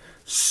is that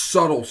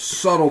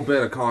subtle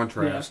bit of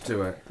contrast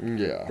to it.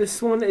 Yeah.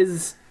 This one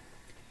is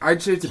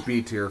I'd say it's a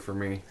B tier for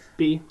me.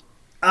 B.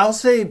 I'll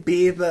say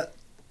B, but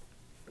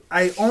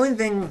only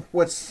thing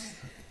what's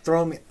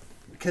throwing me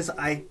because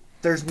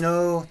there's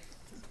no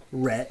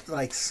red,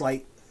 like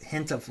slight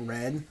hint of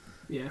red.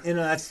 Yeah.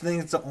 I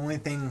think it's the only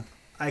thing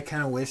I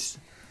kind of wish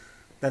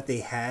that they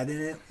had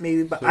in it,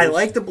 maybe. But So I it's-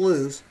 like the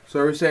blues. So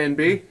are we saying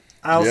B?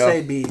 I'll Yeah.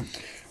 say B.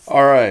 All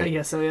I right.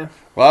 guess so. Yeah.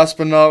 Last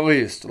but not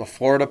least, the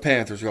Florida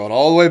Panthers going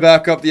all the way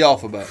back up the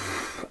alphabet.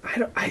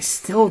 I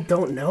still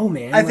don't know,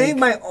 man. I think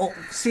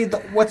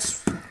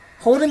what's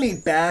holding me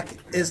back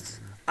is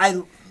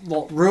I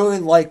really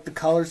like the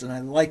colors and I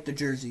like the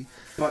jersey.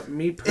 But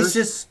me It's personally,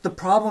 just the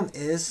problem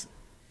is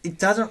it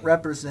doesn't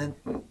represent.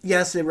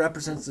 Yes, it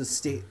represents the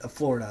state of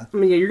Florida. I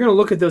mean, yeah, you're gonna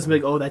look at those and be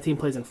like, oh, that team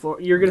plays in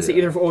Florida. You're gonna say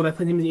either, oh, that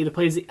team either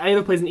plays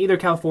in either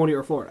California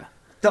or Florida.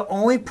 The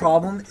only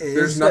problem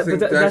there's is nothing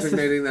but that's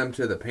designating them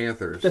to the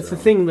Panthers. That's the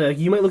though. thing. Like,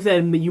 you might look at it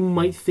and you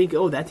might think,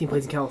 oh, that team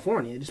plays in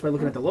California just by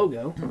looking at the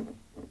logo.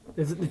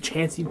 There's the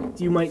chance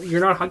you're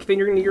not a hockey fan.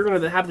 You're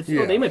gonna have the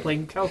feel Yeah. they might play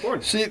in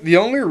California. See,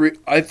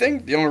 I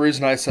think the only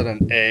reason I said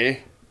an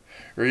A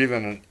or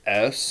even an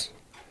S,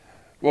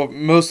 well,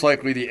 most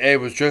likely the A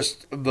was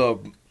just the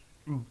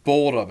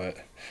bold of it.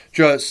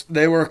 Just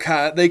they were it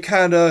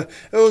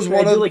was I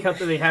one do of like how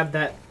they have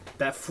that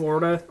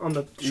Florida on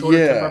the shoulder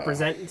Yeah. to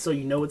represent, so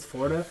you know it's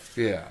Florida.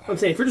 yeah. I'm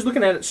saying if you're just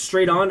looking at it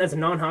straight on as a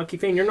non-hockey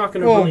fan, you're not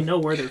gonna Well, really know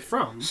where they're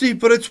from. See,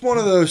 but it's one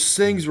of those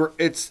things where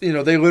it's they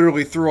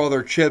literally threw all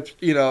their chips.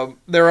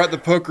 They're at the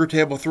poker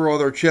table, threw all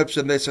their chips,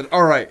 and they said,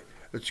 "All right,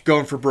 it's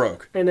going for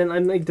broke." And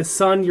then like the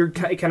sun, it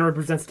kind of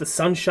represents the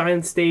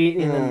sunshine state,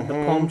 and then the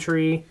palm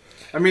tree.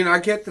 I mean, I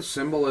get the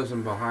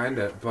symbolism behind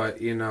it,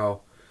 but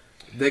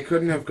they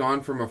couldn't have gone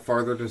from a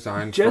farther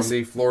design Just- from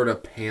the Florida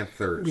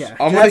Panthers. Yeah.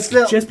 I'm That's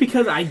like, the- Just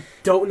because I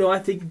don't know, I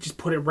think just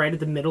put it right at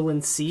the middle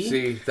and C.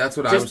 See, that's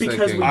what I Just was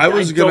because thinking. I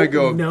was gonna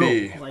go don't know.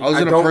 B. Like, I was I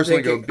gonna don't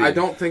personally think go B. I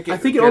don't think it I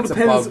think it all gets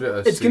depends.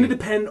 above a It's going to C.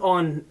 depend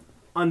on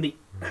the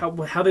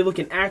how they look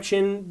in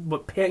action,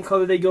 what pant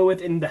color they go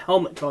with, and the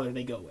helmet color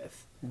they go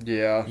with.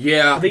 Yeah.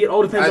 Yeah. I think it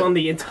all depends I- on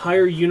the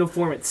entire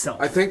uniform itself.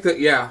 I think that,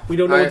 yeah. We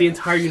don't know what the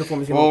entire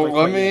uniform is going to Well, look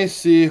like. let quite me yet.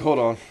 see. Hold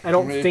on. I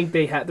don't Let me- think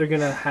they're going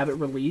to have it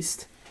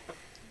released.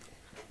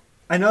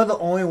 I know the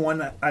only one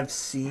that I've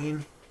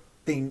seen.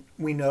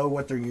 We know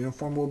what their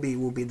uniform will be.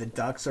 Will be the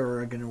Ducks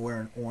are going to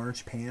wear an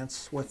orange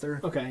pants with their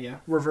Okay, yeah.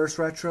 reverse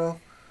retro.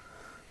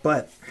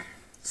 But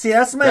see,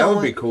 that's my That would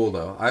only. be cool,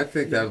 though. I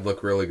think that would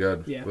look really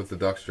good Yeah. with the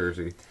Ducks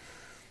jersey.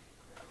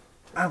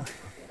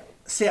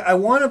 See, I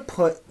want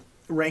to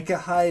rank it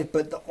high,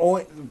 but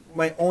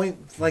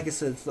like I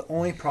said, the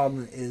only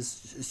problem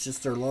is it's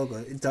just their logo.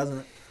 It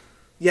doesn't.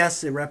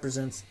 Yes, it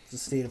represents the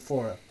state of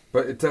Florida.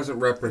 But it doesn't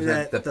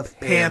represent the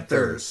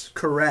Panthers.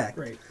 Correct.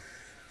 Right.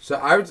 So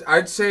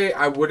I'd say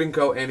I wouldn't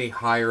go any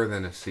higher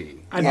than a C.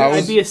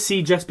 I'd be a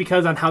C just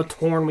because on how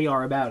torn we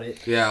are about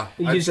it. Yeah.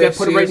 You I'd just say got to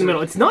put it C right in is the a-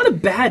 middle. It's not a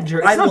bad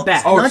jersey. I It's not lo-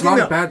 bad. Oh, Not it's not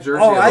even- a bad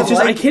jersey. oh, at I It's all.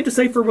 just I like- can't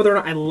decipher whether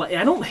or not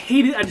I don't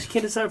hate it. I just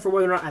can't decipher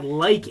whether or not I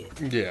like it.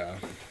 Yeah.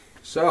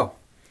 So,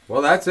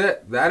 well, that's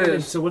it. That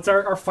is So what's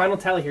our final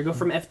tally here? Go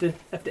from F to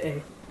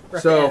A. Or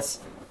F So- to S.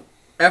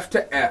 F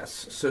to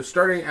S. So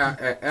starting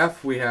at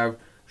F, we have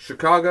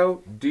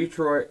Chicago,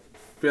 Detroit,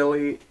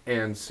 Philly,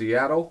 and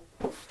Seattle.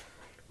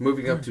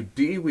 Moving up to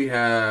D, we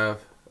have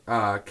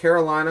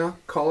Carolina,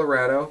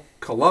 Colorado,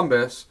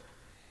 Columbus,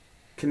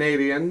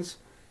 Canadians,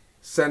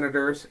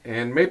 Senators,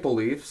 and Maple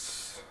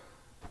Leafs.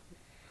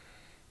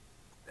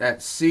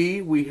 At C,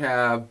 we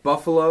have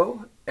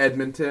Buffalo,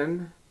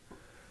 Edmonton,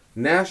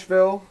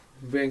 Nashville,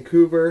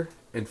 Vancouver,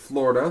 and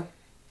Florida.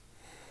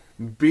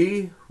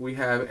 B, we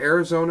have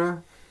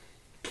Arizona,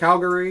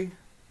 Calgary,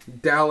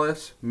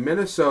 Dallas,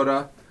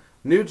 Minnesota,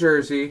 New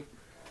Jersey,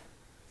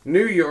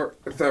 New York,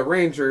 the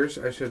Rangers,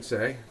 I should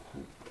say,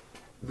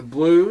 the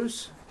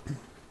Blues,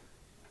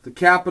 the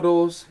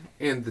Capitals,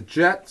 and the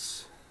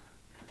Jets.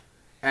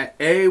 At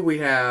A, we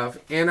have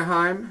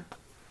Anaheim,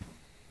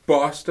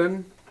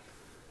 Boston,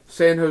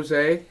 San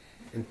Jose,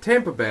 and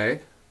Tampa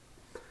Bay.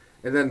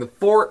 And then the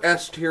 4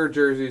 S tier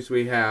jerseys,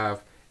 we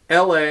have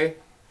LA,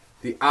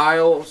 the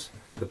Isles,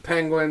 the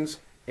Penguins,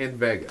 and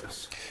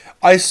Vegas.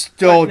 I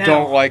still Now,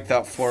 don't like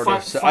that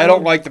Florida. I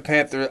don't like the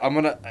Panthers.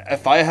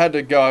 If I had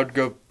to go, I'd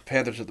go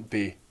Panthers at the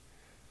B.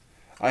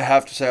 I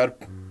have to say,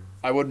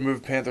 I would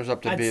move Panthers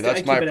up to B. I'd That's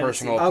keep my it at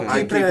personal C. I'll opinion.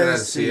 I'd keep it at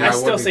C. I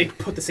still wouldn't- say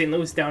put the St.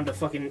 Louis down to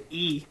fucking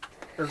E.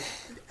 Or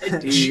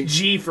E.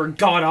 G for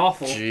god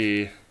awful.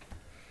 Gee.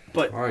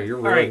 But Oh, you're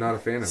all really right, not a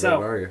fan of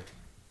so- it, are you?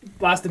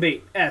 last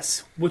debate.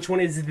 S. Which one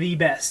is the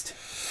best?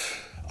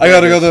 I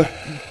gotta go the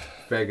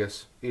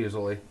Vegas,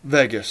 easily.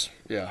 Vegas.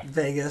 Yeah.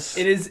 Vegas.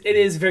 It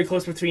is very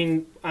close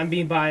between. I'm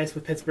being biased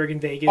with Pittsburgh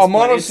and Vegas. I'm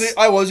but honestly, it's-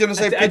 I was gonna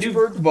say I do-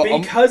 Pittsburgh, but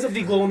because of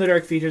the glow in the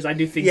dark features, I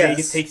do think Yes.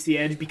 Vegas takes the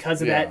edge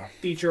because of Yeah. that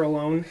feature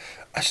alone.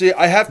 see,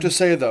 I have to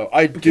say though,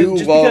 I do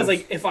Just love. because,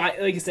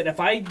 like I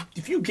said,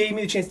 if you gave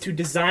me the chance to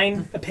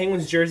design a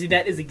Penguins jersey,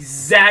 that is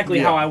exactly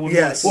how I would.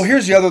 Yes. Well,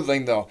 here's the other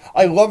thing though.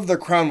 I love the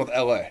crown with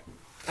LA.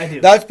 I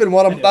do. That's been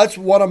I do. that's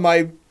one of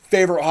my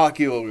favorite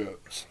hockey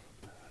logos.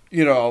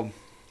 You know,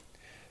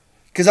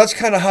 because that's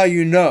kind of how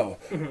you know.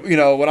 Mm-hmm. You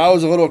know, when I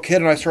was a little kid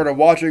and I started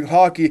watching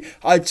hockey,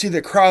 I'd see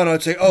the crown and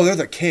I'd say, "Oh, they're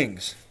the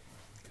Kings."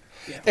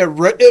 Yeah.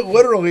 It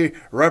literally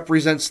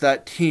represents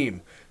that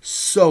team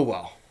so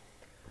well.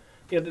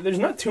 Yeah, there's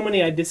not too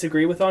many I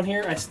disagree with on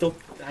here. I still,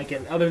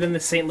 again, other than the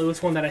St.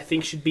 Louis one that I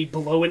think should be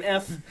below an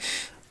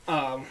F.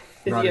 Not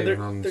yeah, even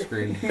they're- on the they're-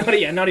 screen.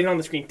 not even on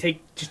the screen.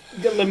 Just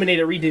eliminate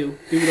it, do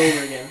it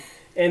over again.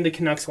 And the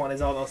Canucks one is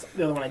the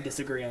other one I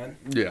disagree on.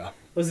 Yeah,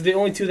 Those are the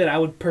only two that I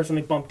would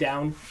personally bump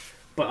down.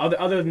 But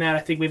other than that, I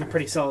think we have a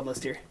pretty solid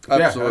list here. absolutely,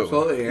 Yeah,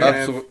 absolutely. And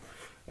absolutely.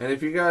 And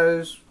if you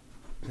guys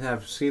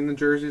have seen the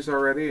jerseys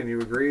already and you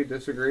agree,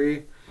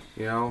 disagree,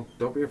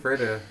 don't be afraid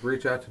to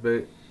reach out to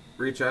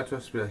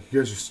us and be like, you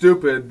guys are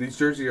stupid. These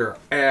jerseys are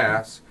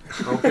ass.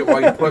 I don't get why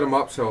you put them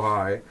up so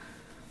high.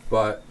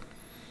 But,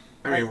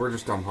 I mean, we're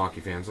just dumb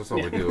hockey fans. That's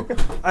all we do.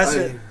 I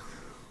said,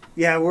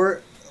 yeah,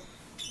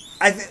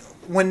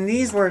 when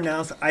these were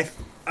announced,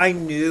 I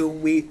knew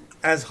we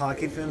as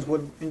hockey fans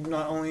would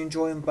not only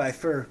enjoy them by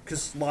fur,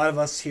 because a lot of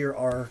us here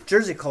are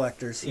jersey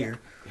collectors here,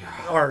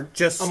 are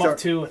just I'm up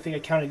to, I think I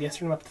counted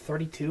yesterday, I'm up to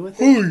 32, I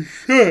think. Holy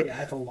shit! Yeah, I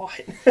have a lot.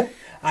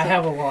 I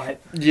have a lot.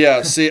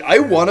 Yeah, see, I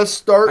want to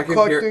start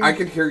collecting. I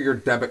can hear your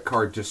debit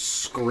card just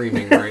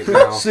screaming right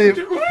now. See,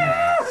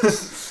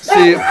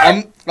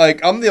 I'm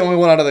the only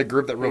one out of the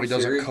group that really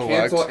doesn't Siri,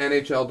 collect. Cancel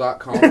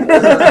NHL.com.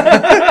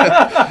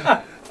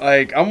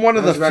 Like, I'm one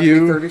of It's the about to be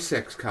few.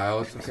 36,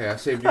 Kyle. It's okay. I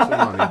saved you some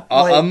money.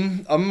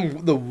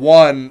 I'm the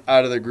one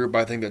out of the group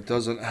I think that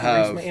doesn't Where's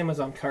have my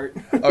Amazon cart?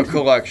 a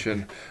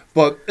collection.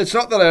 But it's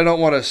not that I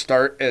don't want to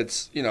start.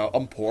 It's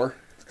I'm poor.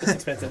 It's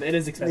expensive. It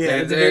is expensive. Yeah,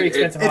 it's a very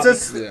expensive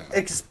it's hobby. an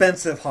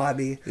expensive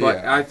hobby. But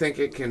Yeah. I think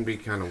it can be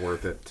kind of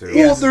worth it, too.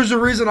 Well, there's a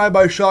reason I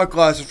buy shot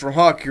glasses from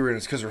hockey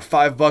arenas because they're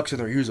 $5 and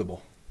they're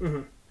usable.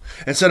 Mm-hmm.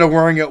 Instead of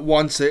wearing it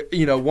once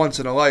in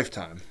a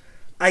lifetime.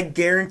 I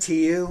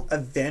guarantee you,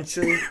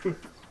 eventually,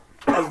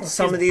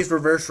 some of these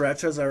reverse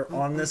retros that are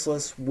on this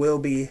list will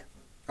be.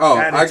 Oh,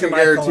 added I to can my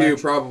guarantee you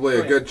collection. probably Oh,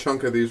 a yeah. good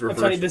chunk of these I'm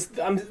telling you,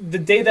 reverse. the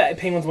day that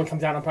Penguins one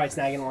comes out, I'm probably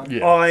snagging one.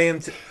 Yeah. Oh, I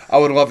am. I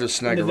would love to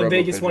snag The a Rebel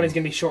Vegas one Pigeon. is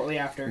going to be shortly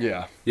after.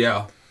 Yeah.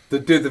 Yeah. The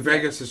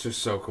Vegas is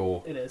just so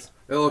cool. It is.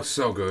 It looks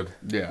so good.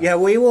 Yeah. Yeah,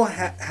 we will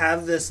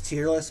have this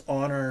tier list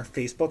on our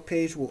Facebook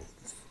page,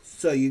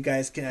 so you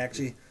guys can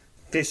actually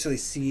officially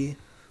see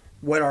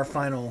what our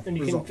final And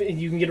result.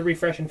 you can get a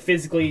refresh and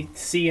physically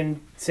see and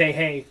say,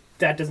 hey,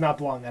 that does not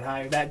belong that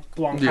high, or that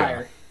belongs Yeah.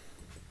 higher.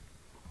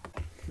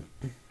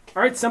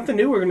 All right, something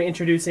new we're going to be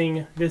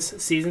introducing this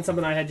season,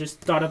 something I had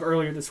just thought of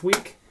earlier this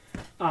week.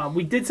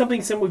 We've done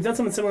something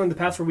similar in the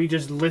past where we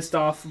just list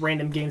off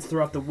random games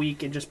throughout the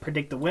week and just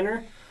predict the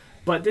winner.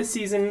 But this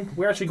season,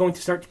 we're actually going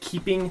to start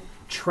keeping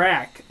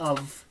track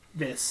of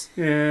this.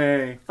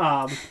 Yay.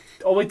 All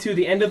the way to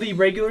the end of the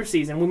regular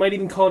season. We might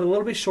even call it a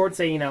little bit short,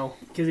 say,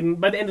 because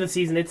by the end of the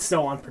season, it's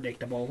so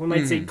unpredictable. We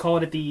might say call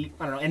it at the,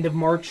 end of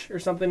March or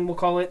something, we'll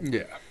call it.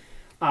 Yeah.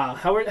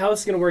 How this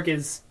is going to work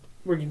is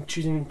we're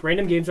choosing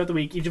random games throughout the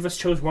week. Each of us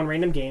chose one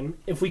random game.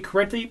 If we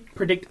correctly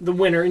predict the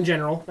winner in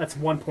general, that's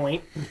 1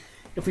 point.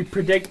 If we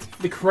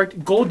predict the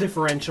correct goal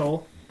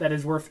differential, that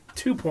is worth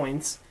 2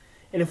 points.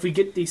 And if we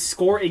get the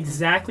score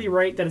exactly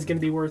right, that is going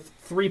to be worth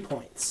 3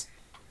 points.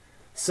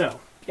 So,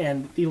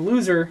 and the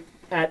loser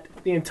at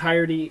the end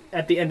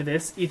of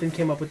this, Ethan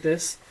came up with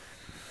this.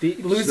 The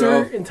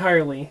loser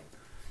entirely.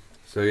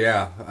 So,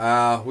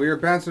 yeah. We are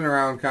bouncing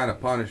around kind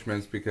of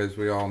punishments because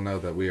we all know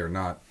that we are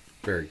not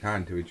very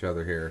kind to each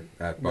other here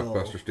at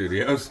Buckbuster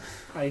Studios.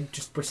 I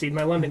just received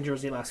my London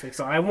jersey last week,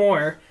 so I have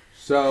more.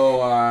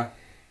 So,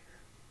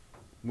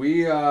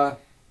 we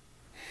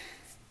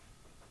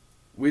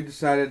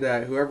decided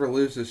that whoever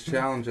loses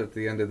challenge at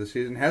the end of the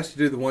season has to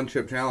do the one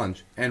chip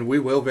challenge, and we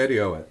will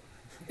video it.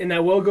 And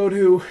that will go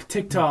to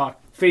TikTok,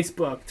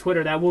 Facebook,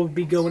 Twitter. That will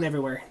be going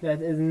everywhere.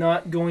 That is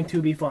not going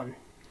to be fun.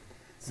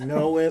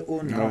 No, it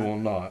will No, not. will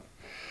not.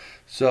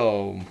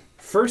 So,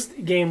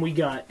 First game we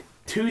got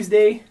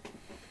Tuesday,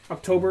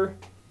 October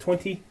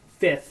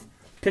 25th.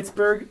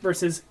 Pittsburgh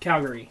versus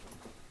Calgary.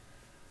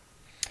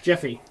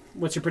 Jeffy,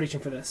 what's your prediction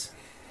for this?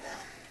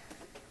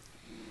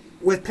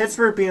 With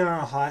Pittsburgh being on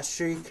a hot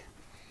streak,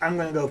 I'm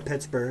gonna go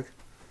Pittsburgh.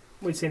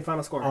 What are you saying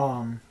final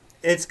score?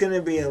 It's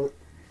gonna be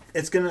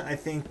I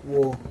think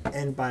will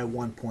end by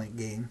 1 point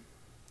game.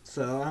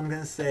 So I'm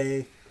gonna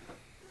say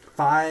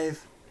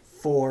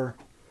 5-4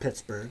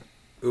 Pittsburgh.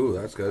 Ooh,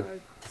 that's good.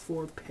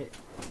 5-4 Pitt.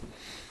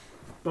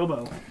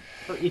 Bobo.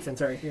 Or Ethan,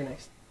 sorry, you're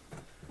next.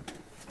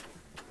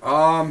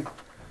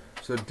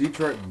 So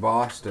Detroit,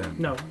 Boston.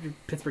 No, your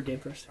Pittsburgh game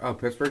first. Oh,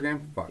 Pittsburgh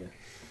game? Fuck.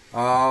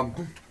 Yeah.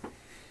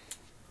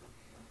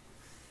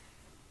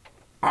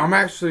 I'm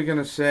actually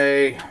gonna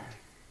say.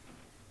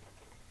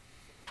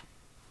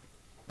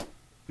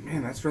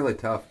 Man, that's really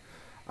tough.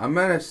 I'm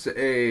gonna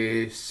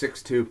say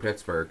 6-2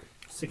 Pittsburgh.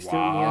 6-2,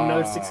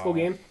 another 6-goal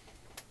game.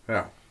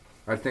 Yeah,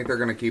 I think they're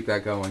gonna keep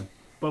that going.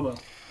 Bobo.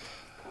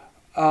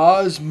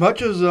 as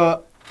much as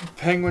a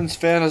Penguins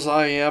fan as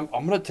I am,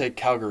 I'm going to take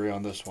Calgary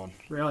on this one.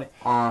 Really?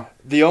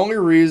 The only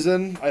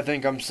reason I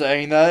think I'm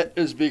saying that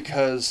is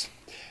because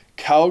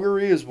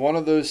Calgary is one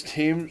of those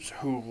teams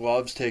who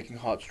loves taking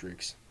hot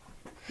streaks.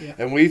 Yeah.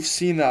 And we've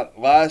seen that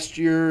last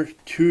year,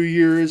 2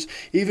 years,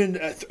 even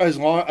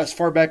as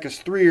far back as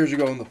 3 years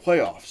ago in the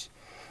playoffs.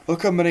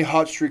 Look how many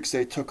hot streaks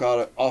they took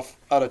out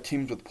of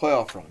teams with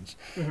playoff runs.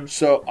 Mm-hmm.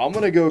 So I'm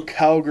going to go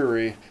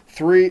Calgary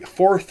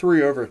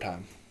 4-3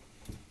 overtime.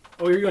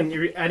 Oh,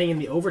 you're adding in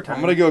the overtime.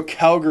 I'm going to go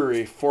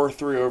Calgary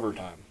 4-3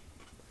 overtime.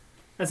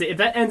 I say if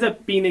that ends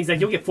up being the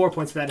exact, you'll get 4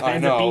 points for that. If it I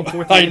ends know. up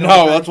being 4-3 I in know.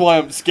 overtime. That's why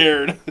I'm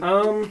scared.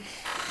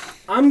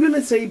 I'm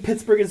gonna say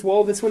Pittsburgh as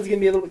well. This one's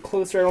gonna be a little bit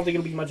closer. I don't think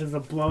it'll be much of a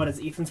blowout as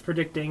Ethan's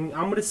predicting.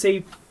 I'm gonna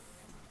say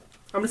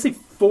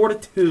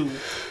 4-2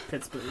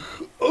 Pittsburgh.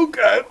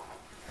 Okay.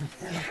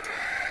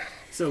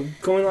 So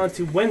going on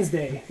to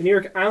Wednesday, the New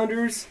York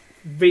Islanders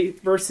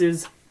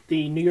versus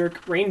the New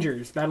York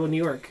Rangers. Battle of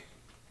New York.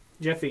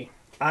 Jeffy.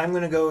 I'm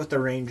going to go with the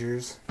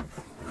Rangers.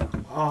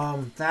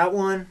 That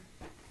one,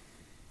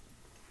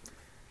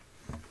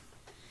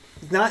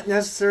 not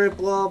necessarily a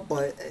blowout,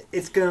 but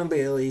it's going to be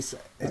at least,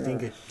 I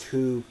think, a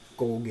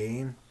 2-goal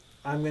game.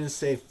 I'm going to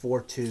say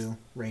 4-2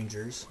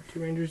 Rangers. 2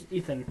 Rangers.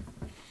 Ethan.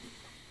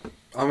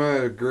 I'm going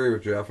to agree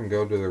with Jeff and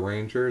go to the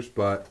Rangers,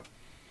 but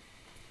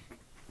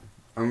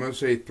I'm going to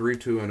say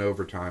 3-2 in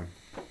overtime.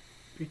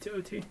 3-2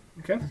 OT.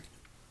 Okay.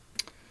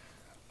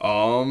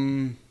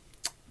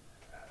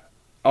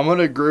 I'm going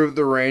to agree with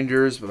the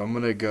Rangers, but I'm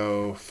going to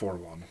go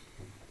 4-1.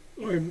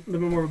 Or a little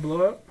bit more of a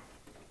blowout.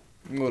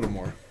 A little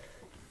more.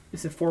 You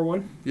said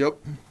 4-1. Yep.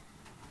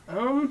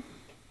 I'm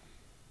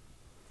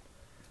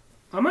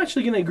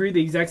actually gonna agree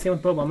the exact same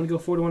with Bobo. I'm gonna go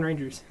 4-1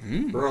 Rangers.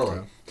 Really?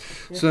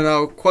 Yeah. So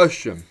now,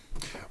 question.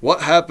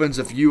 What happens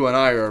if you and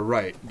I are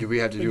right? Do we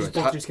have to We do a just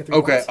both tie? just get 3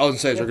 Okay, points. I was going to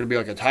say, is there Yeah. going to be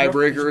like a Nope,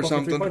 tiebreaker just or both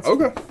get 3 something? points.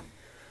 Okay.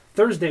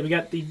 Thursday, we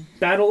got the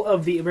battle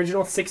of the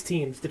original 6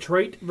 teams: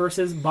 Detroit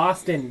versus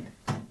Boston.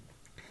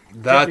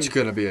 That's Jeffy.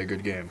 going to be a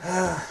good game.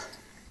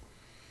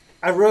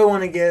 I really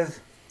want to give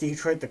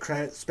Detroit the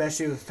credit,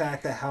 especially with the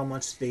fact that how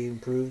much they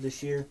improved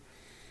this year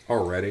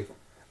Already?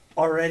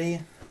 already.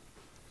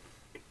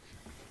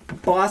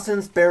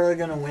 Boston's barely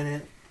going to win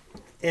it.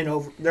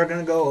 They're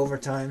going to go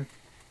overtime.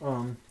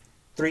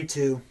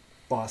 3-2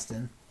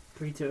 Boston.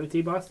 3-2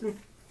 OT Boston.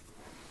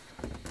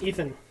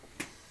 Ethan.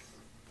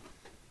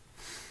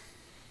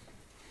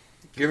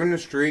 Given the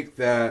streak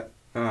that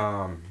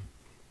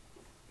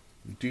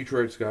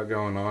Detroit's got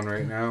going on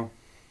right now,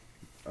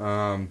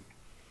 I'm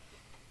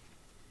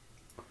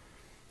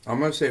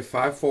going to say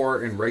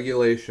 5-4 in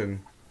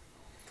regulation,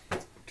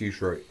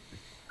 Detroit.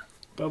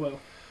 Bobo.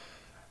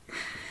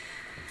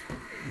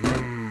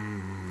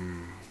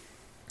 I'm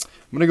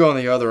going to go on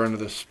the other end of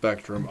the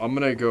spectrum. I'm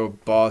going to go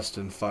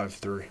Boston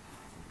 5-3.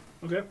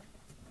 Okay.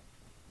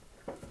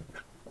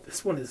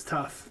 This one is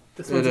tough.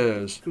 This It one's,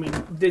 is. I mean,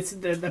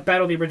 the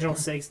battle of the original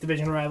 6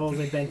 division rivals.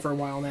 They've been for a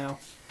while now.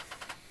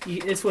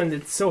 This one,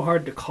 it's so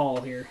hard to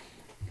call here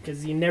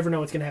because you never know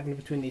what's going to happen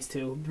between these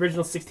two. The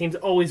original 6 teams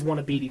always want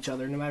to beat each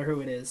other, no matter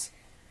who it is.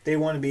 They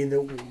want to be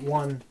the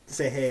one to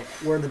say, hey,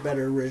 we're the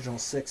better original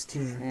 6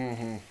 team.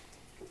 Mm-hmm.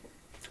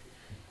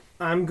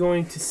 I'm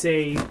going to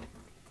say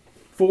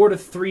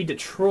 4-3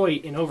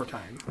 Detroit in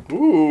overtime.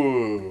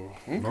 Ooh.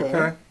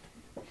 Okay.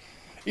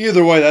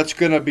 Either way, that's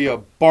going to be a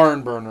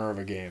barn burner of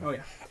a game. Oh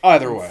yeah.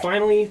 Either way.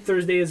 Finally,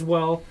 Thursday as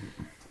well.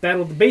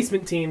 Battle of the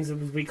basement teams,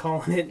 as we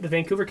call it. The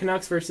Vancouver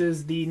Canucks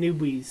versus the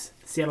Newbies,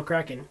 Seattle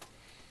Kraken.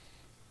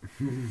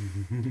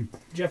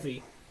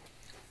 Jeffy.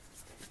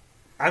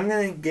 I'm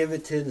going to give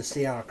it to the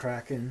Seattle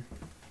Kraken.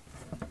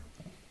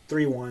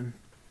 3-1.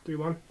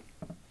 3-1.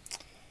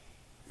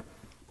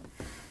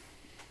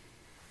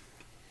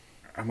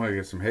 I'm going to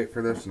get some hate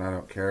for this, and I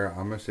don't care.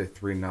 I'm going to say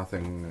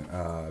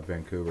 3-0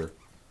 Vancouver.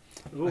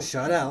 Ooh. A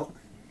shutout.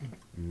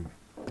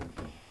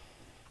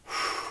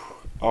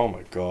 Oh,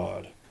 my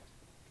God.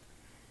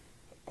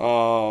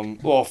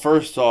 Well,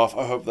 first off,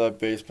 I hope that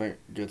basement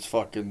gets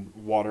fucking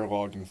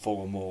waterlogged and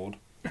full of mold.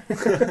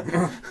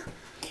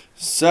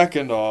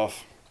 Second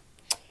off,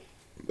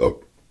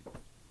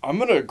 I'm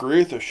going to agree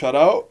with the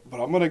shutout, but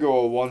I'm going to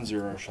go a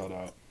 1-0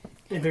 shutout.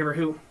 In favor of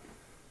who?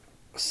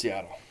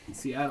 Seattle.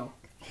 Seattle.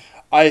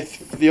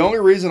 The only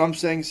reason I'm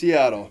saying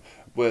Seattle,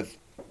 with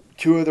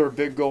two of their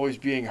big goalies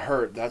being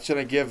hurt, that's going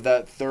to give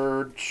that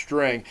third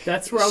string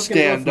That's where I was going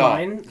to go with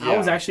mine. Yeah. I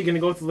was actually going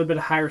to go with a little bit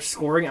of higher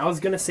scoring. I was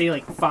going to say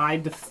like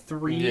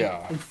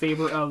 5-3 in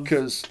favor of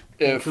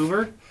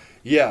Vancouver.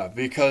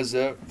 Because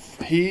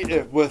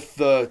with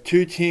the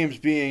two teams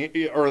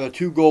being, or the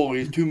two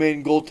goalies, two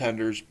main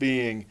goaltenders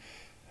being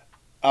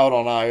out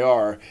on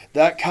IR,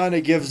 that kind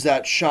of gives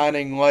that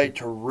shining light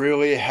to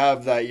really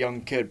have that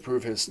young kid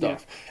prove his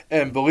stuff.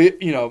 Yeah. And believe,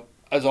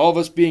 as all of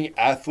us being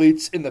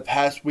athletes in the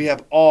past, we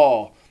have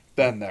all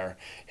been there.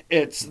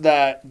 It's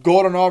that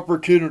golden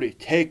opportunity.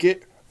 Take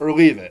it or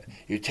leave it.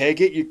 You take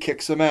it, you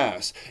kick some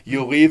ass.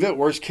 You leave it,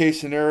 worst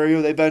case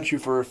scenario, they bench you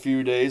for a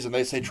few days and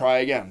they say try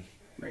again.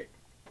 Right.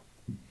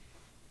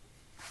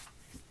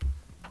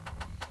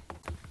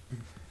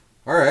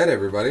 All right,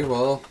 everybody.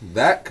 Well,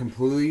 that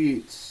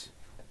completes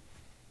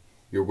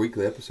your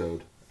weekly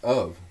episode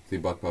of the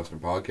Buckbuster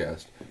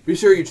Podcast. Be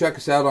sure you check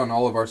us out on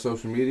all of our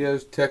social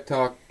medias: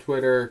 TikTok,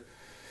 Twitter,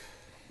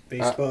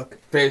 Facebook,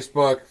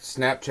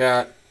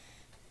 Snapchat.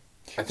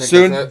 I think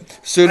soon that's it.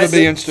 Soon to be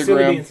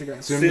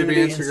Instagram. Soon to be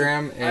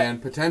Instagram,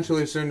 and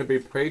potentially soon to be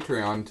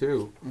Patreon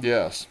too.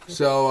 Yes.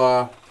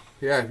 So,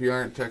 if you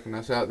aren't checking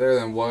us out there,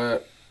 then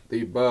what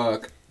the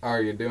buck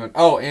are you doing?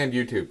 Oh, and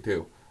YouTube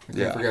too. I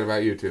can't forget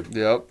about YouTube.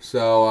 Yep.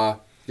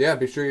 So,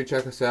 be sure you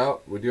check us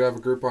out. We do have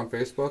a group on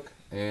Facebook.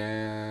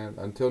 And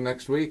until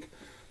next week,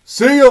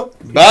 see ya!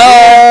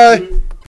 Bye!